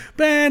out with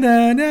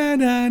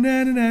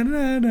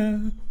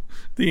ba-na-na-na-na-na-na-na.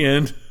 The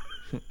end.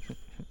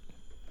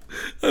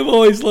 I've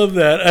always loved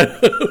that. I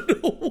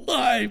don't know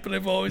why, but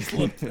I've always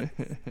loved that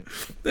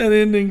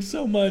ending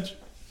so much.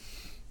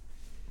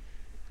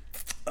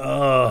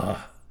 The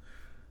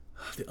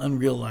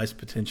unrealized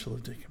potential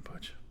of Dick and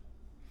Butch.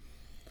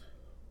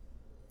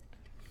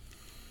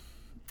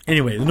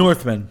 Anyway, the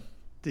Northman.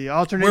 The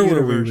alternate Where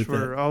were we universe with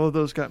where that? all of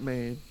those got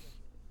made.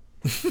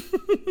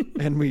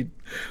 And we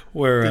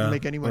Where didn't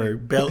make any money.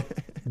 where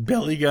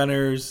belly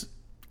gunners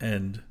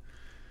and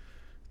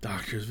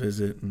Doctor's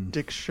visit and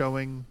Dick's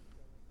showing.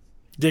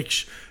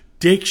 Dick's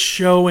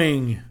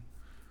showing.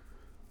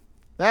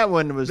 That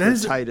one was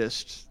the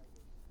tightest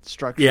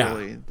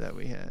structurally that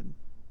we had.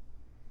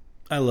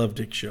 I love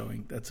Dick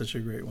showing. That's such a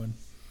great one.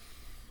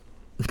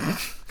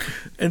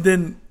 And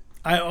then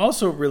I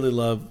also really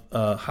love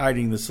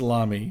hiding the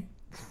salami.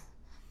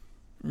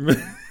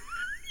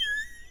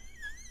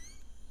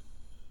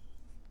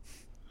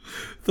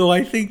 Though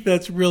I think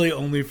that's really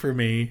only for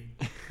me.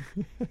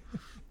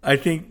 I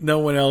think no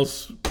one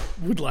else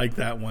would like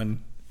that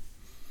one.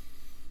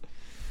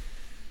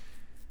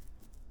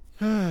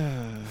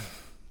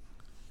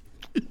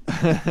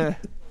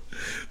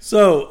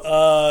 So,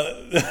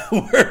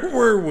 where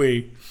were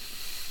we?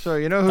 So,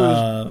 you know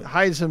who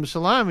hides some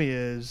salami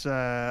is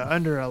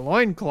under a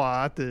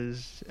loincloth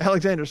is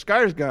Alexander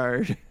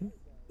Skarsgård.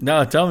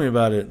 No, tell me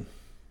about it.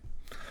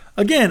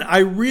 Again, I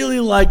really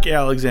like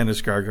Alexander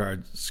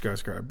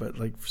Skarsgård, but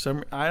like for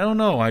some, I don't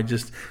know. I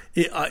just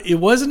it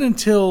wasn't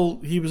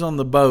until he was on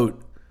the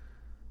boat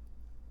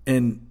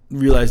and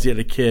realized he had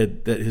a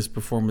kid that his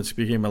performance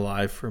became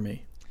alive for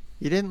me.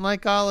 You didn't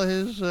like all of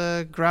his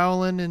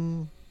growling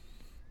and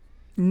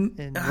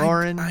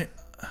roaring? I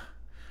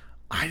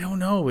don't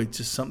know. It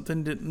just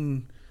something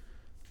didn't.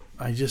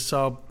 I just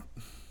saw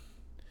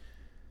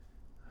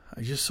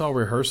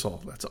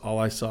rehearsal. That's all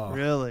I saw.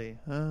 Really?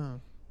 Oh.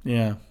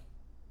 Yeah.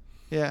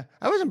 Yeah,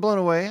 I wasn't blown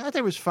away. I thought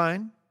it was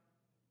fine.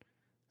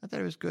 I thought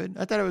it was good.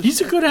 I thought it was.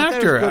 He's a good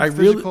actor. I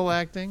really physical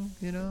acting.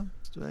 You know,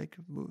 it's like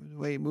the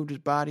way he moved his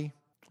body.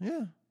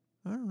 Yeah,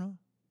 I don't know.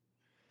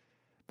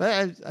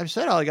 But I've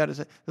said all I got to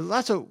say. There's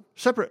lots of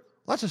separate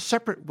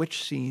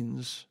witch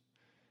scenes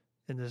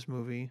in this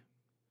movie.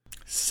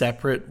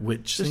 Separate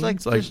witch just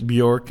scenes, like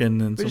Bjork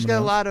and we just got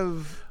else? A lot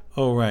of.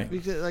 Oh right. We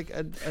get like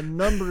a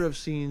number of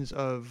scenes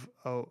of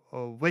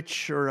a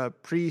witch or a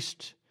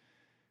priest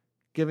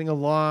giving a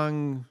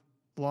long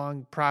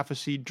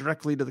prophecy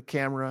directly to the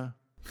camera.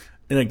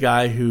 And a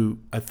guy who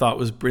I thought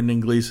was Brendan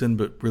Gleeson,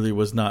 but really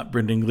was not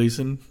Brendan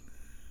Gleeson.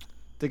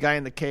 The guy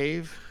in the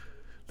cave?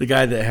 The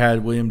guy that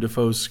had William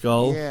Dafoe's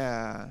skull?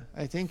 Yeah.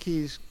 I think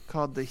he's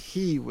called the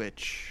He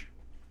Witch.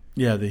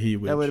 Yeah, the He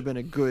Witch. That would have been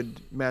a good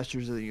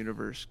Masters of the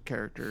Universe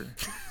character.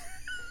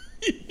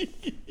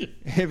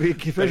 Especially if he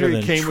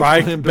came with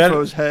William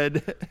Dafoe's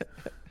head.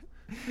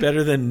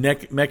 Better than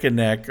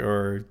Mechaneck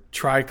or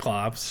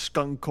Triclops.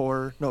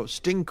 Skunkor. No,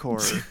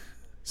 Stinkor.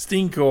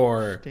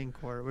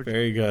 Stinkor.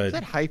 Very good. Is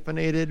that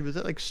hyphenated? Was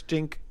that like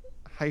stink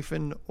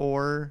hyphen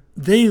or?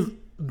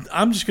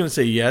 I'm just going to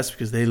say yes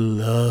because they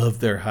love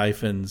their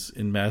hyphens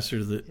in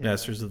Masters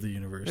of the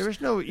Universe. There was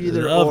no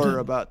either or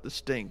about the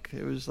stink.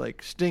 It was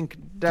like stink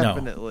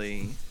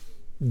definitely.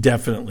 No.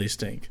 Definitely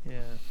stink. Yeah.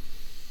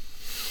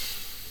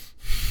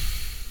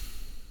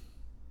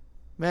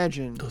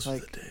 Imagine those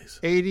like were the days.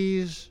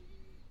 80s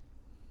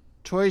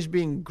toys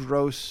being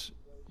gross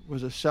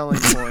was a selling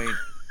point.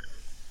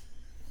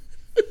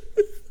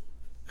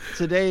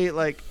 Today,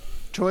 like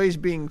toys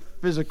being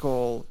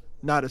physical,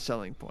 not a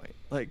selling point.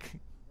 Like,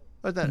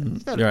 what's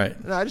that?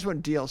 Right. No, I just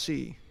want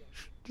DLC.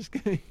 Just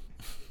give me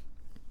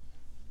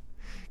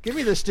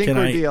the Stinker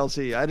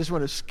DLC. I just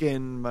want to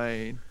skin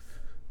my.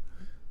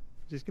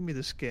 Just give me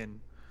the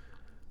skin.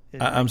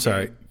 I'm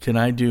sorry. Can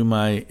I do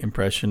my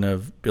impression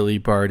of Billy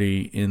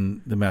Barty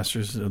in the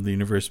Masters of the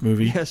Universe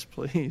movie? Yes,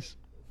 please.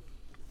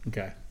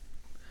 Okay.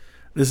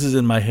 This is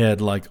in my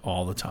head like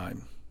all the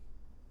time.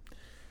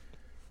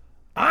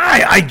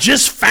 I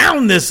just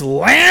found this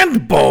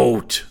land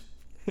boat.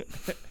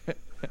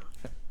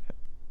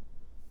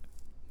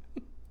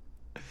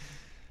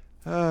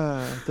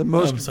 The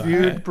most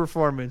viewed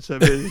performance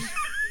of his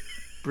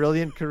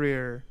brilliant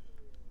career.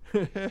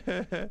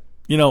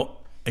 You know,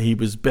 he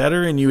was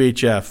better in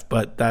UHF,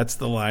 but that's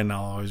the line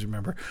I'll always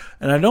remember.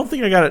 And I don't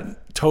think I got it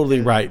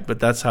totally right, but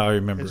that's how I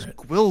remember it.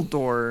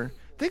 Gwildor.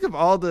 Think of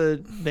all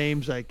the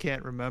names I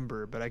can't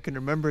remember, but I can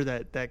remember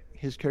that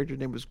his character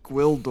name was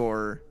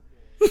Gwildor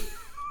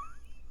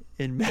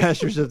in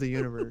Masters of the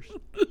Universe.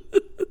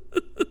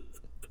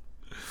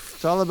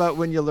 It's all about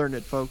when you learn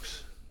it,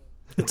 folks.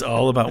 It's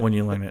all about when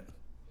you learn it.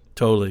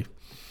 Totally.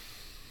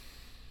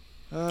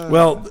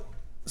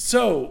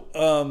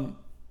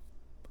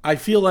 I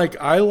feel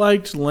like I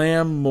liked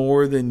Lamb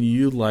more than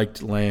you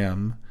liked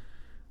Lamb,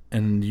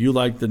 and you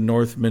liked the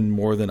Northman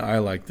more than I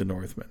liked the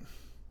Northman.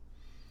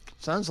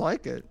 Sounds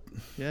like it.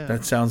 Yeah.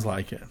 That sounds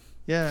like it.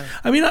 Yeah.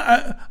 I mean,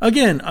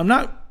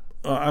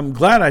 I'm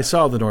glad I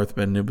saw the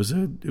Northman. It was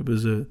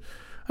a.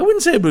 I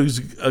wouldn't say it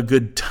was a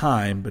good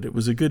time, but it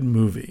was a good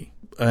movie,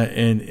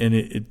 and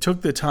it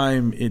took the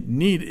time it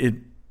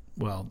needed.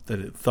 That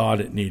it thought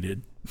it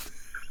needed.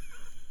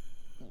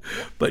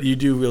 But you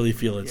do really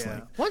feel it's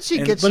like once he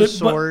gets the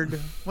sword,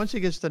 once he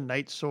gets the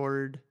knight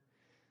sword,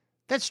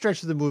 that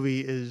stretch of the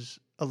movie is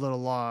a little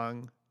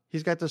long.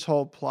 He's got this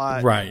whole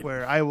plot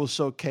where I will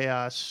sow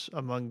chaos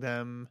among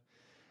them.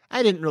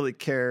 I didn't really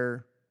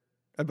care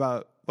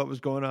about what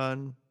was going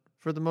on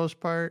for the most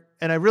part,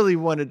 and I really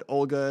wanted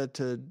Olga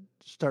to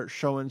start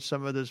showing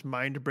some of this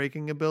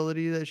mind-breaking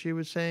ability that she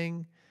was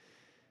saying.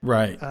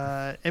 Right.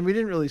 And we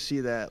didn't really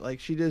see that. Like,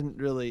 she didn't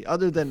really,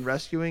 other than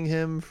rescuing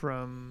him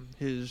from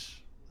his,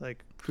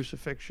 like,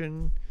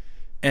 crucifixion.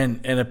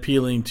 And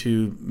appealing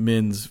to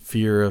Min's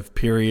fear of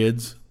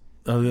periods.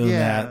 Other than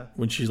that,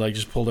 when she's like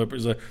just pulled up,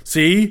 it's like,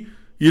 see,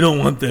 you don't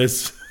want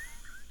this.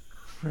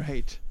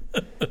 Right.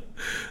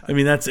 I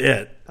mean, that's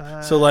it.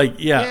 So like,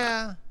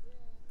 yeah.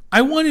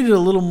 I wanted a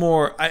little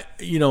more.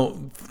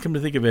 Come to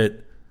think of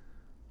it,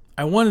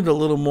 I wanted a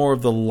little more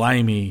of the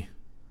Limey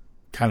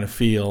kind of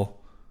feel.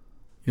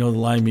 The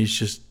Limey's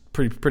just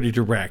pretty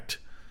direct,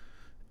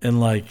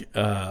 and like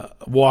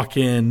walk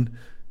in,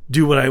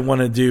 do what I want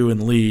to do,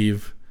 and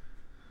leave,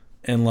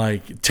 and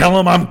like tell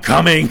him I'm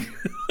coming.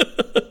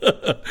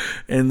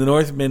 And the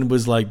Northman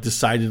was like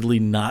decidedly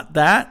not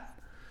that.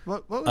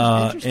 What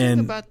was interesting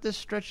about this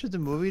stretch of the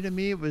movie to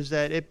me was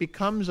that it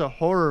becomes a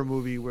horror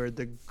movie where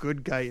the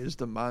good guy is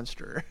the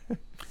monster.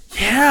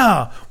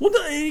 Yeah. Well,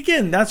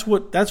 again, that's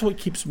what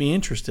keeps me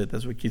interested.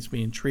 That's what keeps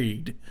me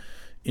intrigued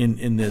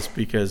in this,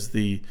 because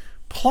the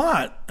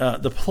plot,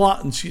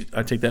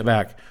 I take that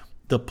back.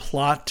 The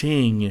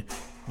plotting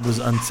was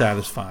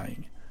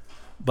unsatisfying,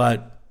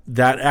 but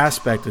that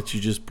aspect that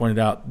you just pointed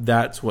out,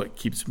 that's what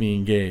keeps me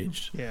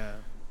engaged. Yeah.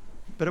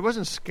 But it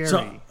wasn't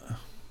scary.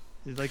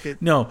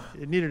 No.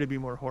 It needed to be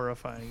more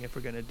horrifying if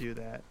we're going to do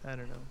that. I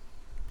don't know.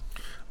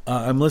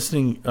 I'm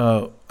listening.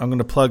 I'm going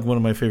to plug one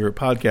of my favorite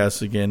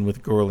podcasts again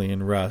with Gorley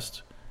and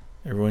Rust.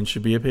 Everyone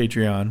should be a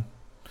Patreon.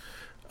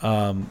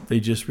 They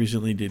just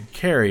recently did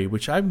Carrie,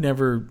 which I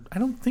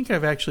don't think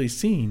I've actually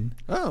seen.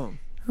 Oh.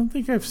 I don't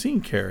think I've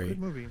seen Carrie. Good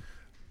movie.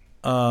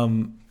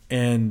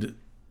 And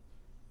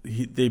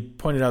they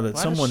pointed out that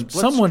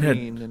someone had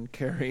and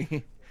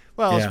Carrie.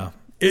 Well, yeah.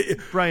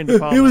 Brian De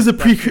Palma. It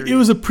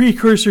was a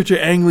precursor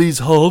to Ang Lee's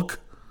Hulk.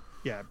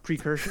 Yeah,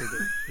 precursor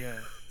to, yeah.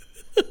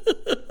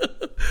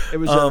 It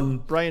was a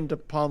Brian De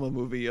Palma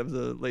movie of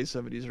the late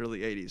 70s, early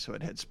 80s, so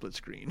it had split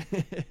screen.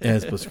 Yeah,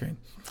 split screen.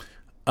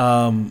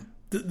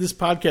 This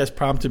podcast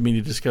prompted me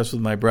to discuss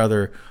with my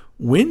brother,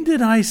 when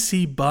did I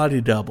see Body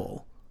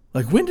Double?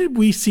 Like, when did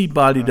we see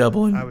Body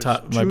Double? I was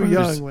too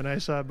young when I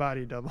saw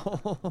Body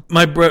Double.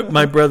 My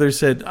brother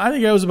said, I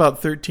think I was about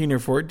 13 or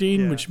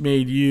 14, which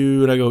made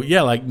you, and I go,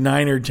 yeah, like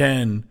 9 or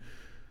 10.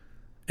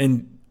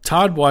 And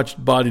Todd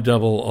watched Body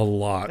Double a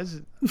lot.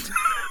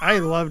 I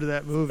loved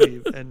that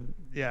movie, and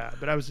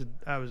but I was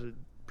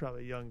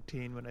probably a young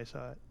teen when I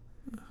saw it.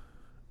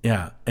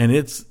 Yeah, and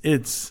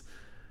it's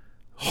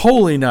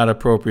wholly not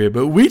appropriate,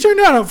 but we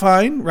turned out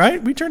fine,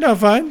 right? We turned out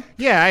fine.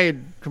 Yeah, I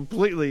had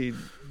completely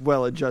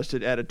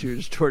well-adjusted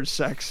attitudes towards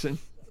sex, and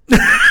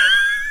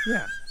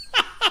yeah,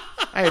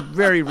 I had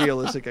very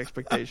realistic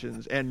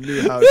expectations and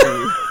knew how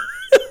to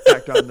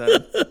act on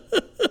them.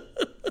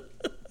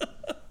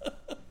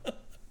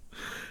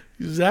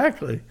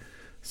 Exactly.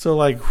 So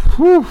like,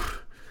 whew,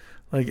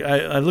 like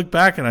I look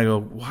back and I go,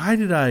 why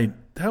did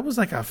that was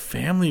like a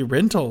family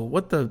rental.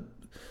 What the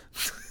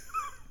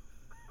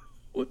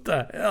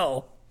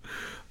hell?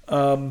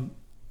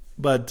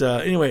 But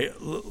anyway,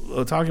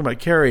 talking about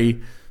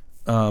Carrie,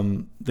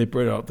 they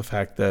brought out the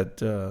fact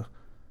that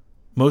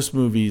most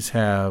movies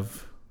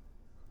have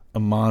a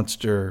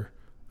monster,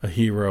 a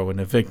hero,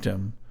 and a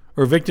victim,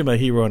 or a victim, a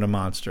hero, and a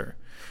monster.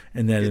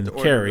 And then in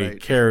Carrie,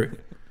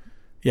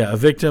 a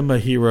victim, a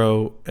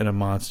hero, and a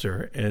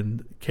monster.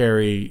 And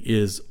Carrie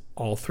is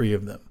all three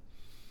of them.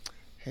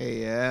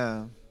 Hey,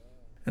 yeah.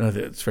 And I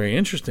think it's very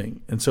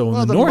interesting. And so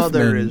in the Northman,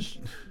 mother is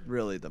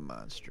really the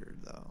monster,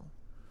 though.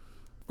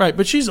 Right,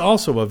 but she's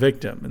also a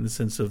victim in the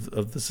sense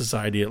of the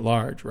society at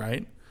large,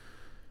 right?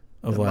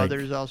 The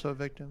mother's also a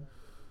victim?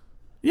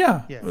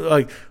 Yeah.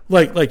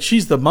 Like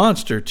she's the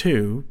monster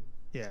too.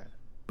 Yeah.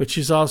 But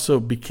she's also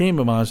became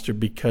a monster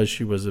because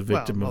she was a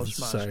victim of the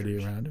society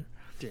around her.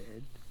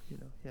 Did,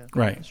 yeah.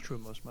 Right. That's true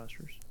of most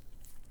monsters.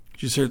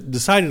 She's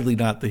decidedly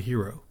not the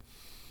hero.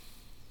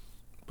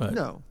 But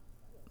no.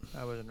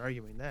 I wasn't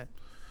arguing that.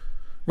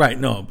 Right,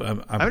 no,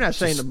 but I'm not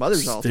saying the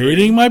mother's all three.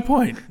 Stating my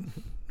point.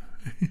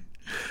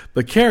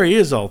 But Carrie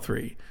is all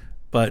three.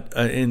 But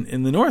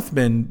in the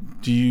Northman,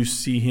 do you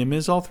see him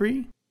as all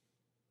three?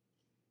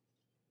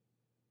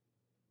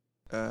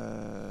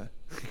 I'm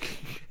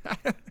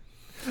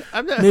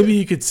not. Maybe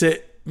you could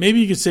say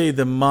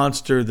the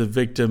monster, the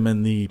victim,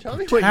 and the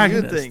protagonist. Tell me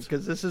what you think,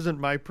 because this isn't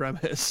my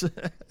premise.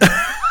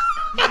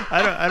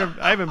 I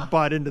haven't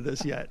bought into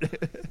this yet.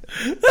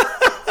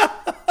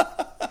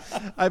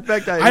 In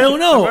fact, I don't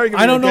know.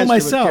 I don't know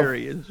myself.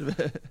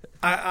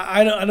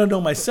 I don't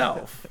know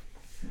myself.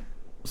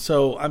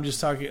 So I'm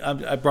just talking.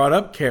 I brought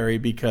up Carrie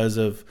because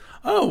of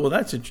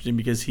that's interesting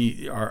because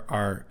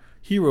our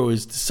hero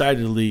is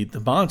decidedly the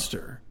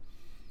monster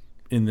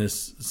in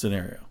this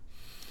scenario.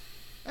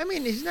 I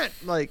mean, he's not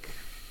like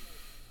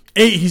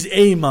he's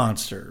a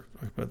monster.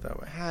 I'll put it that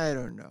way. I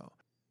don't know.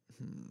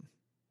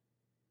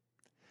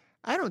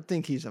 I don't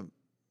think he's a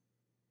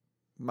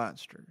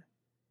monster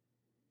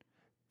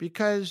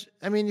because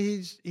I mean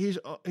he's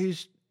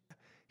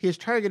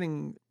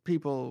targeting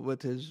people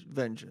with his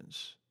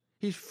vengeance.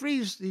 He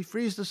frees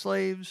the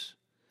slaves.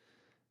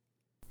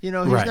 He's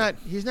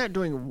not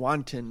doing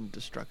wanton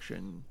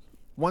destruction.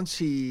 once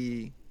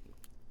he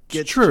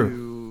gets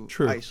True.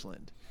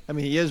 Iceland. I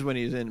mean, he is when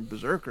he's in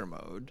berserker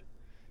mode,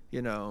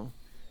 you know.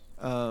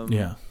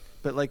 Yeah.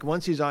 But like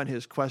once he's on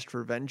his quest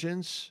for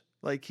vengeance,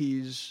 like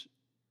he's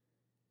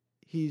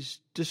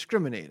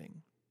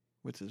discriminating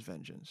with his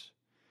vengeance.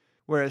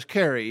 Whereas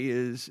Carrie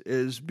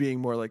is being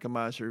more like a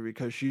monster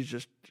because she's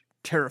just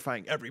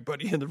terrifying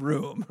everybody in the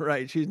room,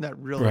 right? She's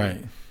not really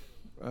right.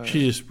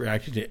 She's just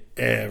reacting to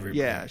everybody.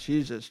 Yeah,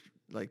 she's just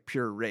like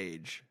pure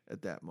rage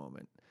at that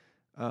moment.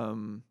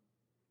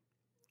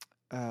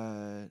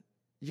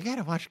 You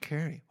gotta watch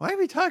Carrie. Why are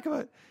we talking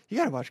about? You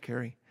gotta watch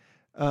Carrie.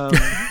 Yeah,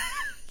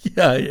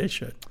 I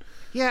should.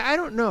 Yeah, I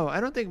don't know. I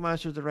don't think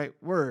monster is the right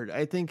word.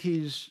 I think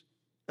he's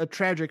a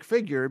tragic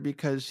figure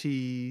because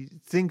he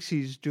thinks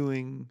he's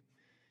doing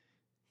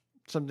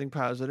something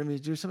positive.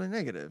 He's doing something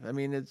negative. I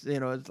mean, it's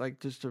it's like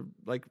just to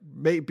like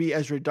be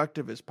as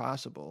reductive as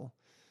possible.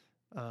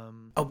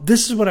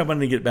 This is what I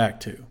wanted to get back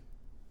to.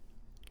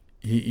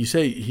 You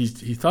say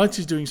he thought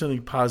he's doing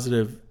something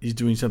positive. He's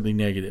doing something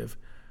negative.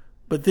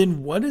 But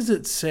then what does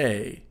it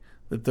say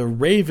that the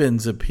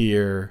ravens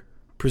appear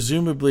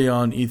presumably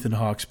on Ethan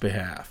Hawke's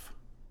behalf?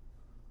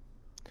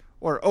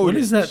 Or Odin's. What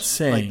is that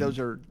saying? Like those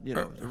are,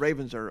 the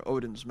ravens are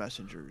Odin's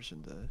messengers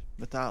in the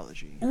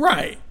mythology.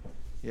 Right.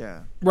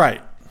 Yeah.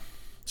 Right.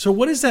 So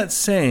what is that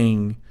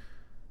saying?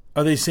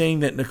 Are they saying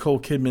that Nicole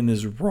Kidman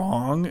is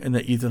wrong and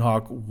that Ethan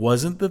Hawke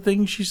wasn't the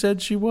thing she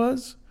said she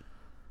was?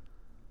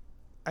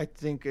 I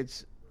think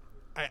it's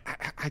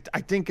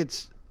I think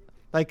it's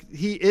like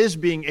he is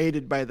being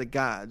aided by the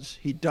gods.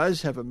 He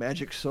does have a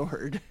magic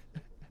sword.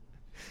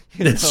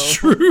 That's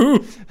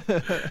true.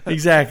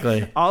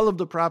 Exactly. All of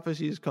the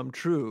prophecies come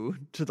true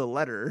to the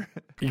letter.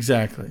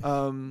 Exactly.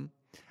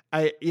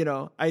 I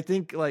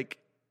think like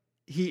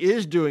he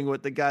is doing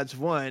what the gods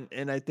want,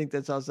 and I think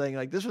that's all saying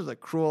like this was a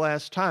cruel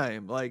ass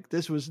time. Like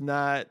this was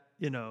not,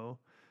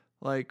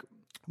 like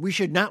we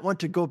should not want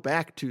to go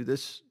back to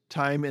this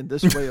time and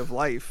this way of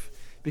life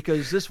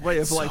because this way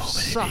of life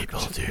sucked. People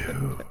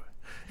do.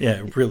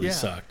 Yeah, it really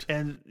sucked.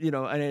 And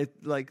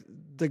like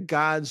the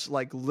gods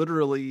like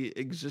literally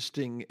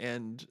existing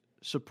and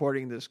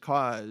supporting this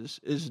cause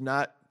is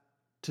not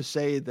to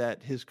say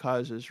that his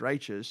cause is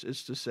righteous.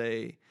 It's to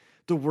say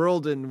the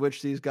world in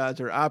which these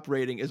gods are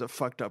operating is a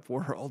fucked up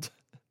world.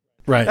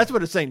 Right. That's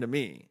what it's saying to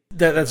me.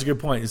 That's a good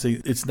point.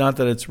 It's not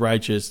that it's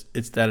righteous,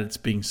 it's that it's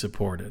being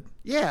supported.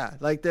 Yeah,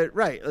 like that.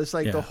 Right. It's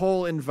like the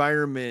whole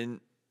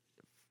environment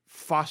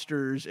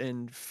fosters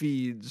and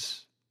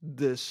feeds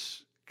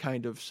this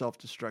kind of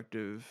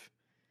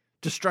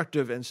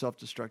destructive and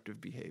self-destructive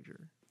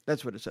behavior.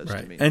 That's what it says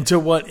to me. And to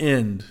what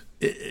end,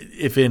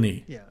 if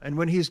any? Yeah. And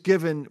when he's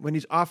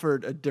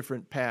offered a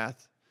different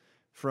path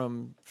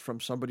from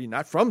somebody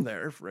not from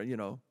there,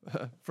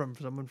 from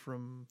someone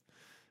from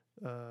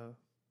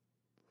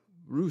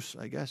Ruth's,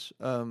 I guess.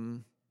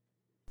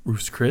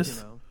 Ruth's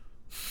Chris?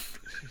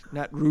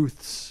 Not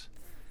Ruth's.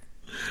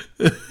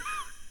 That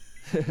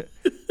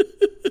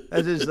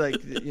is like,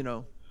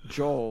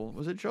 Joel.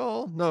 Was it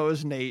Joel? No, it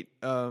was Nate.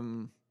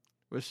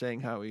 Was saying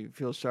how he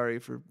feels sorry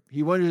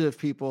he wonders if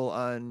people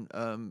on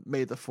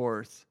May the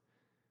 4th,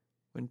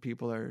 when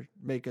people are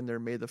making their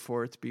May the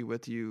 4th be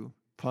with you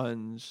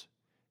puns,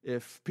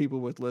 if people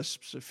with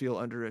lisps feel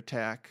under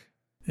attack.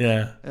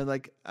 Yeah. And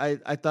like I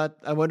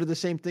wondered the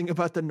same thing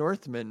about the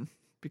Northman,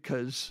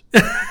 because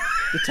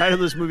the title of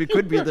this movie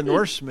could be The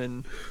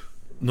Norseman.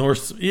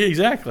 Yeah,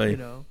 exactly.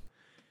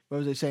 What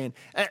was I saying?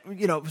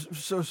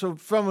 So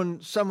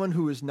from someone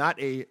who is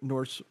not a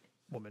Norse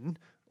woman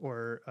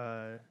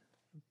or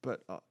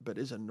but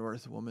is a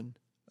North woman,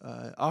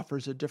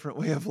 offers a different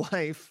way of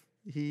life.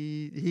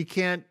 He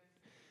can't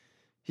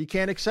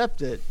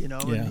accept it,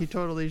 and he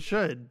totally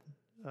should.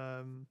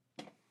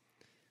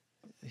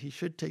 He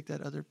should take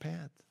that other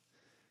path.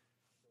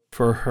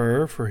 For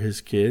her, for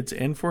his kids,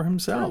 and for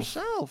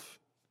himself.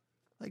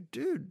 Like,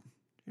 dude,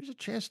 here's a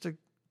chance to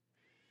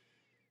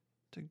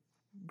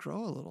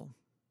grow a little.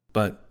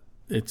 But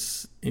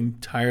it's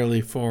entirely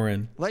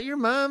foreign. Let your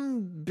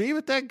mom be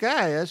with that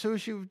guy. That's who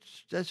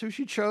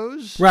she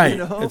chose. Right.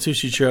 That's who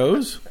she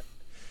chose.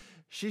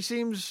 She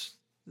seems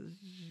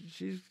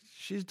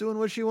she's doing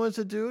what she wants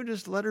to do.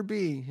 Just let her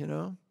be,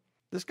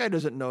 This guy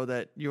doesn't know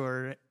that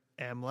you're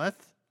Amleth.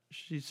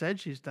 She said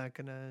she's not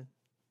going to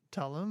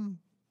tell him.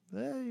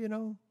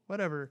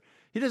 Whatever.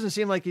 He doesn't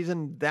seem like he's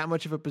in that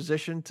much of a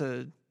position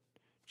to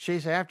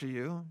chase after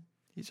you.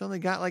 He's only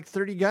got like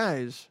 30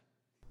 guys.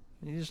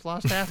 You just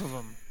lost half of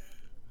them.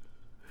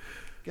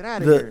 Get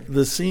out of here.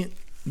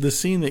 The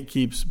scene that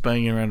keeps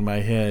banging around in my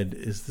head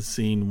is the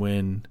scene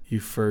when you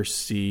first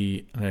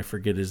see, and I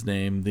forget his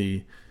name,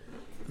 the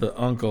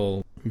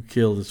uncle who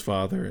killed his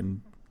father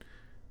and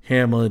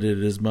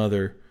Hamleted his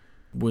mother.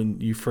 When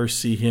you first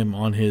see him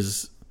on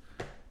his,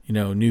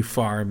 new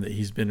farm that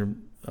he's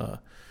been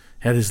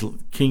had his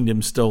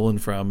kingdom stolen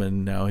from,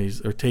 and now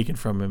taken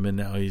from him, and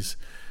now he's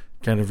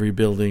kind of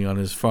rebuilding on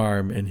his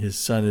farm, and his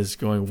son is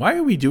going, "Why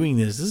are we doing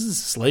this? This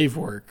is slave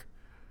work."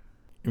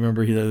 You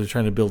remember they're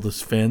trying to build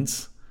this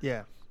fence?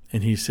 Yeah.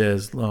 And he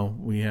says, "No,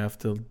 we have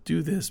to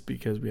do this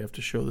because we have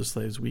to show the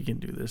slaves we can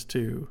do this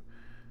too."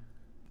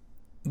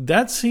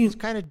 That seems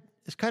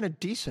it's kind of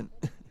decent.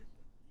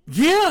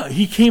 Yeah,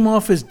 he came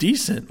off as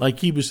decent. Like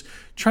he was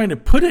trying to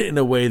put it in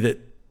a way that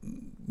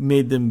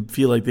made them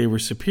feel like they were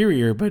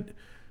superior, but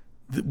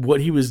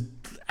what he was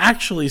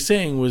actually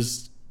saying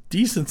was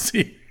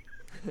decency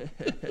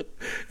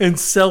and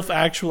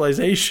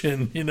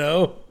self-actualization,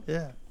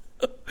 Yeah.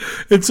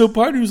 And so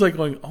part of me was like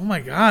going, "Oh my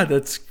God,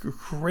 that's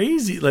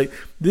crazy." Like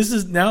this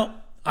is now,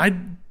 I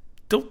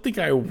don't think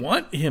I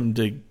want him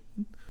to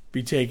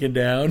be taken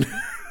down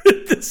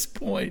at this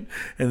point.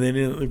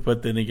 And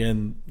but then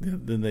again,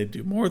 then they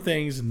do more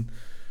things, and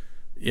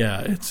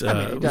yeah, it's he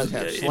does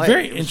have slaves.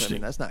 Very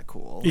interesting. That's not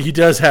cool. He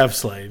does have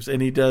slaves,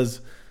 and he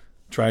does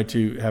try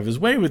to have his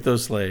way with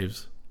those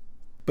slaves.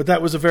 But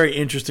that was a very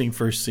interesting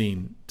first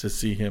scene to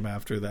see him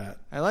after that.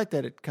 I like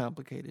that it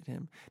complicated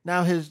him.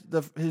 Now his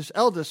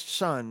eldest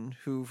son,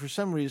 who for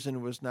some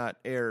reason was not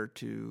heir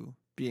to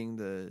being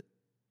the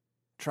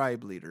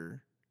tribe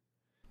leader,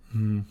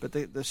 but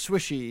the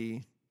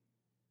swishy,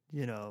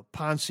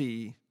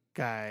 Ponzi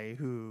guy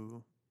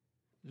who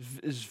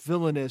is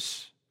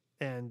villainous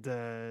and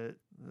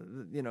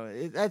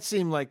that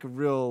seemed like a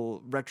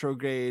real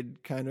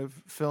retrograde kind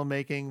of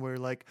filmmaking where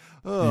like,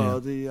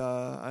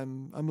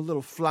 I'm a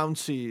little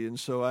flouncy and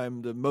so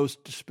I'm the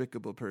most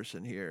despicable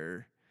person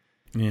here.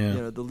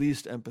 Yeah. The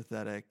least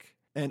empathetic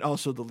and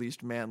also the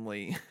least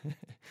manly.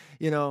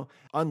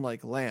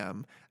 Unlike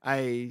Lamb,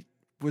 I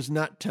was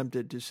not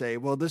tempted to say,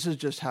 well, this is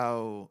just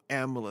how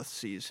Amleth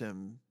sees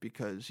him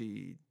because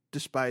he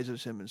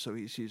despises him and so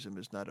he sees him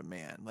as not a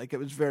man. Like it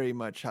was very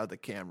much how the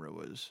camera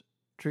was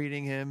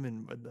treating him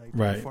and like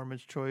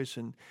performance choice,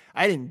 and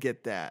I didn't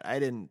get that. I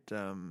didn't.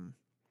 That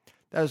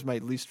was my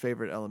least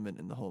favorite element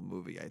in the whole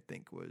movie. I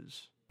think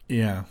was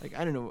like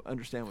I didn't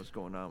understand what's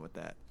going on with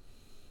that.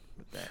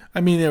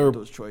 I mean, they were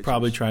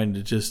probably trying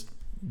to just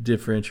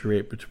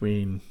differentiate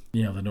between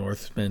the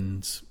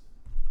Northman's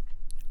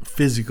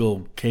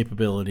physical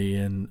capability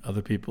and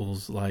other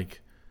people's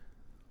like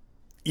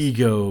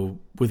ego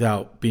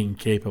without being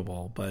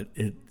capable, but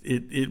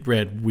it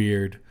read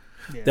weird.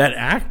 Yeah. That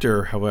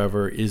actor,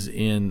 however, is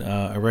in.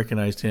 I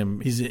recognized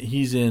him.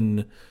 He's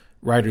in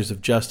Riders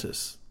of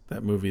Justice,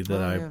 that movie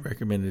that I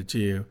recommended to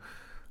you,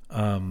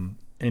 and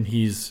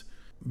he's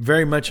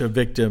very much a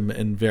victim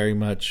and very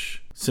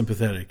much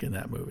sympathetic in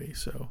that movie.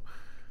 So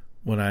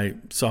when I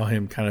saw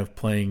him kind of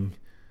playing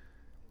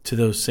to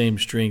those same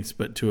strengths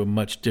but to a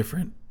much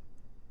different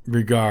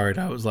regard,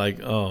 I was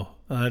like, "Oh,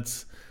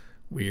 that's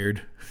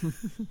weird."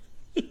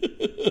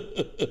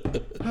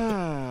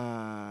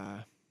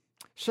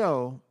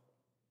 So.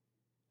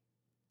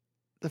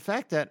 The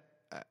fact that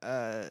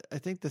I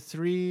think the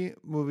 3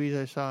 movies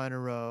I saw in a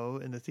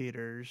row in the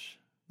theaters,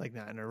 like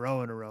not in a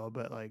row,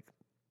 but like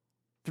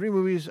 3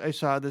 movies I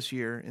saw this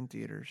year in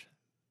theaters,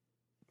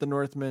 The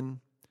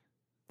Northman,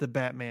 The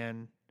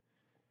Batman,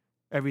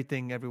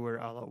 Everything Everywhere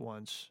All at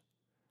Once,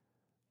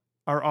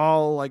 are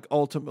all like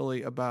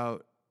ultimately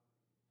about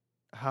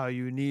how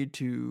you need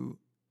to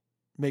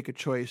make a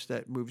choice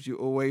that moves you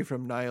away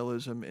from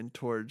nihilism and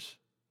towards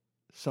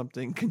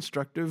something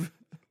constructive.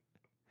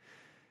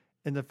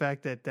 And the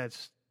fact that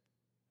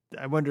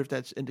I wonder if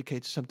that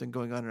indicates something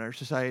going on in our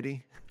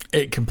society.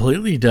 It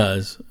completely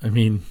does. I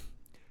mean,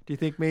 do you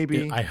think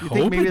maybe? I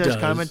hope it that's does.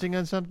 Commenting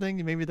on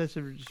something? Maybe that's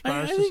a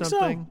response to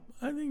something.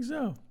 So. I think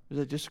so. Is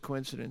it just a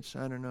coincidence?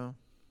 I don't know.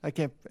 I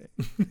can't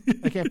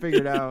figure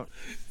it out.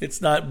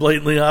 It's not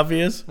blatantly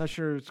obvious. Not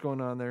sure what's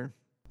going on there.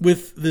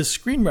 With the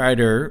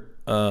screenwriter,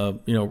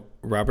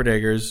 Robert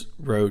Eggers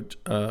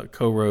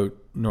co-wrote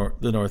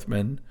The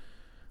Northman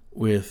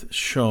with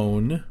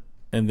Sjón,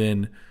 and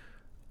then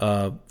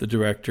the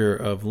director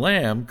of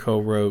Lamb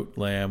co-wrote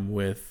Lamb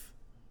with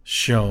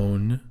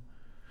Sjón.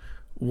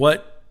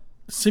 What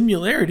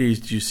similarities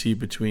do you see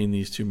between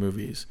these two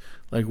movies?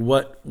 Like,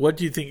 what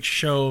do you think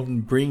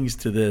Sjón brings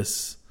to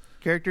this?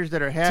 Characters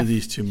that are half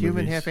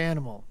human, half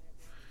animal,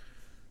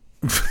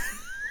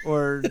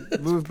 or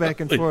move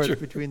back and forth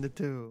between the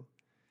two.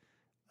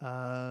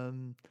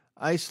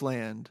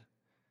 Iceland,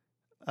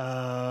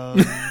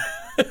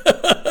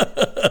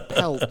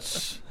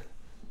 pelts.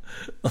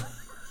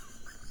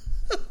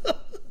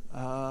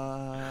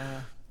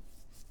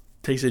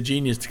 Takes a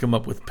genius to come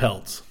up with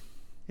pelts.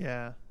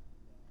 Yeah,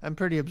 I'm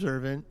pretty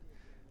observant.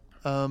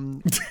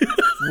 Wooden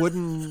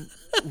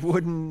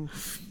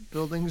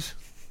buildings.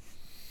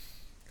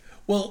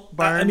 Well,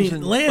 barns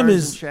Lamb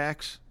is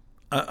shacks.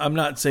 I'm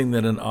not saying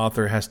that an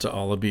author has to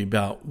all be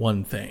about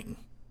one thing.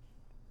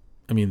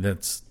 I mean,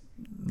 that's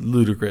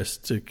ludicrous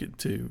to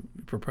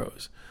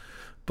propose.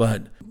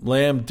 But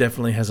Lamb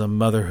definitely has a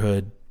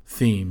motherhood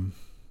theme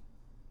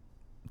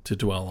to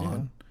dwell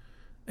on,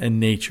 and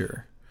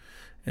nature.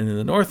 And then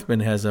the Northman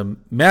has a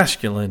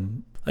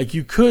masculine. Like,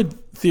 you could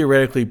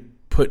theoretically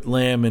put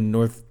Lamb and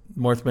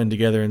Northman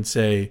together and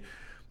say,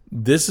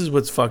 this is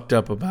what's fucked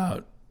up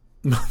about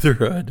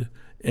motherhood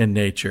and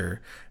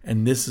nature,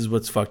 and this is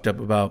what's fucked up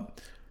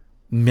about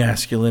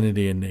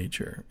masculinity and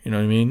nature. You know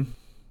what I mean?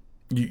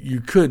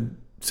 You could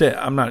say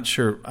I'm not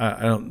sure.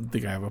 I don't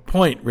think I have a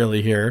point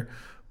really here,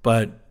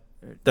 but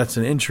that's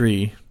an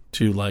entry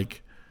to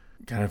like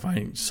kind of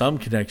find some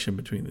connection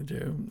between the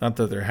two. Not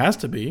that there has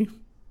to be.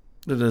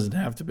 There doesn't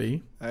have to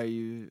be. Are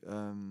you?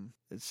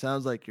 It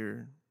sounds like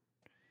you're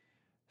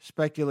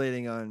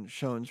speculating on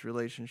Sjón's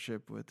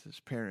relationship with his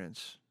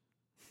parents.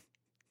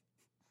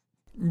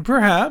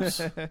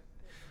 Perhaps.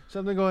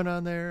 Something going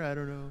on there. I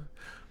don't know.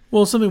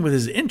 Well, something with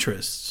his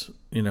interests,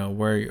 but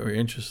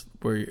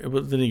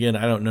then again,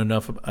 I don't know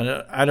enough.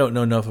 I don't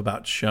know enough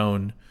about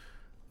Sjón,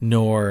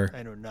 nor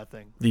I know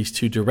nothing. These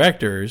two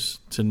directors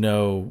to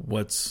know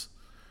what's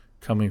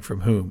coming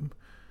from whom.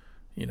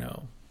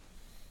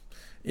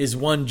 Is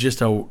one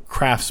just a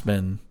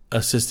craftsman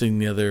assisting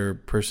the other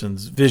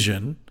person's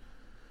vision,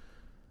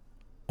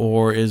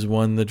 or is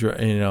one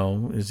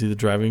is he the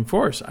driving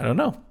force? I don't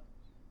know.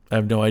 I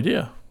have no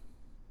idea.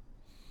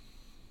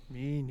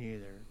 Me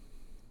neither.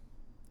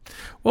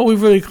 Well,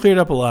 we've really cleared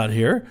up a lot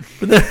here.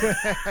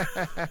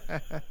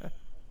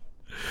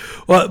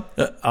 Well,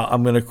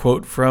 I'm going to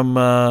quote from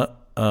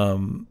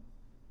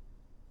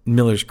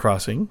Miller's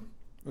Crossing.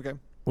 Okay.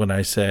 When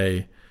I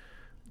say,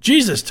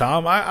 Jesus,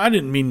 Tom, I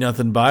didn't mean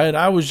nothing by it.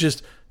 I was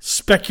just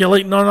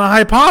speculating on a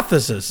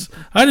hypothesis.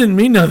 I didn't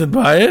mean nothing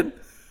by it.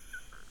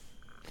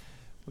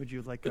 Would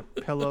you like a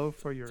pillow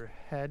for your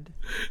head?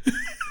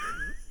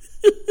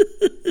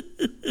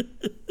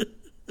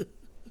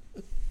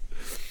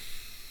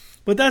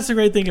 But that's the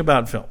great thing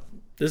about film.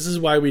 This is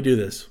why we do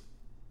this.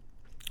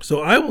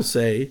 So I will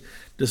say,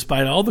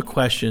 despite all the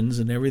questions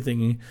and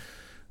everything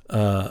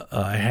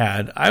I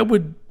had, I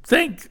would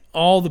thank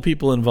all the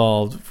people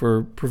involved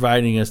for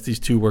providing us these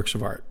two works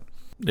of art.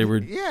 They were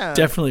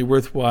definitely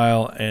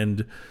worthwhile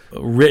and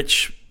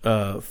rich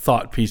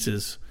thought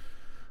pieces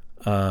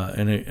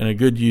and a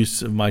good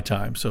use of my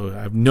time. So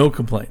I have no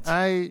complaints.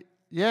 I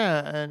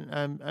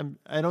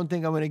don't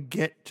think I'm going to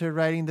get to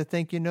writing the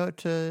thank you note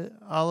to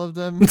all of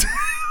them.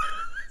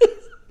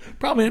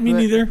 Probably me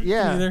neither.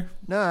 Yeah. Me neither.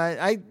 No,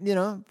 I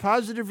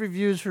positive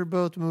reviews for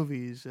both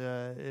movies.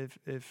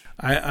 If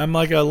I'm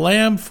like a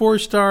Lamb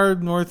 4-star,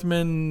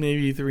 Northman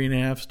maybe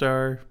 3.5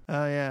 star.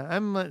 Oh yeah,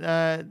 I'm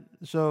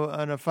so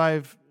on a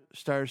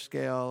 5-star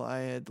scale, I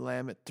had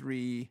Lamb at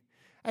 3.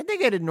 I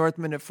think I did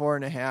Northman at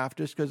 4.5,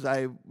 just because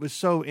I was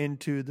so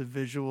into the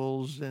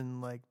visuals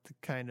and like the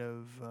kind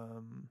of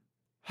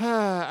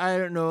I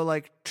don't know,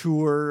 like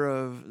tour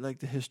of like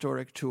the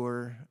historic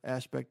tour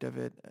aspect of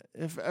it.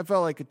 I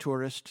felt like a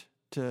tourist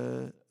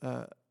to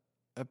a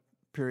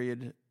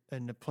period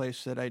and a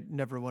place that I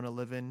never want to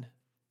live in,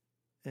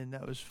 and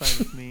that was fine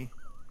with me.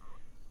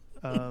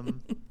 I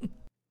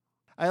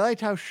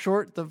liked how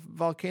short the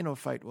volcano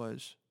fight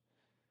was.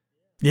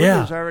 Yeah,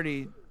 it was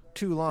already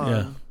too long.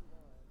 Yeah,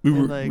 we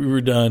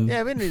were done.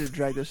 Yeah, we didn't need to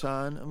drag this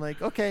on. I'm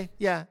like, okay,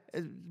 yeah,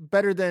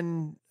 better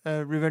than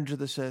Revenge of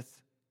the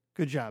Sith.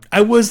 Good job.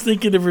 I was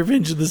thinking of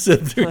Revenge of the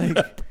Sith. Like,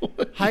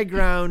 high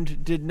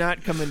ground did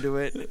not come into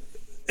it.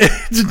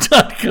 It did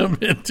not come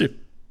into.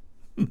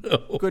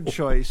 No. Good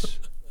choice.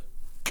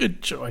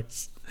 Good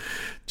choice.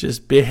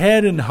 Just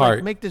behead and heart.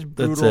 Like, make this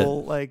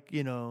brutal. Like,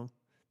 the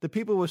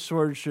people with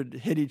swords should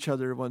hit each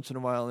other once in a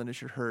while, and it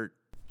should hurt.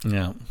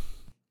 Yeah.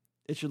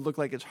 It should look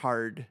like it's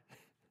hard.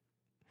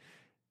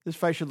 This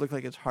fight should look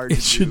like it's hard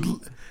to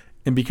do.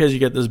 And because you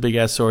get those big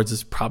ass swords,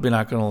 it's probably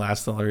not going to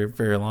last very,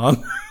 very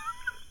long.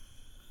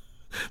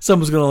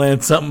 Someone's going to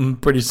land something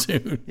pretty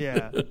soon.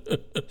 Yeah.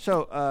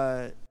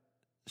 So,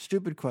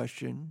 stupid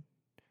question.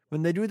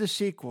 When they do the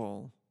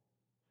sequel,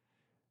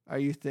 are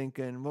you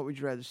thinking, what would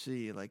you rather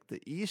see? Like the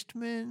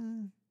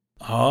Eastman?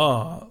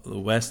 Oh, the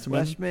Westman?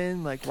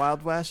 Westman, like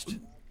Wild West?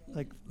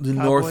 Like the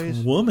Cowboys?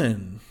 North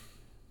Woman.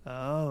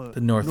 Oh. The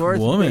North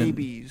Woman.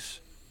 Babies.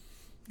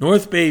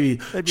 North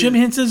Baby. Jim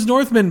Henson's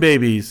Northman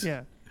Babies.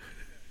 Yeah.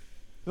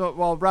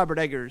 Well, Bob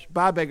Eggers.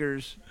 Bob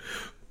Eggers'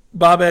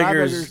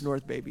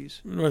 North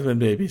Babies. Northman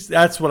Babies.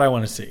 That's what I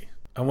want to see.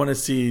 I want to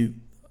see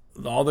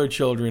all their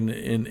children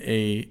in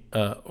a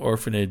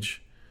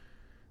orphanage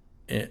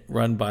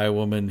run by a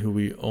woman who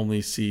we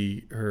only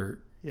see her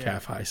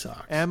calf-high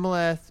socks.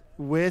 Amaleth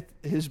with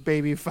his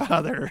baby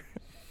father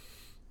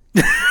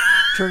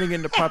turning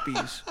into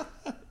puppies.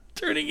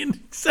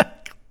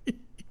 Exactly.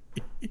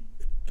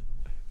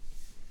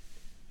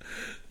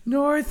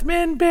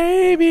 Northman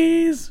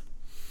Babies.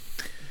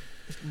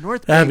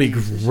 That'd be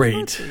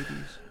great.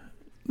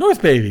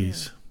 North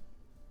Babies.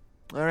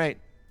 All right.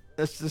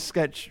 That's the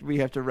sketch we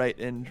have to write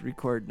and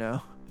record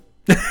now.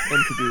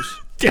 And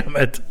produce. Damn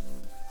it.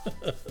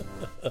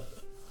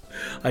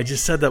 I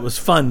just said that was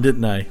fun,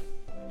 didn't I?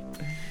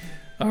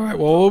 All right.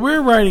 Well,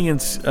 we're writing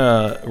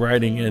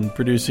and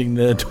producing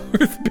the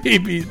North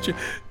Babies,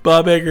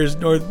 Bob Eggers'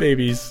 North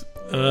Babies.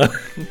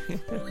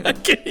 I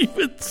can't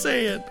even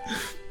say it.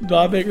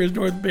 Bob Eggers'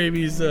 North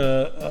Babies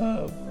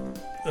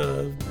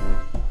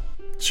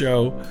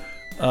show.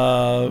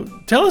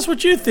 Tell us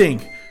what you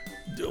think.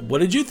 What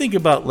did you think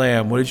about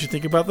Lamb? What did you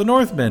think about the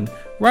Northman?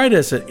 Write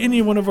us at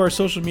any one of our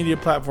social media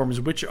platforms,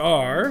 which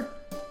are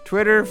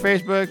Twitter,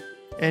 Facebook,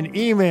 and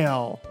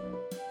email.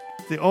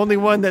 the only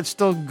one that's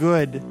still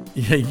good.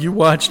 Yeah, you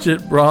watched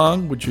it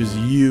wrong, which was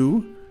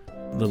you.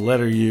 The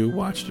letter U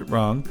watched it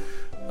wrong.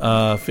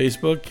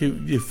 Facebook,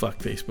 you fuck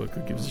Facebook.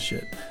 Who gives a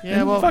shit? Yeah,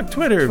 and well, fuck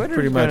Twitter Twitter's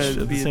pretty much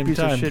gonna at be the a same piece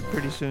time. of shit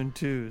pretty soon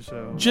too.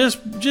 So just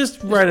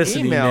write us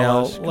an email.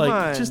 us. Come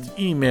on. Just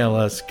email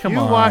us. Come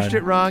on. You watched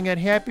it wrong at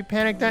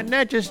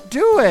happypanic.net. Just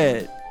do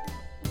it.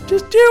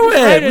 Just do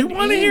write it. an We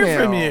want to hear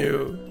from email.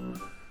 you.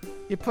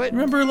 You put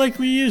Remember, like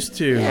we used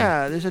to.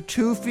 Yeah. There's a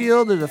to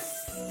field. There's a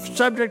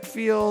subject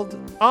field.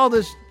 All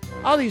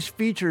these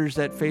features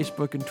that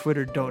Facebook and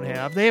Twitter don't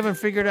have. They haven't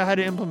figured out how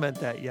to implement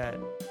that yet.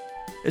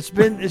 It's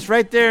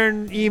right there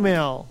in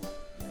email.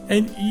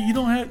 And you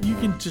don't have. You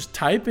can just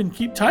type and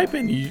keep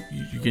typing. You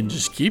can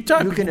just keep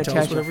typing. You can tell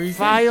us attach whatever a you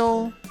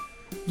file.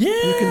 think. Yeah.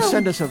 You can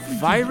send us a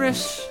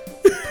virus.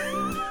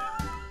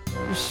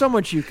 There's so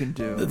much you can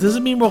do. That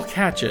doesn't mean we'll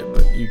catch it,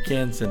 but you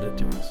can send it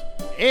to us.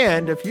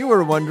 And if you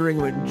were wondering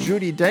when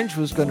Judi Dench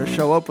was going to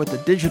show up with a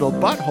digital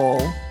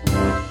butthole,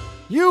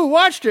 you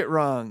watched it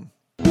wrong.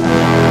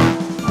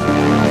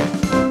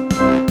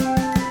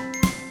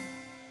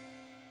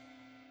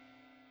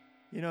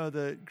 You know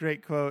the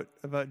great quote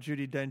about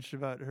Judi Dench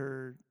about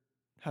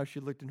how she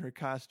looked in her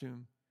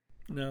costume?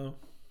 No.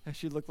 How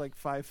she looked like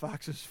 5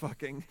 foxes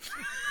fucking.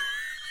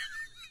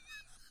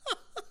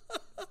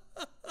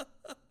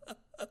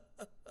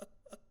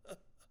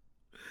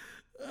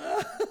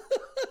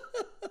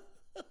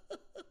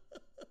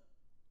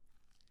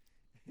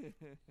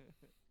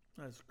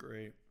 That's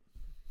great.